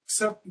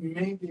 except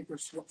maybe for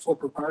sole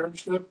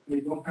proprietorship. They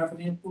don't have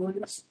any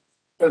employees.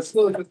 But it's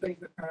still a good thing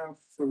to have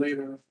for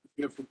later if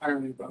you have to hire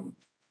anybody.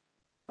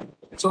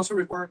 It's also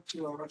required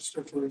to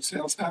register for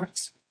sales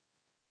tax.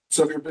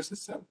 So if your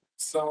business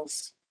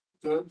sells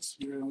goods,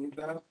 you're going to need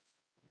that.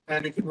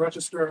 And you can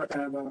register at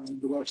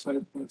the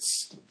website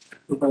that's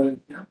provided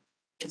here.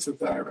 It's at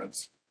the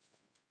IRS.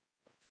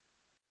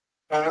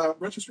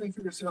 Registering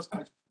for your sales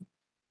tax.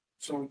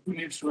 So who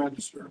needs to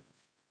register?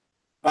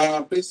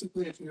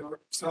 Basically, if you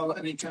sell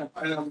any kind of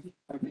item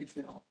at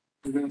retail,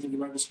 you're going to need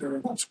to register.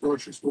 That's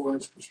grocery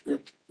stores,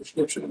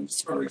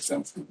 prescriptions are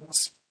exempt from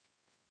this.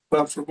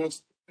 But for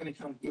most any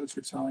kind of goods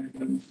you're selling,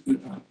 you're going to do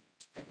that.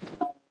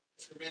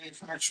 For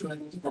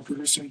manufacturing or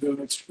producing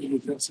goods for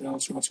retail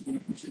sales, you're also going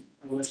to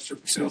register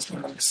for sales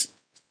tax.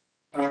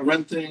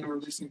 Renting or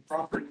leasing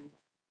property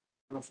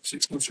for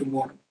 6 months or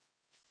more.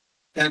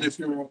 And if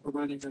you're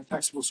providing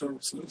taxable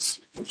services,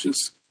 which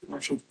is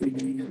commercial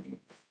cleaning and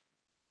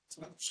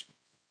such.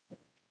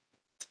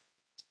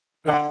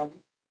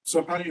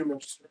 So how do you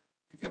register?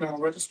 You can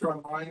register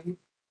online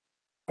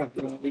at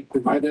the link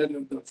provided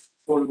in the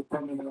Florida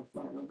Department of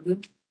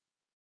Revenue.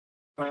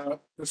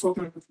 There's all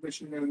kind of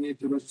information you're going to need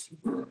to register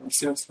for a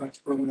sales tax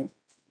permit.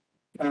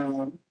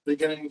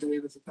 Beginning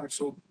date is a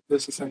taxable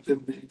business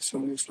activity. So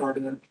when you start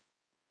it,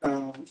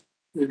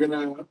 you're going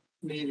to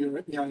need your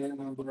EIN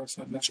number, as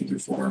I mentioned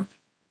before.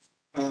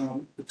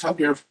 The top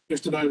you have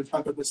to know the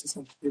type of business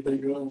entity that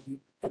you own,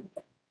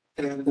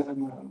 and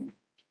then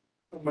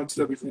amongst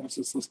everything else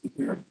is listed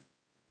here.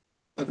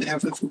 They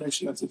have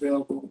information that's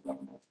available.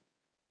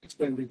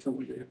 Explain detail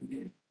what you're going to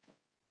need.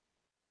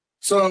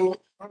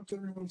 So, on to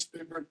everyone's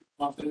favorite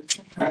topic,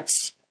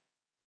 tax.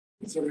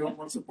 Because everyone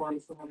wants a party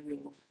for money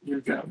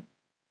you get.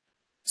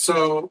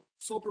 So,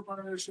 sole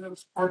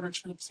proprietorships,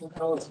 partnerships, and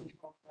LLC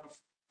all have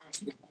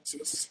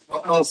taxes.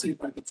 Well, LLC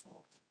by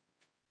default.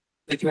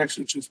 They can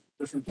actually choose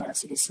different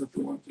taxes if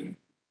they want to.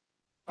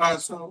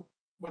 So,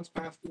 what's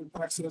passed through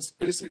taxes?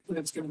 Basically,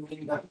 it's going to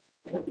mean that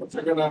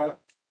they're going to,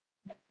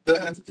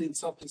 the entity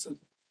itself doesn't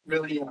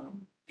really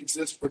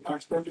exist for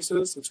tax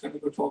purposes. It's going to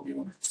go to all the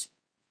owners.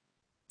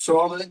 So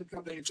all the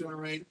income they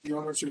generate, the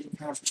owners are going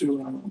to have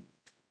to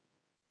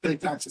pay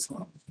taxes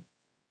on.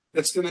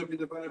 It's going to be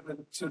divided by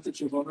the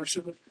percentage of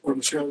ownership or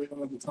the share they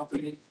own of the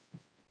company.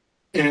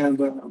 And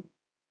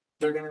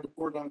they're going to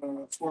report on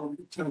a Form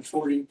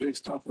 1040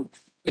 based off of,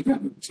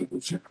 again, the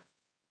percentage share.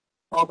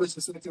 All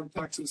business income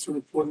taxes are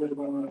reported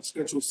on a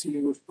Schedule C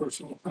with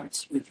personal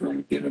tax return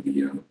at the end of the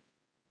year.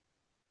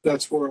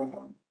 That's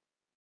for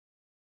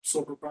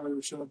sole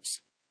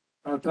proprietorships.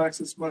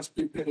 Taxes must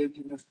be paid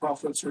even if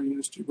profits are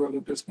used to grow the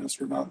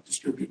business or not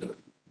distributed.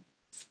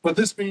 What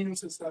this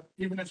means is that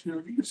even if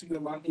you're using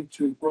the money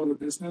to grow the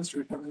business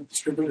or having it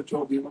distributed to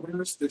all the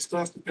owners, they still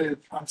have to pay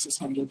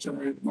taxes on the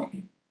generated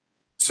money.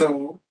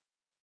 So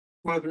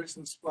one of the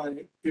reasons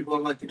why people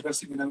are like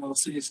investing in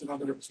LLCs and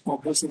other small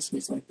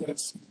businesses like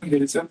this, and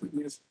get exempt from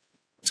these,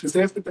 is because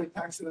they have to pay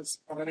taxes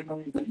on any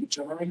money that you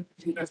generate,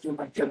 even if you're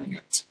not getting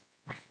it.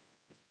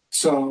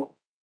 So,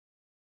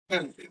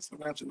 anyways,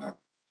 imagine that.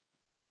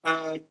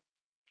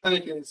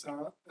 Anyways,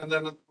 and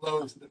then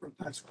below is the different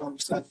tax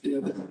forms that the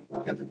other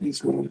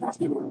entities will have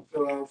to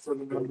fill out for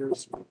the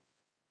members.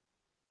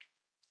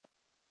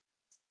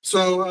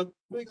 So, a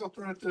big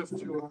alternative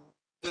to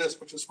this,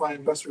 which is why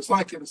investors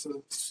like it, is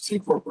a C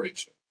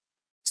corporation.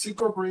 C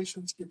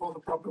corporations keep all the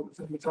profit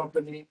within the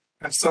company,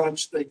 As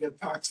such, they get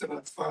taxed at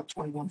a flat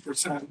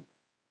 21%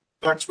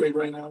 tax rate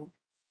right now.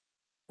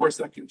 Of course,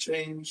 that can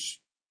change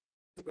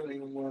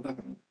depending on what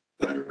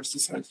the IRS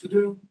decides to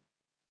do.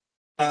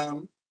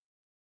 And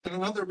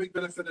another big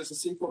benefit is a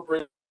C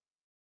corporation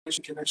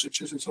can actually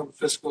choose its own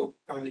fiscal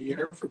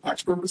year for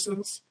tax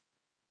purposes.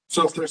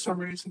 So if there's some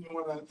reason you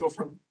want to go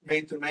from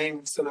May to May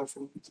instead of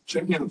from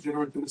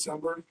January to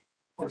December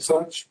or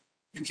such,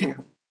 you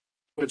can,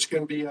 which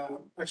can be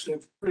actually a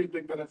pretty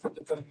big benefit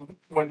depending on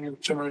when you're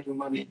generating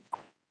money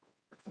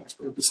for tax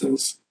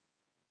purposes.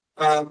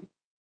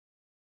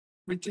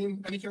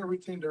 Any kind of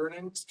retained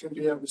earnings can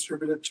be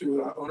distributed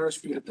to owners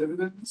via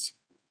dividends,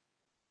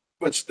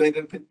 which they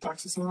didn't pay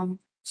taxes on.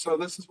 So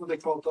this is what they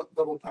call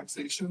double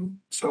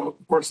taxation. So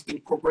of course the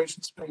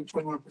corporation's paying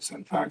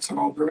 21% tax on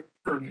all their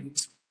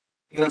earnings.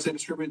 And as they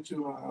distribute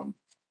to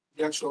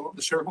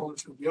the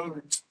shareholders or the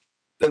owners,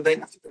 then they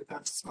have to pay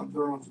taxes on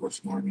their own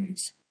personal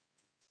earnings.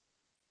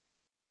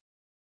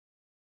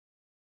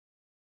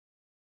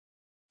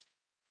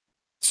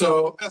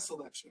 So S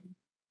election.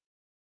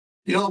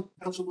 The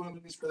eligible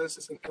entities for this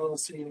is an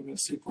LLC and a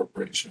C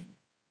corporation.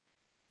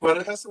 What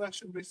an S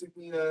election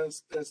basically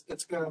is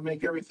it's going to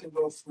make everything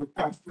go through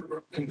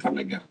pass-through income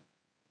again.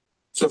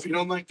 So if you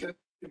don't like it,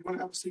 if you want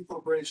to have a C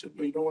corporation,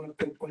 but you don't want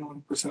to pay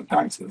 21%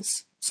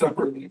 taxes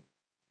separately,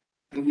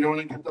 and you don't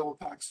want to get double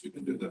taxed, you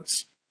can do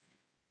this.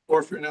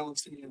 Or if you're an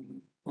LLC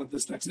and want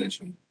this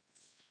taxation.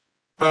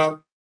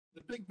 The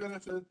big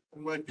benefit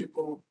and why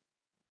people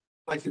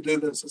like to do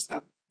this is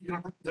that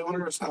the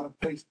owners don't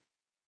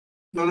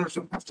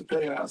have to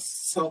pay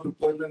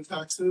self-employment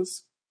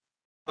taxes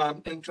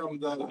on income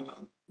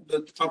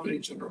that the company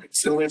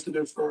generates. They only have to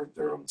do it for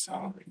their own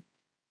salary.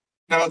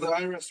 Now, the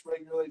IRS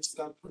regulates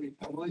that pretty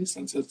heavily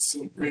since it's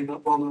a pretty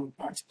well-known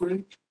tax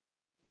break.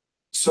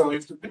 So you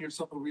have to pay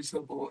yourself a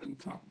reasonable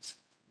income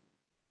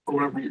for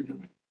whatever you're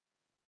doing.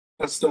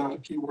 That's the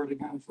key word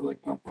again for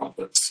like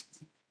nonprofits.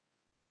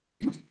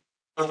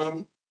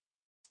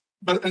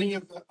 But any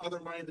of the other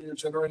money that you're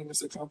generating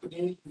as a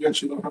company, you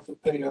actually don't have to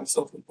pay a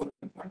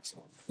self-employment tax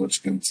on,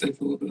 which can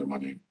save a little bit of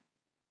money.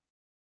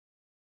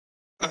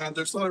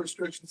 There's a lot of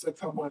restrictions that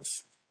come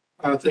with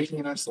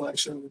taking an S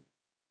election.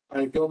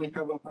 You only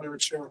have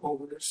 100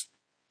 shareholders,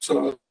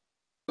 so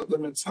it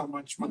limits how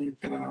much money you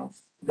can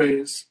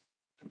raise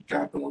in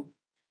capital.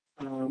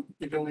 You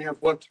can only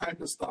have one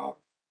type of stock,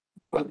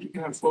 but you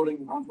can have voting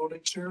and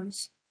non-voting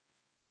shares.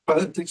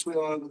 But it takes away a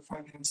lot of the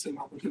financing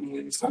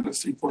opportunities that a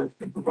C Corp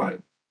can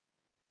provide.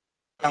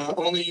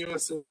 Only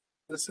U.S.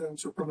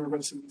 citizens or permanent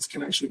residents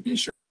can actually be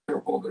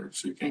shareholders,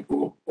 so you can't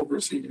go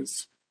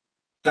overseas.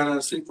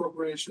 C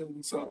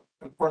corporations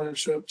and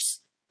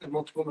partnerships and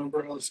multiple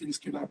member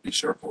LLCs cannot be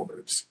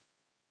shareholders,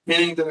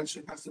 meaning that it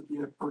actually has to be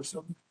a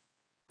person.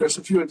 There's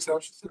a few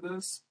exceptions to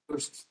this.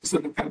 There's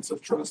specific kinds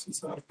of trust and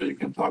stuff, but you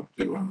can talk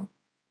to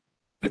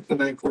like the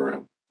bank or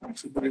a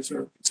tax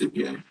advisor,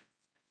 CPA.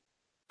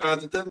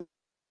 The deadline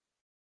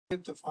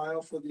to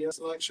file for the S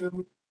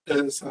election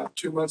is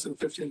 2 months and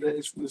 15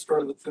 days from the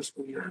start of the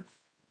fiscal year.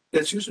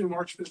 It's usually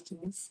March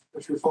 15th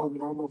if you're following the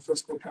normal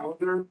fiscal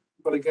calendar.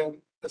 But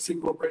again, a C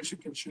corporation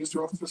can choose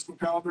their own fiscal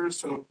calendar.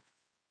 So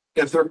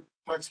if their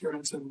tax year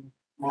ends in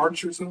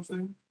March or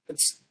something,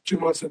 it's 2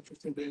 months and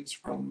 15 days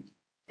from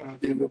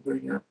the end of their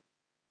year.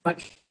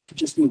 But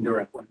just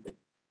indirect one thing.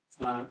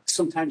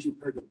 Sometimes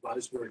you've heard the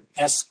buzzword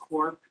S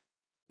Corp.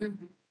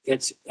 Mm-hmm.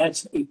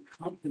 That's a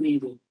company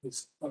that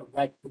is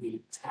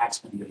directly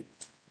taxing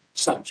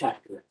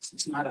subject to this.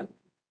 It's not a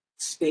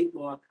state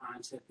law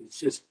concept. It's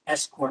just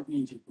S Corp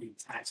means you pay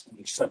tax on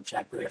your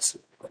subject risk,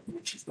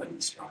 which is what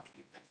it's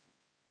talking about.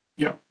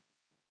 Yeah.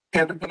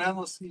 And an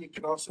LLC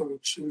can also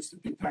choose to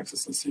be taxed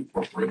as a C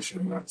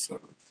corporation. That's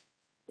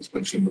was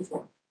mentioned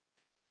before.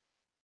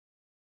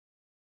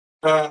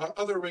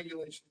 Other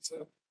regulations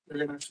that you're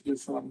going to have to do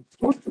from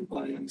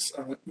compliance.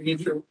 You need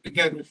to,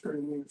 again, if you're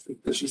in a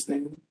fictitious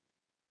name,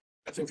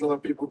 I think a lot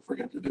of people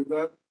forget to do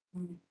that.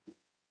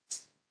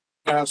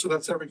 So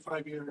that's every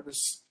 5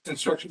 years.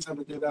 Instructions how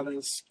to do that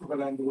is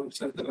provided on the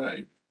website that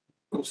I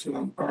posted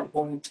on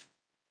PowerPoint.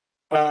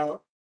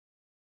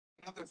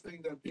 Another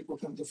thing that people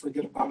tend to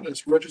forget about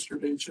is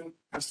registered agent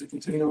has to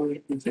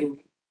continually maintain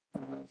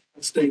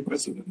a state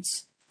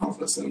residence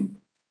office,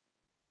 and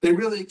they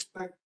really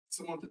expect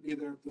someone to be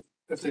there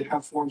if they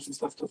have forms and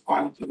stuff to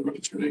file to the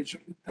registered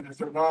agent, and if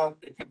they're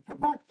not, they can come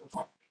back to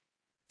file.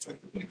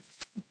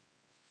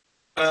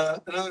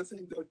 Another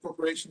thing that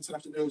corporations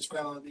have to do is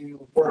file an annual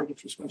report,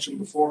 which was mentioned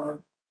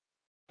before.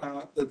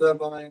 The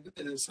deadline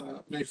is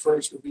May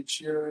 1st of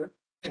each year,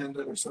 and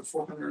there's a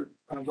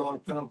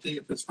 $400 penalty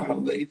if it's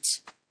filed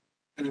late.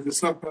 And if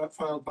it's not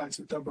filed by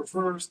September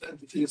 1st, the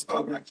entity is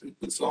automatically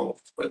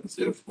dissolved by the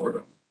state of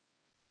Florida.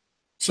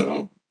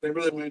 So they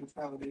really want to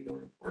file an annual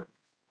report.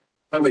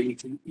 By the way,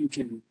 you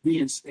can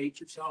reinstate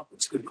yourself.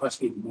 It's going to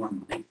cost you more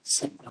money.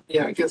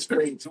 Yeah, it gets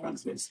very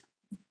expensive.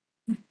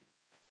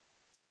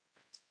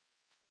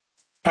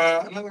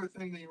 Another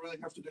thing that you really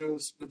have to do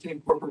is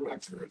maintain corporate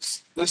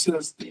records. This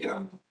is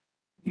the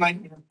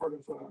nightmare part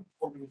of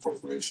forming a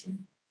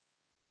corporation.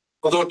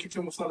 Although it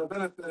comes with a lot of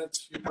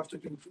benefits, you have to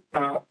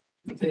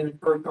maintain a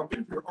current copy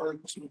of your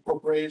articles of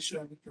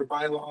incorporation, your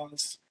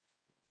bylaws.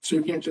 So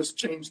you can't just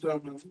change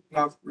them and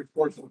not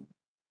report them.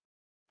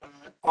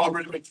 All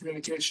written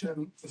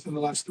communication within the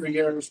last 3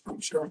 years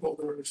from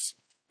shareholders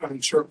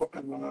and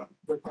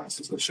their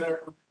classes of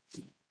share.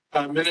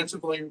 Minutes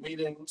of all your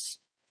meetings.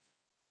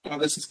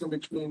 This is going to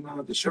be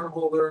between the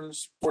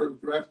shareholders, board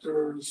of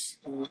directors,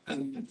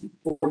 and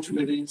board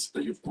committees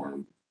that you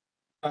form.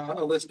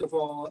 A list of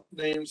all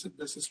names and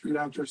business street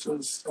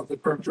addresses of the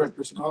current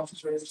directors and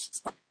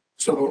officers.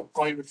 So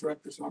all your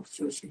directors and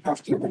officers, you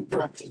have to be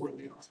track of where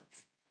they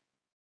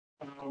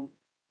are.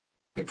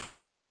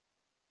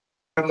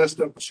 A list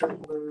of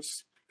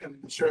shareholders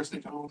and the shares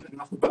they own in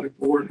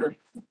alphabetical order,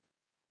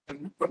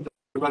 and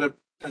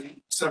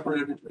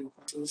separated between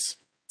classes.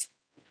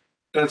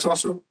 And it's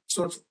also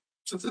since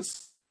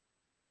it's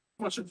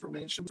much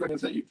information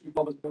that you can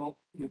probably don't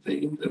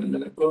contain in a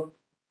minute book.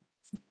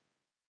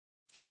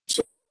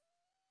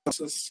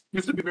 So you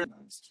have to be very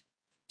nice.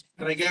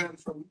 And again,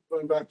 from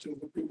going back to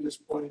the previous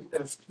point,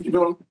 if you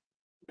don't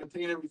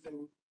maintain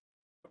everything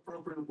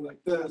appropriately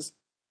like this,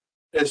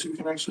 is you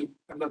can actually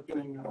end up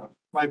getting your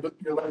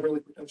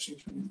liability protection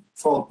can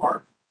fall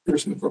apart.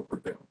 Here's an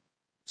appropriate bill.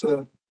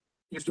 So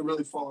you have to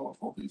really follow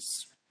all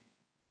these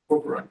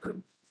corporate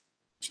record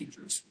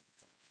procedures.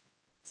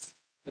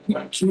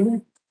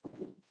 Actually,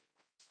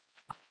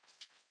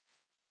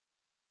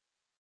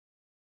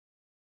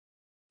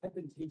 I've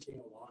been teaching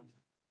a long time.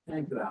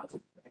 Thank you,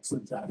 Al.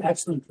 Excellent job.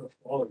 Excellent for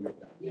all of you.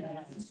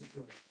 Yeah.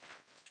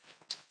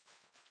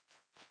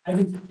 I've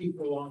been teaching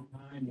for a long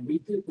time, and we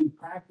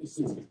practiced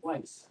this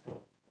twice.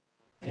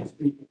 This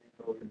week,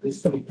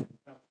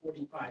 about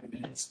 45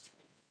 minutes.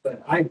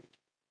 But I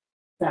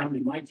found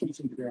in my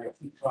teaching career,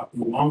 I keep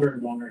talking longer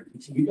and longer.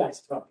 You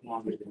guys talk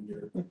longer than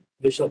your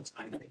initial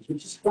time,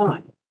 which is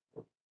fine.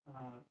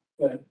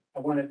 But I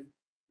want to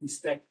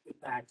respect the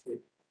fact that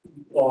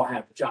you all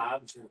have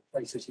jobs or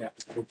places you have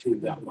to go to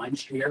about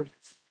lunch here.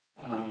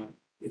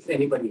 If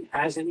anybody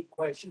has any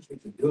questions, we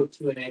can do a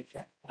Q&A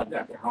chat.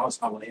 Dr. House,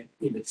 I'll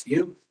leave it to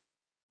you.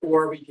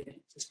 Or we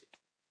can just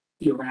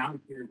be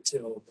around here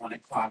till 1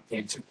 o'clock to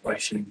answer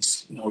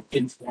questions,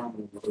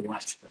 informal or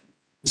lunch.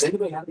 Does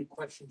anybody have any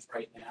questions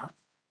right now?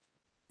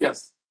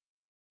 Yes.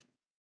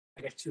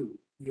 I got two.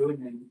 You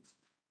and then.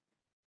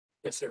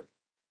 Yes, sir.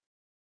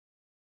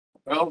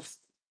 Well,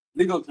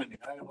 legal clinic.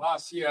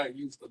 Last year I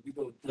used the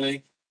legal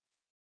clinic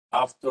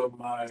after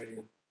my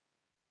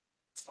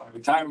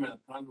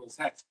retirement plan was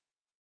hacked.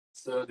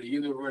 So the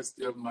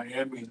University of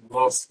Miami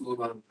Law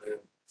School and the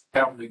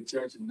Catholic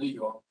Church in New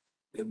York,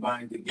 they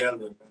bind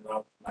together and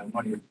my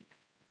money,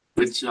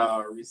 which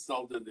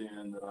resulted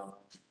in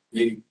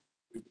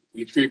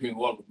retrieving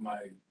all of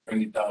my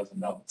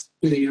 $20,000.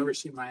 The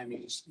University of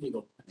Miami's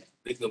legal clinic.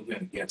 Legal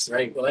clinic, yes.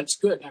 Right. Well, that's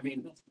good. I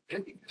mean,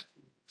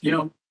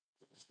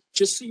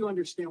 just so you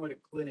understand what a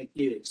clinic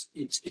is,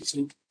 it's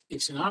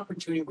an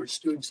opportunity where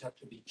students have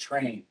to be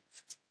trained,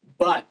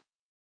 but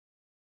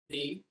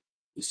the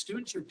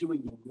students are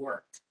doing the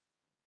work.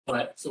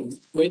 But the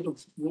way the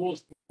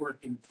rules work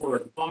in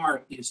Florida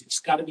Bar is it's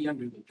got to be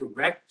under the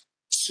direct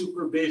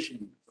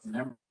supervision of a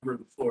member of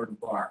the Florida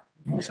Bar.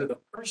 So the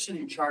person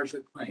in charge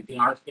of the clinic, in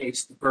our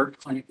case, the Bird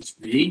Clinic is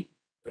me,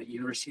 but at the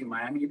University of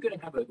Miami, you're going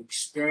to have an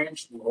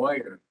experienced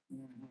lawyer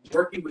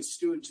working with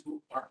students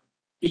who are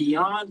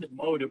beyond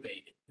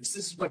motivated. This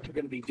is what you're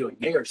going to be doing.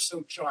 They are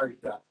so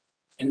charged up.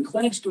 And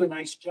clinics do a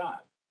nice job.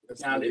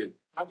 Now,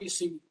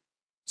 obviously,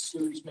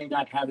 students may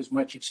not have as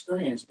much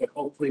experience, but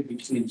hopefully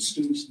between the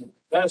students and the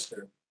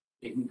professor,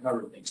 they can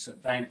cover things. So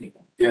thank you.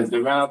 Yes, they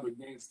ran up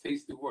against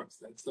Tasty Works.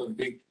 That's a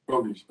big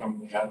produce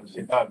company out of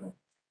Chicago.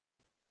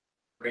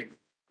 Great.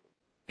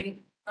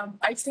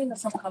 I've seen that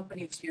some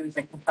companies use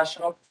like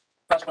professional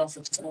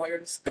assistance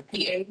lawyers, the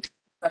PA,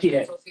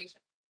 Professional Association.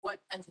 What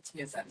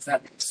entity is that? Is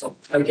that so?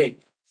 Okay,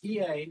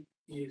 PA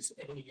is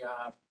a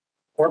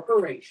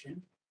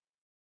corporation,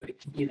 but it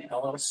can be an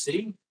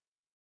LLC.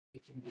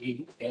 It can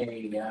be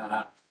a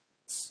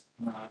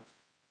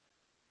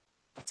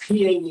PA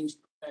means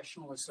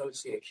professional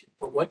association,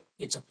 but what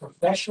it's a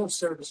professional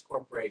service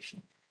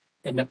corporation,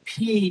 and the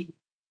P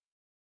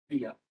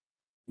via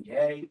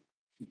PA,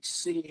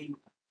 PC,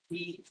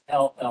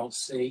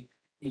 PLLC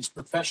means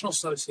professional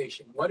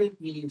association. What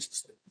it means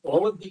is that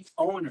all of the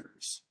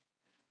owners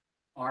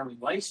are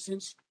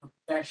licensed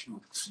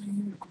professionals,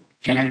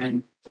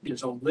 and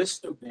there's a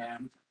list of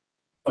them,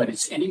 but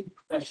it's any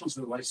professionals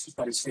who are licensed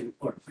by the state of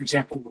Florida. For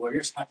example,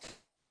 lawyers have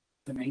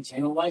to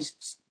maintain a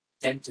license.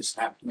 Dentists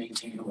have to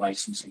maintain a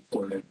license in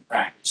Florida to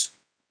practice.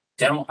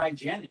 Dental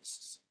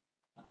hygienists,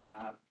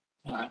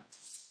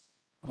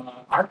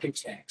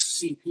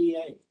 architects,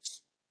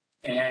 CPAs.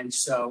 And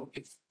so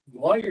if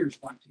lawyers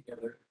want to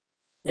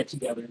get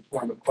together and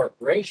form a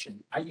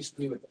corporation, I used to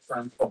be with a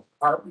firm called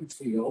Carton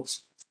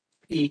Fields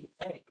PA.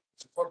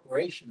 It's a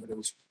corporation, but it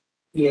was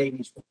PA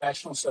means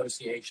professional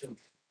association,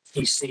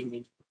 PC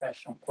means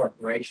professional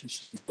corporation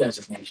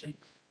designation.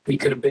 We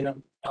could have been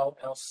an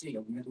LLC, a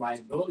limited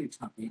liability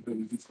company, but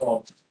we'd be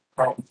called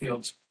Carlton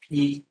Fields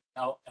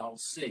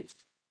PLLC.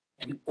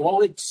 And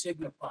all it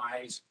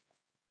signifies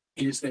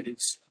is that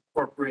it's a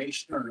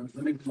corporation or a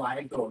limited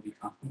liability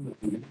company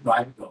with limited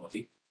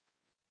liability,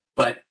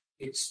 but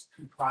it's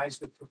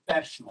comprised of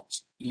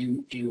professionals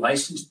in a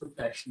licensed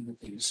profession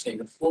within the state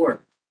of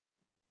Florida.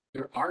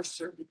 There are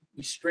certain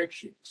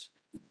restrictions.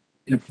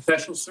 In a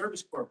professional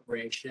service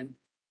corporation,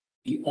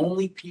 the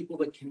only people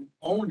that can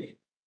own it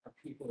are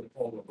people that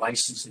hold a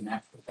license in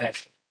that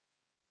profession.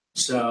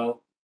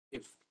 So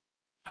if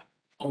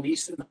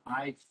Elisa and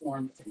I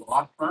form a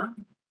law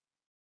firm,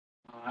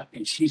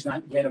 and she's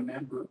not yet a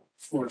member of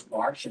Florida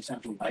Bar, she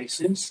doesn't have a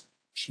license,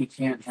 she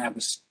can't have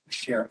a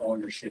share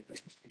ownership.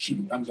 If she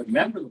becomes a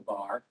member of the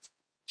bar,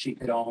 she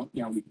could own,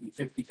 we can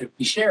be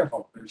 50-50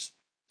 shareholders.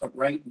 But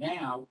right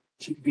now,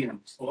 she could be an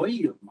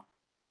employee of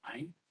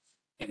mine,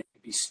 and it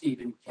could be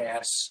Stephen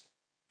Cass,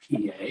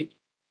 PA,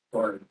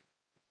 or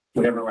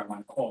whatever I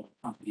want to call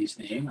the company's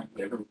name, like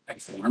whatever I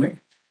form it,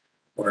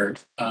 or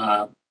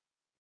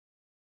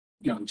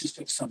just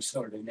take some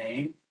sort of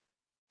name.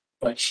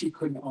 But she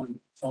couldn't own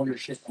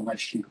ownership unless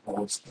she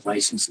holds the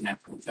license in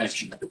that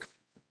profession.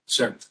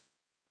 Sir.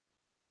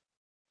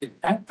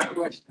 That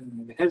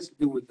question, it has to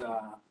do with,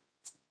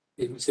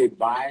 it would say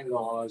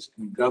bylaws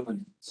and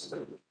governance.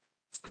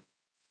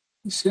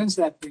 Since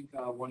I think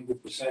one of the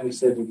percenters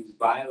said that these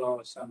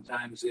bylaws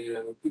sometimes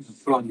people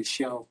put on the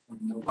shelf when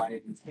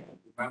nobody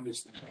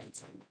remembers them.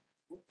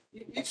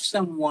 If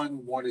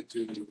someone wanted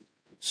to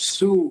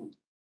sue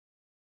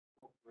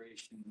a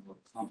corporation or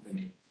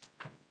company,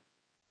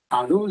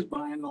 are those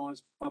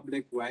bylaws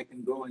public where I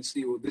can go and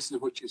see, well, this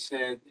is what you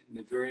said in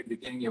the very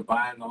beginning of your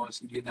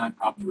bylaws and you're not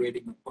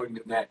operating according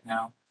to that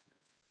now?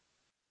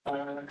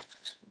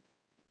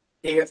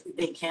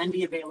 They can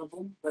be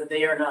available, but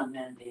they are not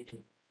mandated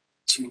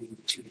to be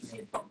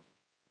made public.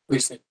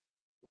 Listen,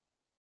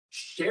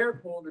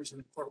 shareholders in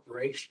the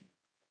corporation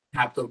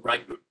have the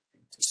right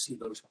to see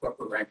those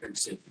corporate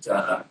records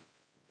that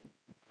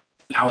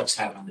Alex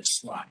had on this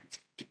slide.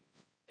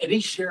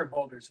 Any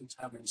shareholders who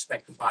have an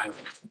inspector bylaw,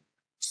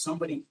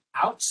 somebody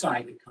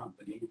outside the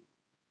company,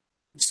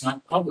 it's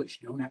not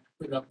published. You don't have to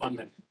put it up on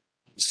the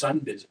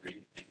Sunbiz or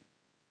anything.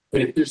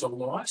 But if there's a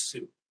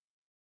lawsuit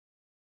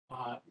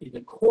in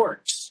the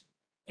courts,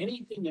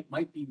 anything that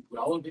might be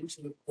relevant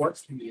to the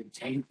courts can be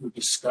obtained through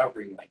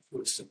discovery, like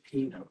through a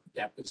subpoena or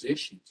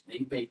depositions.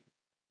 They may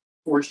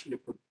force you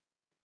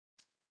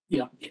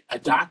to, a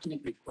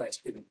document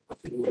request in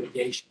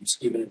litigations,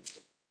 even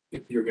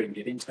if you're going to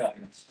get into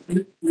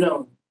it.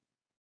 No.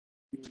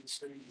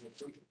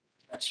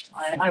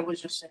 I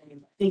was just saying,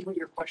 I think what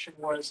your question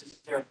was, is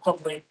there a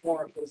public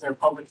forum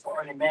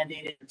and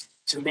mandated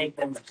to make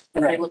them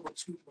available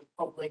to the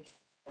public?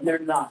 And they're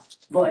not,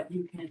 but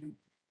you can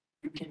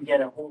get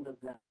a hold of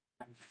them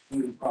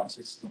through the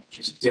process.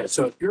 Yeah,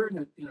 so if you're in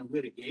a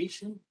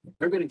litigation,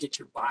 they're going to get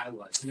your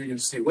bylaws and they're going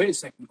to say, wait a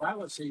second,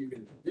 bylaws say you're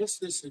going to do this,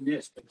 this, and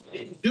this, but you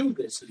didn't do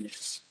this and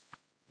this.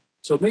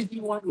 So maybe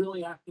you weren't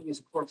really acting as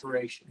a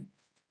corporation.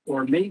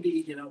 Or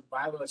maybe,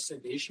 bylaws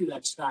said to issue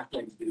that stock, you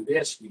had to do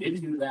this, you didn't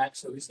do that,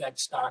 so is that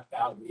stock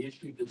out? We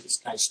issued that this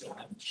guy still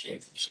having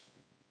shares.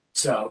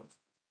 So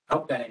I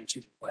hope that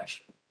answers your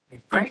question.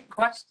 Great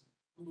question.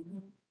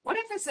 What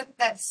if it's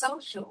that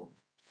social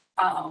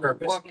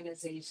Purpose?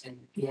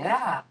 organization?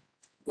 Yeah.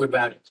 What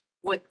about it?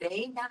 Would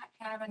they not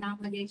have an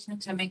obligation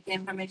to make the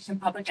information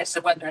public as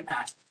to whether or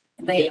not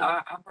they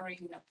are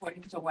operating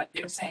according to what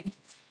they're saying?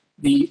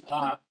 The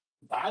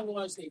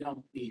bylaws, they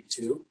don't need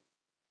to,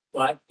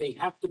 but they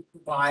have to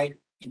provide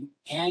an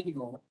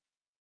annual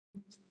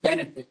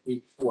benefit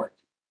report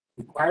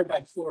required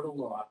by Florida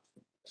law.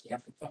 They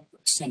have to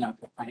send out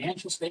the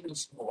financial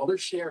statements to all their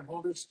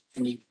shareholders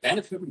and the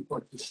benefit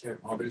report to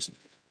shareholders.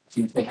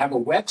 And if they have a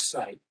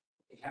website,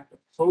 they have to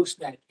post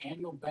that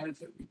annual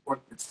benefit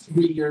report for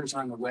 3 years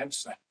on the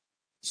website.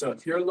 So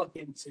if you're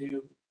looking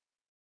to,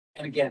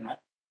 and again,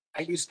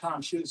 I use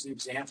Tom Shoes as an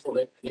example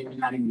that they were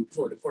not even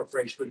Florida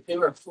Corporation, but if they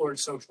were a Florida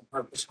Social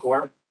Purpose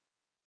Corp,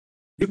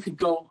 you could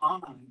go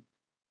on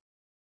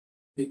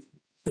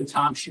the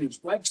Tom Shoes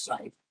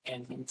website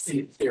and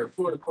if they're a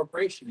Florida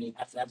corporation, they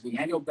have to have the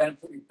annual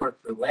benefit report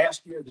for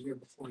last year, the year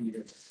before, and the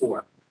year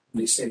before.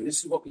 And they say,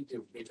 this is what we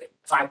do. We take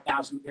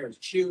 5,000 pairs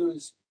of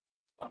shoes,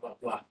 blah, blah,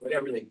 blah,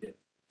 whatever they do.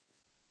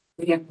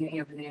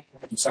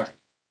 I'm sorry.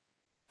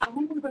 I'm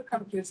a little bit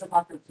confused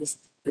about the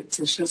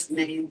fictitious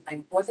name.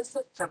 Like, what is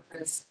the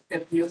purpose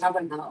if you have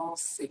an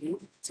LLC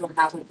to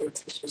have a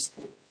fictitious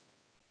name?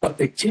 A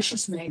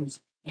fictitious name is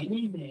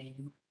any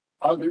name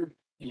other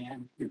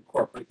than your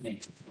corporate name.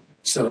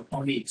 So,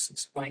 Monique,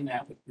 explain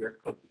that with your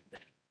cookie.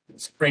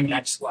 Let's bring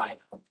that slide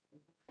up.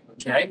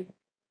 Okay?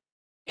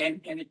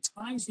 And it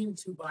ties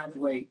into, by the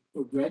way,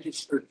 the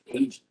registered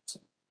agent.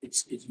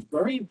 It's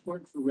very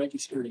important for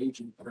registered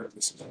agent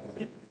purposes.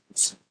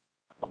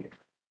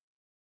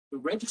 The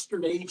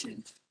registered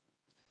agent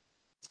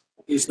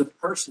is the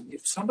person,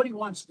 if somebody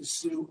wants to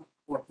sue a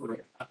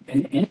corporate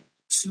and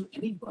sue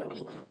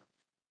anybody,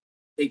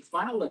 they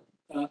file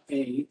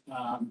a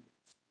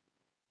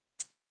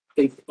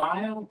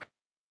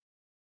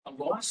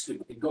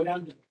lawsuit. They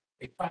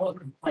file a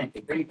complaint.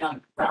 They bring it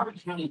down to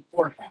Broward County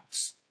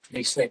Courthouse.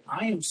 They say,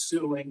 I am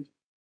suing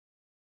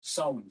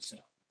so-and-so.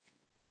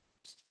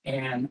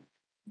 And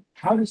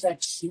how does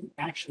that suit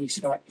actually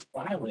start to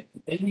file it?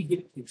 Then they get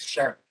it to the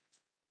sheriff.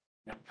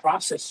 Now,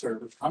 process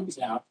server comes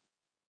out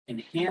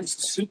and hands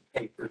the suit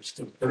papers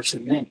to the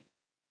person name.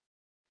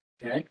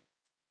 Okay?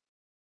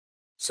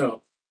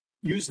 So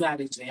use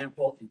that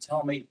example and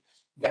tell me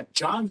that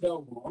John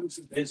Doe who owns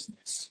a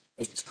business,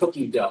 it's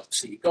cookie dough.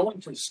 So you go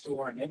into the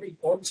store and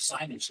all the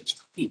signage says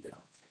cookie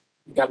dough.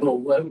 You got a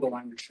little logo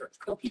on your shirt,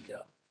 cookie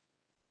dough.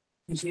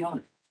 Who's the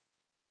owner?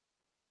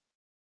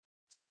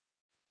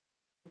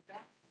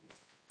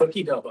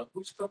 Cookie dough, but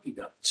who's cookie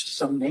dough? It's just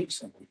some name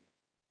somebody.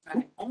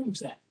 Who owns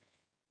that?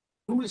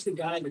 Who is the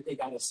guy that they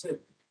got to sue?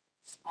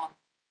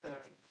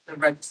 The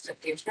registered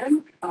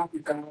agent,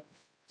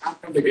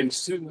 They're going to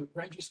sue the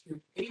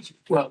registered agent.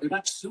 Well, they're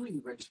not suing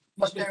the registered.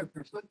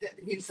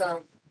 he's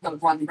the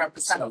one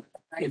representative. So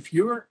if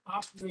you're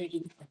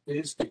operating a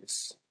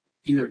business,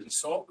 either as a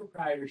sole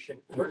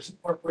proprietorship or as a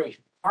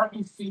corporation,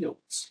 Parton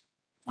Fields,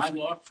 my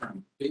law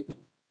firm, big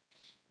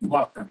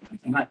law firm,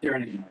 I'm not there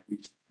anymore. I'm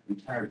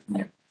retired from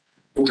there.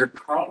 But we're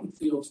Carlton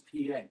Fields,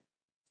 PA.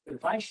 But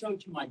if I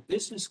showed you my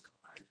business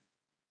card,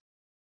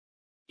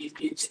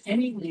 it's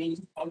any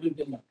name other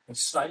than a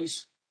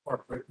precise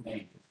corporate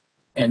name.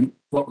 And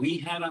what we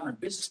had on our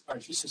business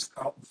cards, this is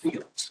Carlton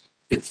Fields.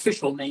 The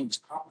official name is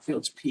Carlton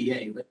Fields,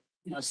 PA. But,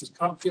 you know, it says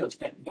Carlton Fields.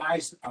 Got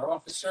guys, our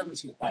office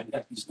service guys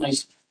got these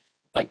nice,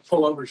 like,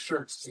 pullover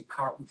shirts that say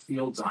Carlton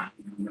Fields on.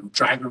 You know,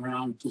 driving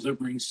around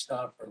delivering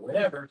stuff or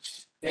whatever.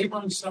 They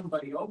run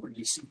somebody over and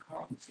they see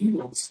Carlton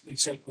Fields. They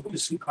say, who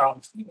is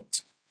Carlton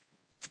Fields?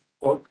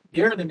 Well,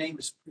 there the name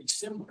is pretty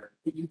similar.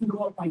 But you can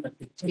go up on the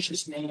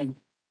fictitious name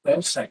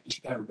website.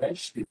 You got to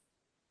register.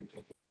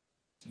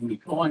 And you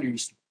go on there,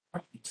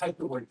 you type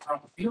the word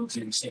Carlton Fields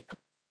in and say,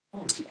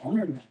 oh, the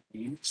owner of that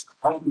name is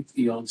Carlton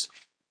Fields,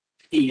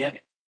 PA.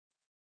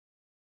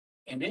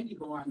 And then you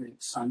go on to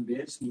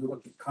Sunbiz and you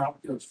look at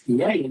Carlton Fields,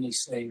 PA, and they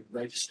say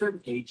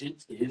registered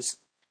agent is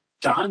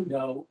John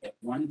Doe at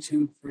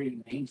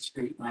 123 Main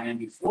Street,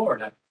 Miami,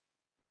 Florida.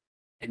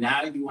 And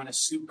now you want to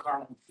sue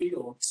Carlton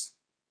Fields.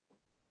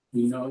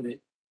 You know that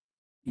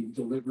you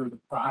deliver the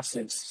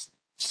process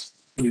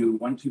to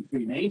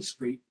 123 Main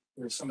Street,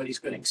 where somebody's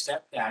going to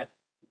accept that,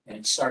 and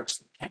it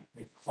starts the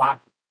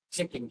clock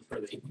ticking for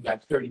you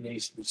got 30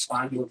 days to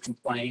respond to a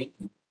complaint,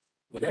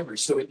 whatever.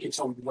 So it's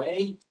a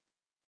way.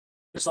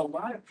 There's a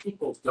lot of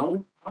people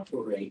don't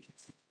operate.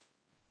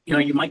 You know,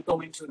 you might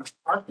go into an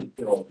apartment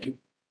building,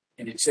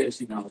 and it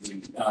says, you know,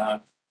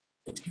 the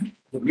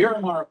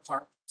Miramar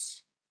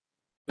Apartments.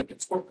 But the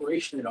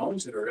corporation that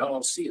owns it or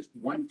LLC is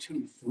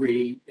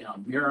 123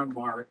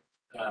 Miramar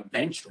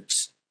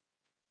Ventures.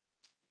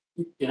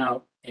 You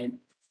know,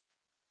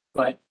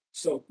 but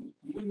so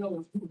you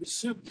know who to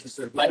sue because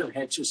their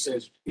letterhead just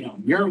says, you know,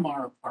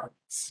 Miramar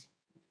Apartments.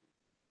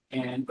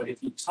 But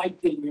if you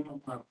type in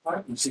Miramar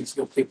Apartments into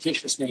the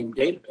fictitious name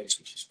database,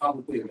 which is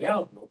probably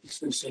available, it's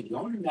going to say the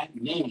owner of that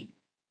name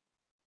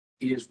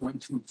is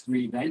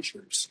 123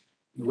 Ventures.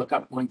 You look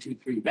up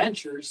 123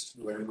 Ventures,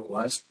 wherever it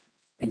was.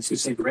 And so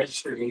say the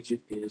registered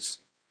agent is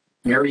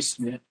Mary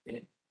Smith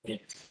at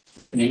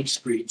Main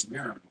Street,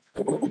 Miramar.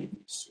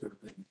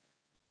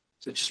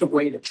 So it's just a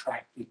way to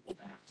track people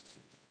down.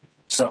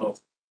 So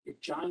if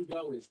John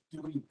Doe is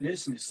doing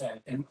business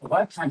at, and a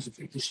lot of times if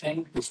it's the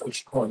same, is what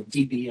you call a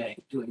DBA,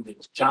 doing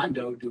this, John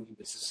Doe doing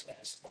business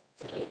as.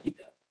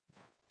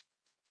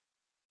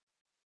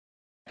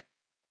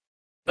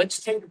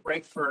 Let's take a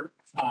break for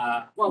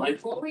Well,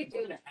 before we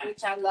do that,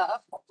 which I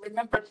love,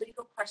 remember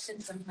legal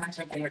questions sometimes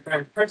are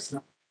very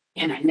personal.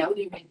 And I know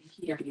you may be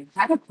here, you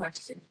have a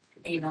question,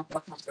 and you don't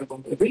feel comfortable.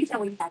 The reason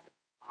we have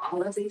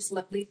all of these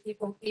lovely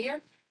people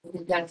here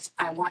is because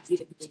I want you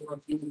to be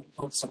able to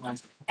post someone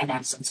and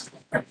ask them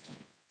something.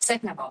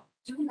 Second of all,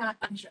 do not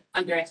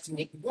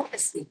underestimate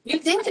this. You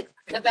did it.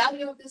 The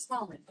value of this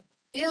moment.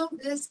 Fill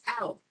this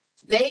out.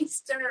 They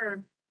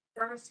serve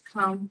first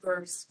come,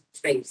 first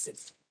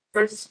basis.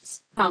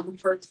 First come,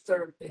 first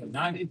served.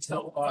 not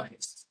until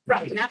August.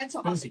 Right, not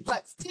until August,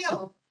 but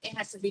still, it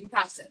has to be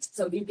processed.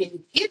 So you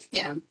can give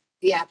him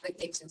the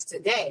applications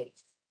today,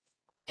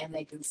 and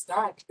they can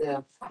start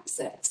the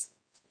process.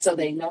 So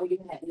they know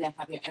you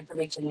have your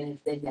information, and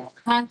then they'll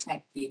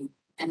contact you,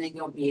 and then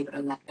you'll be able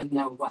to let them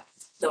know what.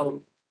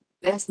 So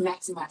let's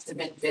maximize the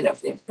benefit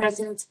of their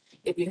presence.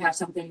 If you have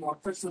something more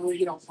personal,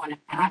 you don't want to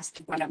ask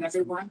in front of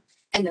everyone.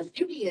 And the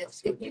beauty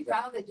is, if you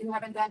found that you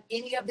haven't done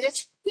any of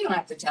this, you don't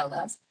have to tell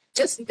us.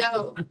 Just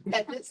know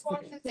that this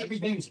organization,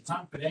 Everything's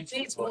confidential.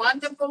 these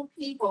wonderful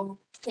people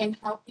can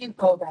help you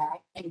go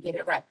back and get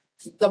it right.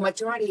 The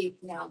majority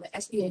now, the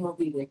SBA will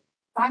be there.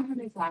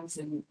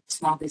 500,000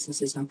 small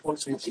businesses,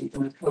 unfortunately,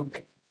 during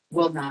COVID,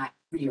 will not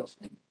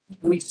reopen.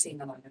 We've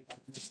seen a lot of that.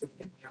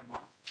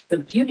 The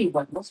beauty,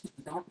 what most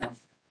people don't know,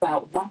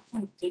 about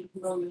 1.8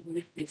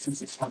 million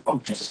businesses are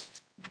open.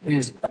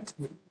 Isn't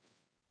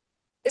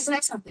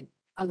that something?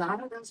 A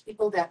lot of those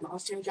people that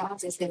lost their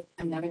jobs, they said,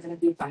 I'm never going to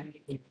be fired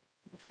again.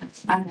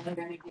 I'm never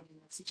going to get in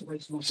a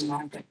situation with the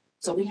market.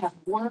 So we have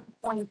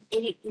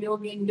 1.8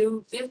 million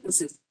new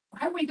businesses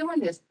why are we doing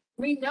this?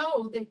 We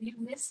know that you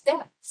missed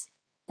steps,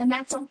 and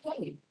that's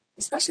okay.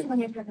 Especially when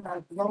you're talking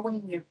about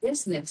growing your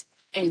business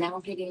and now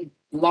getting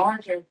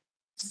larger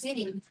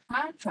city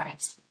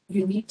contracts.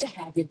 You need to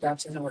have your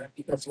ducks in order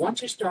because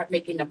once you start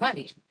making the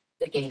money,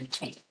 the game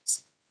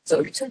changes.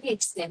 So to the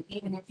extent,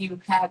 even if you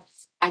have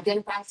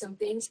identified some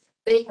things,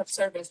 they have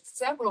serviced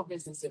several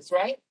businesses,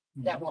 right?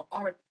 That were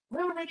already,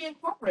 we're already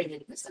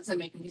incorporated. This doesn't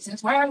make any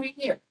sense. Why are we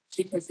here?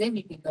 Because then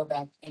you can go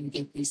back and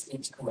get these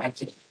things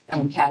corrected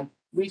and we have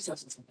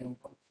resources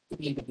available to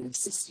be able to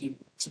assist you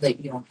so that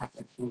you don't have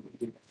to do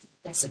it.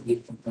 That's a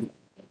beautiful thing.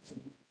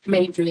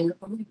 Major in the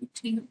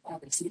community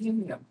of the city of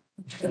New York.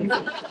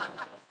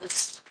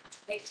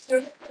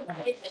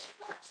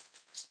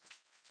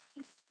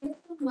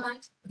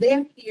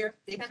 They're here.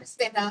 They're going to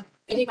stand up.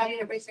 Anybody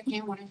that raise their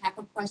hand want to have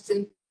a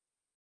question,